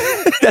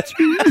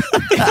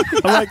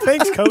 I'm like,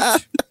 thanks,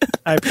 Coach.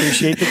 I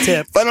appreciate the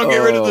tip. If I don't get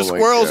rid of the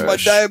squirrels, my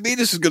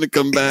diabetes is going to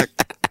come back.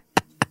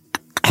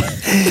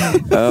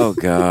 Oh,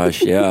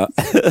 gosh, yeah.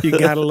 You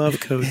got to love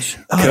Coach.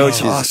 Coach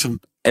is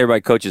awesome.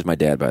 Everybody, Coach is my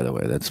dad, by the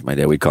way. That's my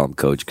dad. We call him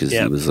Coach because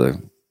he's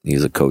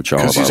a coach all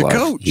of our lives.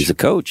 He's a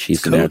coach.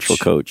 He's the natural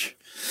coach.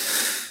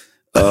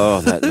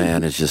 Oh, that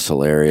man is just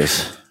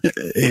hilarious.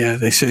 Yeah,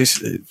 they say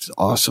it's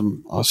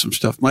awesome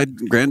stuff. My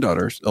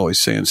granddaughter's always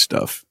saying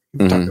stuff.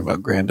 Talking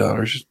about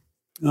granddaughters.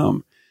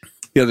 The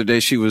other day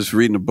she was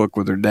reading a book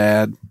with her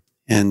dad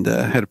and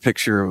had a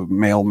picture of a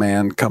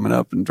mailman coming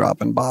up and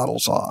dropping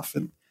bottles off.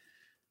 And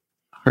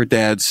her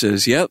dad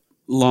says, "Yep,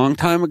 long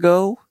time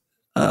ago,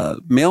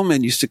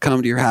 mailmen used to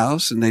come to your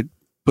house and they'd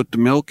put the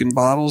milk in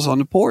bottles on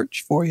the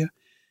porch for you."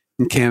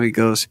 And Cammie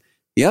goes,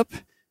 "Yep,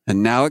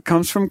 and now it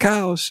comes from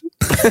cows."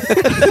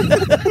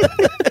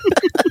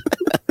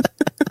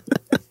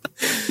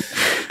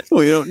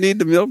 We don't need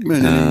the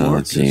milkman anymore.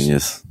 Oh,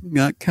 genius. We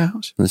got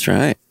cows. That's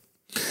right.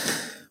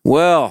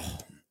 Well,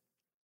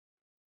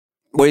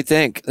 what do you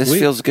think? This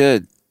feels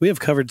good. We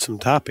have covered some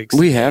topics.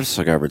 We have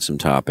covered some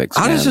topics.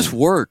 How does this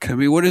work? I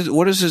mean, what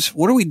is this?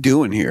 What are we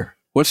doing here?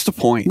 What's the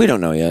point? We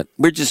don't know yet.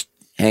 We're just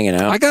hanging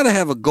out. I got to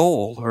have a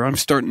goal or I'm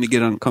starting to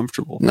get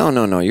uncomfortable. No.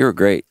 You're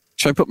great.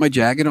 Should I put my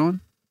jacket on?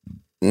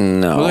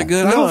 No. Was that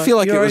good? I don't feel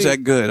like it was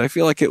that good. I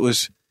feel like it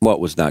was... What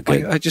was not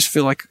good? I just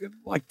feel like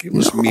it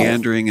was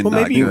meandering and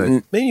not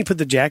good. Maybe you put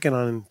the jacket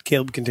on and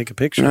Caleb can take a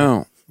picture.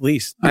 No. At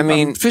least.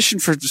 I'm fishing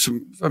for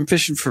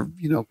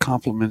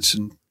compliments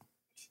and...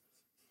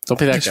 Don't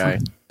be that guy.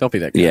 Don't be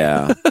that guy.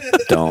 Yeah.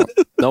 Don't.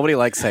 Nobody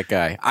likes that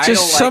guy.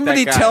 Just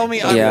somebody tell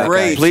me I'm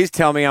great. Please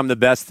tell me I'm the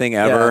best thing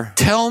ever. Yeah.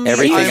 Tell me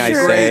everything I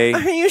say.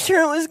 Are you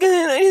sure it was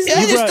good?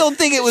 I just don't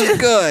think it was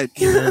good.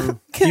 No,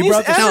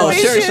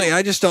 seriously,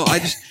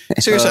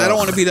 I don't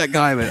want to be that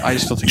guy, but I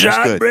just don't think it was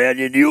good. John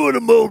Brandon, you were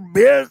the most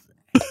best.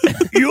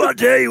 I'll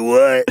tell you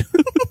what.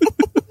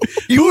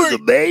 You was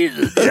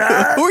amazing,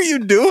 John. Who are you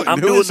doing?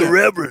 I'm doing the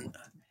Reverend.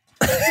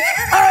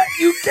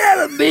 You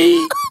telling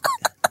me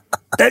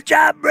that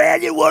John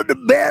Brandon was the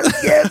best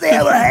guest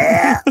ever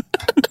had?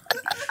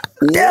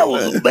 That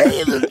was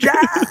amazing, John.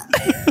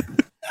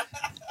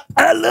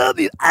 I love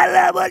you. I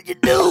love what you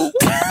do.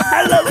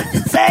 I love what you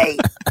say.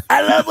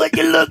 I love what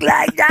you look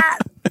like, John.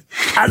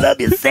 I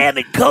love your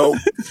salmon coat.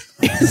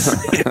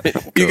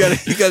 You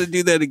gotta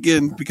do that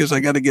again because I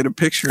got to get a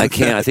picture. I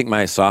can't. I think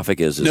my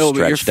esophagus is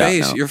stretched out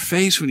now. Your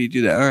face when you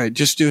do that. All right,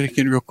 just do it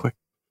again real quick.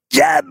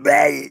 John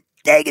Brandon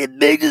taking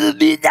pictures of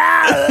me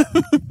now.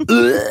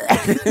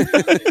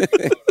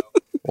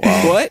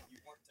 Wow. What?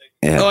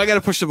 Yeah. Oh, I got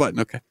to push the button.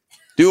 Okay.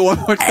 Do it one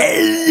more time.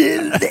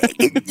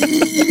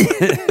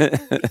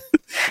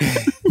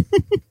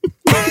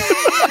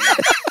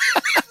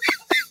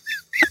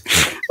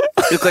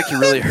 You look like you're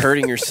really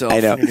hurting yourself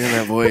when you're doing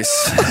that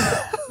voice.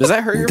 Does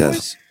that hurt your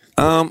voice?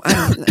 I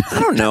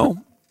don't know.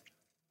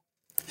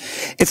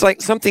 It's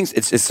like some things,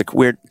 it's like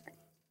weird.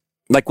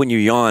 Like when you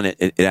yawn,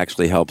 it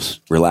actually helps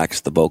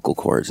relax the vocal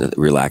cords. It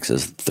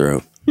relaxes the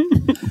throat.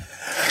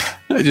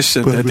 I just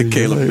sent that to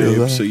Caleb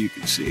Nave so you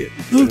can see it.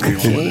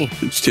 Okay.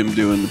 It's Tim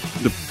doing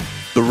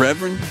the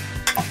Reverend.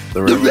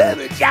 The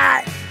Reverend,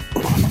 John.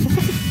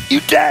 You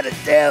trying to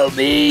tell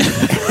me?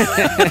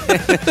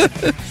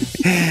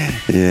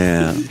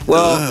 Yeah.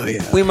 Well,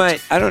 we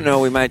might, I don't know,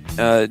 we might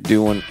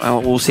do one.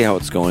 We'll see how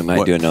it's going. We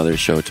might do another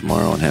show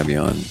tomorrow and have you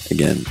on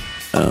again.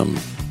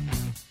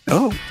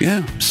 Oh,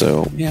 yeah.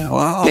 So, yeah, well,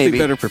 I'll be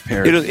better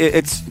prepared.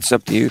 It's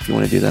up to you if you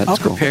want to do that. I'll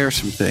prepare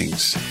some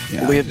things.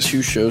 Yeah, we have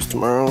 2 shows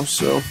tomorrow,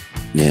 so.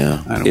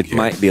 Yeah. I don't care.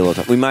 Might be a little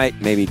tough. We might,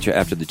 maybe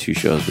after the 2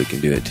 shows, we can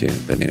do it too.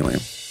 But anyway.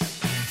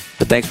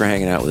 But thanks for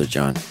hanging out with us,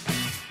 John.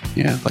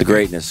 Yeah. The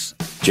greatness.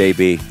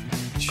 JB.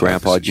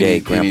 Grandpa J.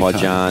 Grandpa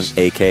John,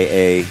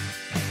 a.k.a.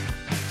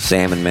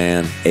 Salmon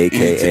Man,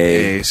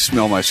 a.k.a.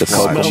 Smell My the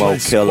Squatch. Kokomo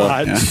Killer,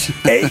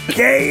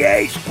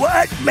 a.k.a.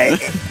 Squatch, man.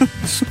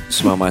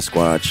 Smell My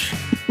Squatch.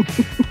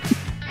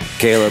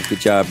 Caleb, good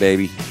job,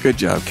 baby. Good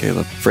job,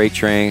 Caleb. Freight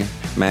Train,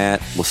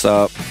 Matt, what's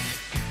up?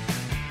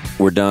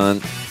 We're done.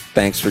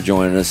 Thanks for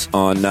joining us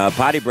on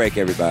Potty Break,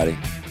 everybody.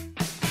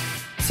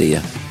 See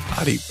ya.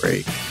 Potty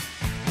Break.